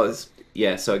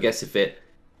 Yeah, so I guess if it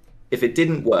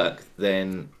didn't work,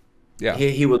 then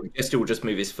he will just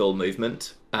move his full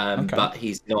movement. But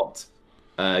he's not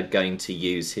going to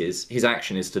use his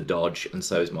action is to dodge, and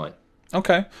so is mine.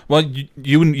 Okay. Well,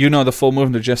 you know the full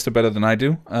movement of Jester better than I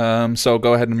do. So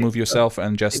go ahead and move yourself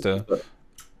and Jester.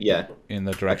 Yeah. In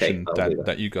the direction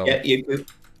that you go. Yeah,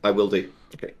 I will do.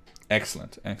 Okay.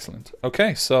 Excellent, excellent.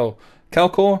 Okay, so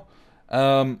Calcor.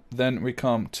 Then we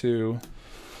come to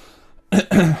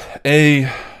a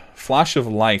flash of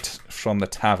light from the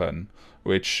tavern,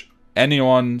 which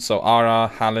anyone, so Ara,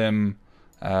 Halim,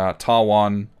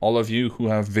 Tawan, all of you who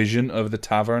have vision of the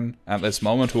tavern at this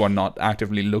moment, who are not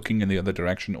actively looking in the other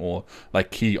direction, or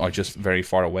like Key are just very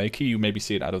far away. Key, you maybe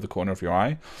see it out of the corner of your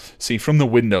eye. See from the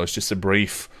windows just a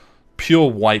brief, pure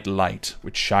white light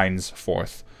which shines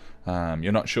forth.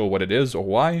 You're not sure what it is or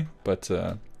why, but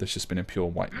there's just been a pure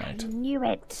white light. I knew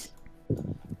it.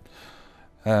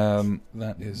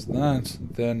 That is that.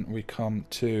 Then we come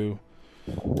to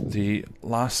the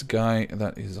last guy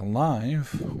that is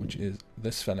alive, which is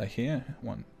this fella here.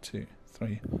 1, 2,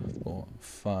 3, 4,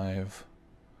 5,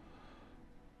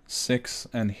 6,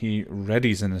 and he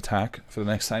readies an attack for the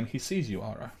next time he sees you,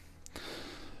 Ara.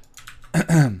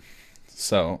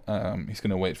 So he's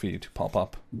going to wait for you to pop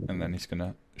up, and then he's going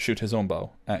to shoot his own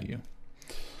bow at you.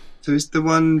 So is the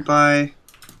one by...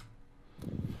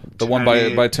 The one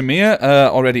by Tamir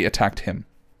already attacked him.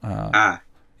 Yeah.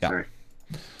 Sorry.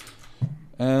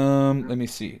 Let me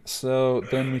see. So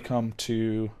then we come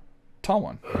to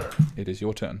Tawan. It is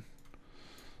your turn.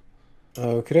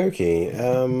 Okie dokie.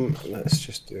 Let's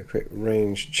just do a quick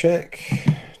range check.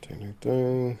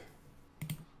 Oh,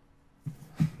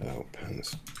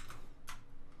 pants.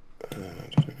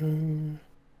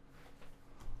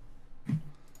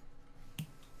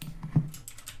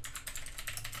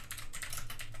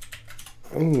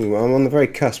 Ooh, I'm on the very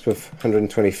cusp of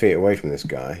 120 feet away from this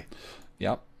guy.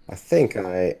 Yep. I think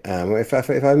I am. If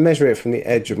I measure it from the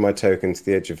edge of my token to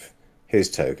the edge of his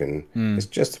token, it's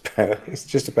just about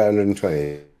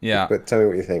 120. Yeah. But tell me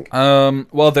what you think.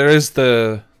 Well, there is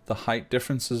the height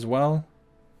difference as well.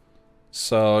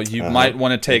 So you might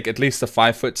want to take at least a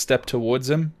 5-foot step towards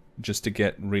him just to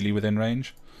get really within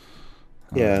range.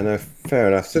 Yeah, no, fair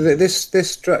enough. So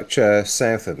this structure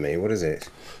south of me, what is it?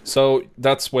 So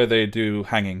that's where they do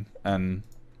hanging and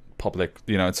public.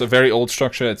 You know, it's a very old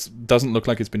structure. It doesn't look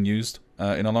like it's been used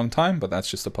in a long time, but that's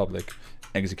just a public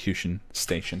execution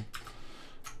station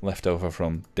left over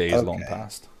from days long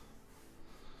past.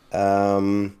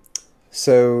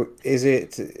 So is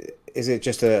it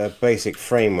just a basic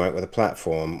framework with a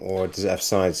platform, or does it have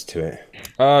sides to it?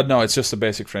 No, it's just a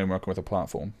basic framework with a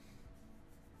platform.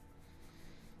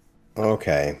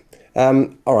 Okay. All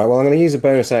right. Well, I'm going to use a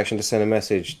bonus action to send a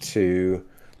message to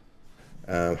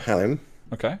Halim.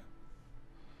 Okay.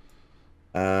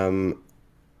 Now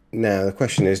the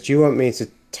question is, do you want me to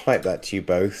type that to you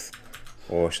both,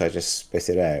 or should I just spit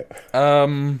it out?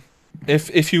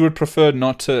 If you would prefer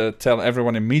not to tell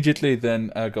everyone immediately,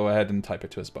 then go ahead and type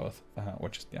it to us both, or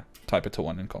just type it to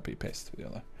one and copy paste to the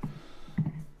other.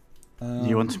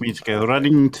 You want me to go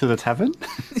running to the tavern?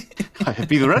 I have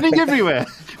been running everywhere.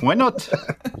 Why not?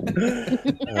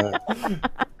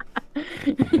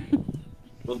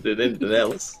 We'll do anything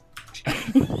else.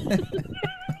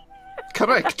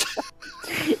 Correct.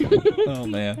 Oh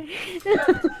man,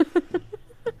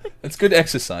 it's good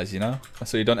exercise, you know,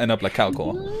 so you don't end up like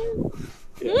Calcor.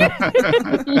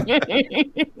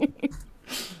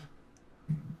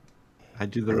 I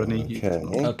do the running.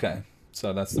 Okay,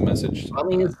 so that's the message.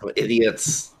 Running for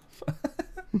idiots.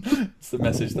 It's the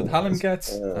message that Halim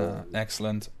gets.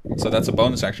 Excellent. So that's a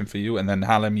bonus action for you, and then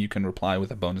Halim, you can reply with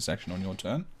a bonus action on your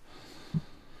turn.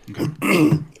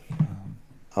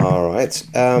 All right.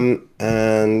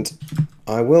 And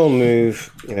I will move,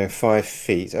 5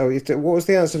 feet. Oh, what was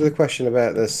the answer to the question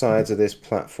about the sides of this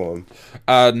platform?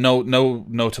 No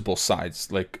notable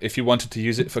sides. Like, if you wanted to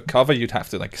use it for cover, you'd have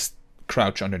to like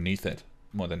crouch underneath it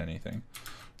more than anything.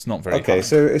 It's not very high.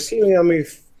 So assuming I move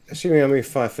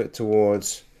 5 foot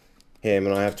towards him,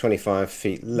 and I have 25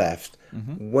 feet left,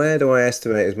 where do I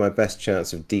estimate is my best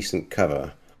chance of decent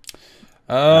cover?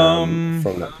 From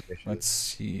that position? Let's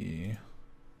see.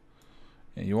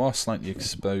 Yeah, you are slightly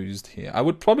exposed here. I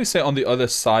would probably say on the other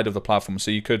side of the platform.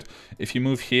 So you could, if you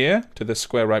move here to this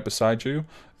square right beside you,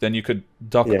 then you could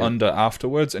duck under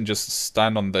afterwards and just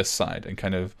stand on this side and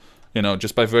kind of,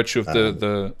 just by virtue of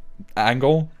the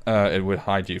angle, it would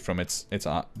hide you from its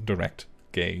direct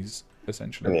gaze.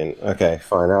 essentially. Brilliant. Okay,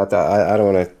 fine. I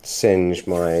don't want to singe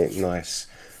my nice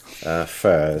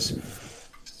furs.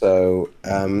 So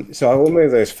I will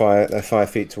move those 5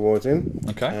 feet towards him.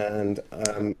 Okay.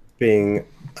 And being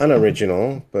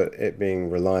unoriginal, but it being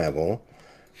reliable,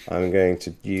 I'm going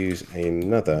to use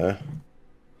another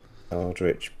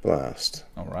Eldritch Blast.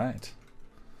 All right.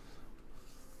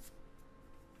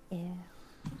 Yeah.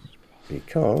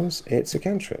 Because it's a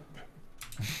cantrip.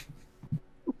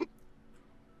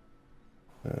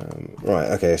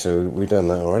 Right, okay, so we've done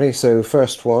that already. So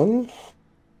first one,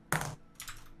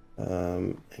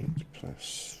 8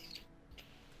 plus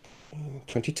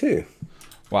 22.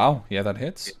 Wow, yeah, that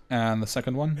hits. And the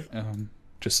second one,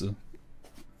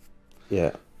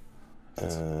 Yeah.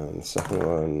 The second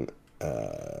one,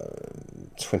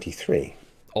 23.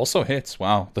 also hits.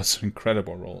 Wow, that's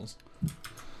incredible rolls.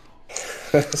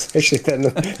 Actually, they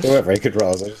weren't very good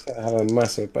rolls. I just have a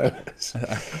massive bonus.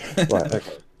 Right,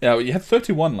 okay. Yeah, well, you had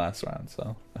 31 last round,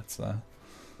 so that's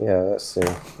Yeah, let's see.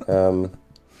 Oh,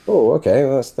 okay.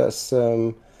 Well, that's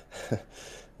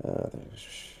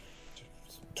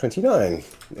 29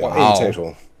 Wow. in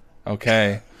total.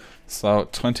 okay. So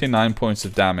 29 points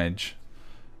of damage,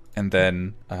 and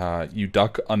then you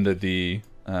duck under the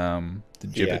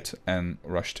gibbet and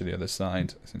rush to the other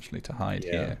side, essentially to hide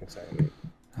here. Exactly.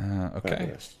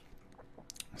 Okay.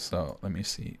 So let me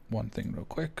see one thing real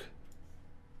quick.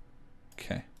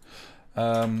 Okay.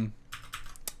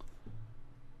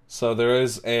 So there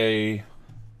is a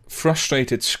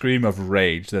frustrated scream of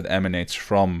rage that emanates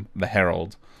from the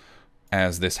Herald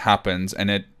as this happens,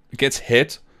 and it gets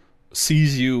hit,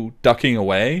 sees you ducking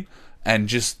away, and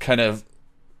just kind of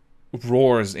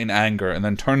roars in anger, and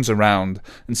then turns around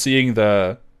and seeing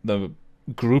the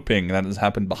grouping that has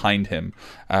happened behind him,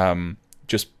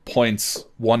 just points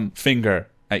one finger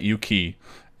at Yuki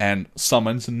and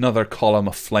summons another column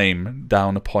of flame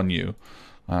down upon you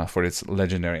for its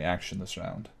legendary action this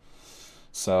round.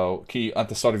 So, Ki, at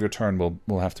the start of your turn,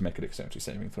 we'll have to make a dexterity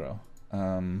saving throw.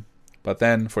 But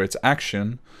then, for its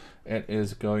action, it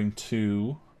is going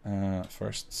to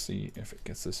first see if it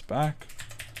gets this back.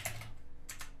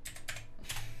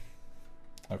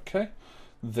 Okay.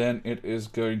 Then it is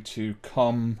going to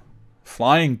come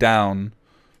flying down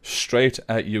straight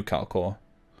at you, Calcor.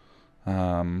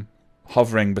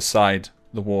 Hovering beside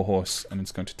the warhorse, and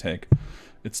it's going to take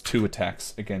its 2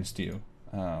 attacks against you.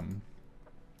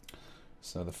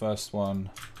 So the first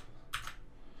one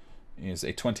is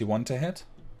a 21 to hit.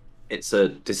 It's a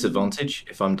disadvantage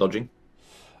if I'm dodging.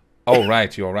 Oh,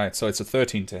 right, you're right. So it's a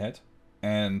 13 to hit.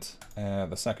 And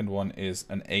the second one is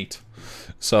an 8.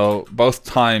 So both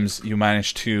times you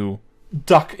manage to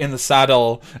duck in the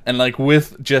saddle and, like,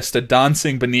 with just a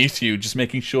dancing beneath you, just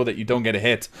making sure that you don't get a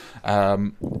hit.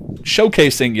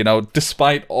 Showcasing, you know,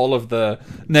 despite all of the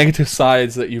negative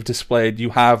sides that you've displayed, you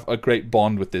have a great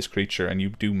bond with this creature, and you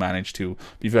do manage to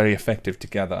be very effective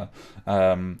together.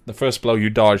 The first blow you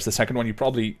dodge, the second one you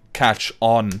probably catch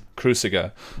on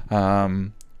Cruciger,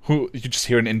 who you just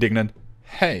hear an indignant,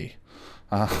 "Hey."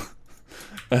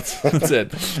 That's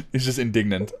it. He's just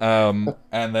indignant, and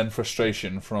then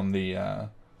frustration from the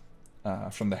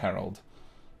Herald.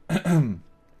 All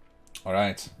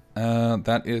right,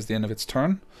 that is the end of its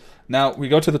turn. Now we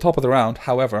go to the top of the round.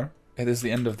 However, it is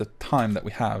the end of the time that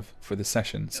we have for this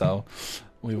session, so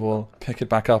we will pick it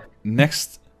back up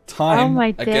next time. Oh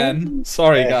my again. days.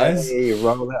 Sorry, guys. Hey,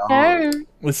 roll it on. No.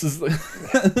 This is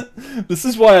this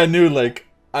is why I knew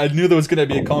there was going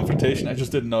to be a confrontation. I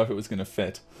just didn't know if it was going to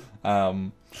fit.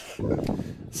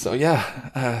 So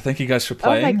yeah, thank you guys for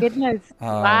playing. Oh my goodness!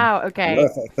 Wow. Okay. No,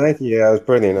 thank you. That was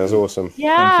brilliant. That was awesome.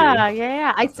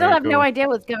 Yeah. I still have no cool. idea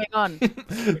what's going on.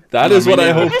 That is what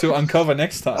I hope to uncover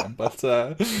next time. But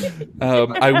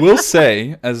I will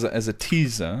say, as a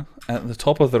teaser, at the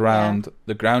top of the round,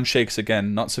 the ground shakes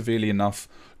again, not severely enough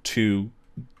to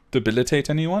debilitate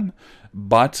anyone,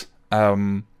 but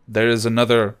there is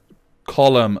another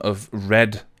column of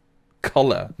red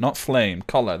color, not flame,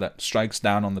 color that strikes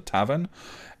down on the tavern,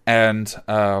 and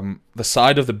the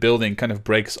side of the building kind of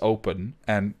breaks open,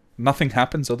 and nothing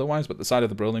happens otherwise, but the side of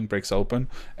the building breaks open,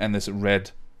 and this red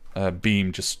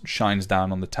beam just shines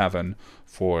down on the tavern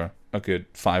for a good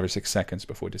 5 or 6 seconds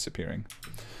before disappearing.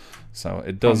 So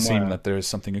it does seem that there is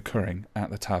something occurring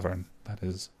at the tavern that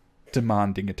is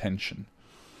demanding attention.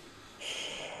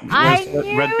 I that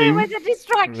knew red it beam? was a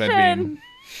distraction. Red beam.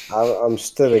 I'm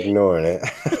still ignoring it.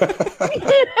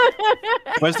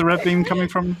 Where's the red beam coming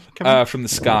from, Kevin? From the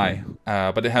sky,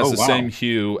 but it has Oh, the wow. same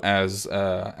hue as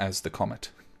the comet.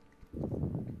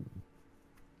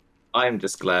 I'm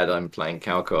just glad I'm playing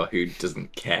Calcor, who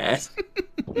doesn't care.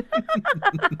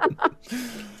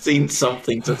 Seen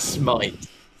something to smite.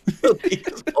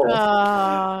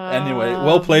 Anyway,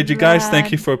 well played, you guys.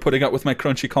 Thank you for putting up with my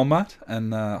crunchy combat,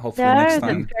 and hopefully next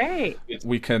time great.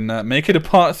 we can make it a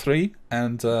part 3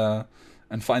 and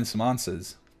find some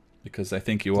answers, because I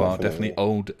think you are definitely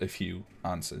owed a few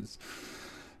answers.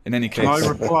 In any case, Can I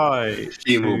reply? A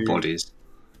few more bodies.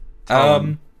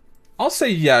 I'll say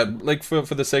yeah. Like for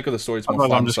the sake of the story, it's more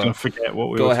fun. I'm just so going to forget what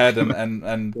we go were ahead talking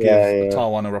and give Yeah.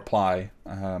 Tawan a reply,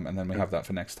 and then we have that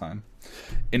for next time.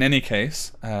 In any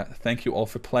case, thank you all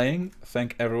for playing.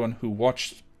 Thank everyone who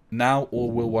watched now or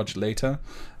will watch later.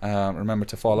 Remember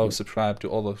to follow, subscribe, do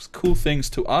all those cool things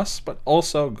to us, but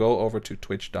also go over to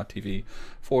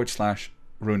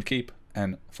twitch.tv/RuinedKeep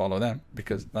and follow them,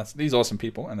 because that's these awesome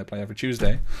people, and they play every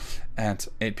Tuesday at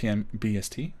 8 p.m.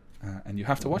 BST, and you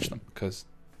have to watch them because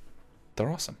they're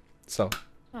awesome. So,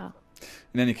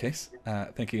 in any case,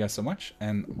 thank you guys so much,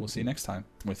 and we'll see you next time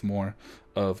with more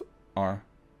of our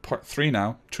part 3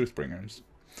 now, Truthbringers.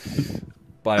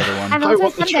 Bye, everyone. And also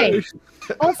Sunday.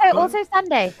 Also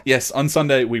Sunday. Yes, on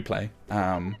Sunday we play.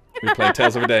 We play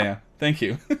Tales of Edeah. Thank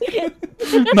you.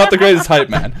 Not the greatest hype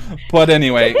man, but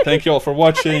anyway, thank you all for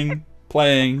watching,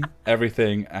 playing,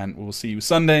 everything, and we'll see you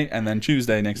Sunday and then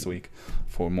Tuesday next week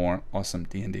for more awesome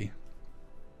D&D.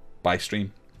 Bye,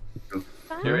 stream.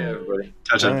 Cheerio, everybody.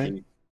 Ciao, ciao. Bye.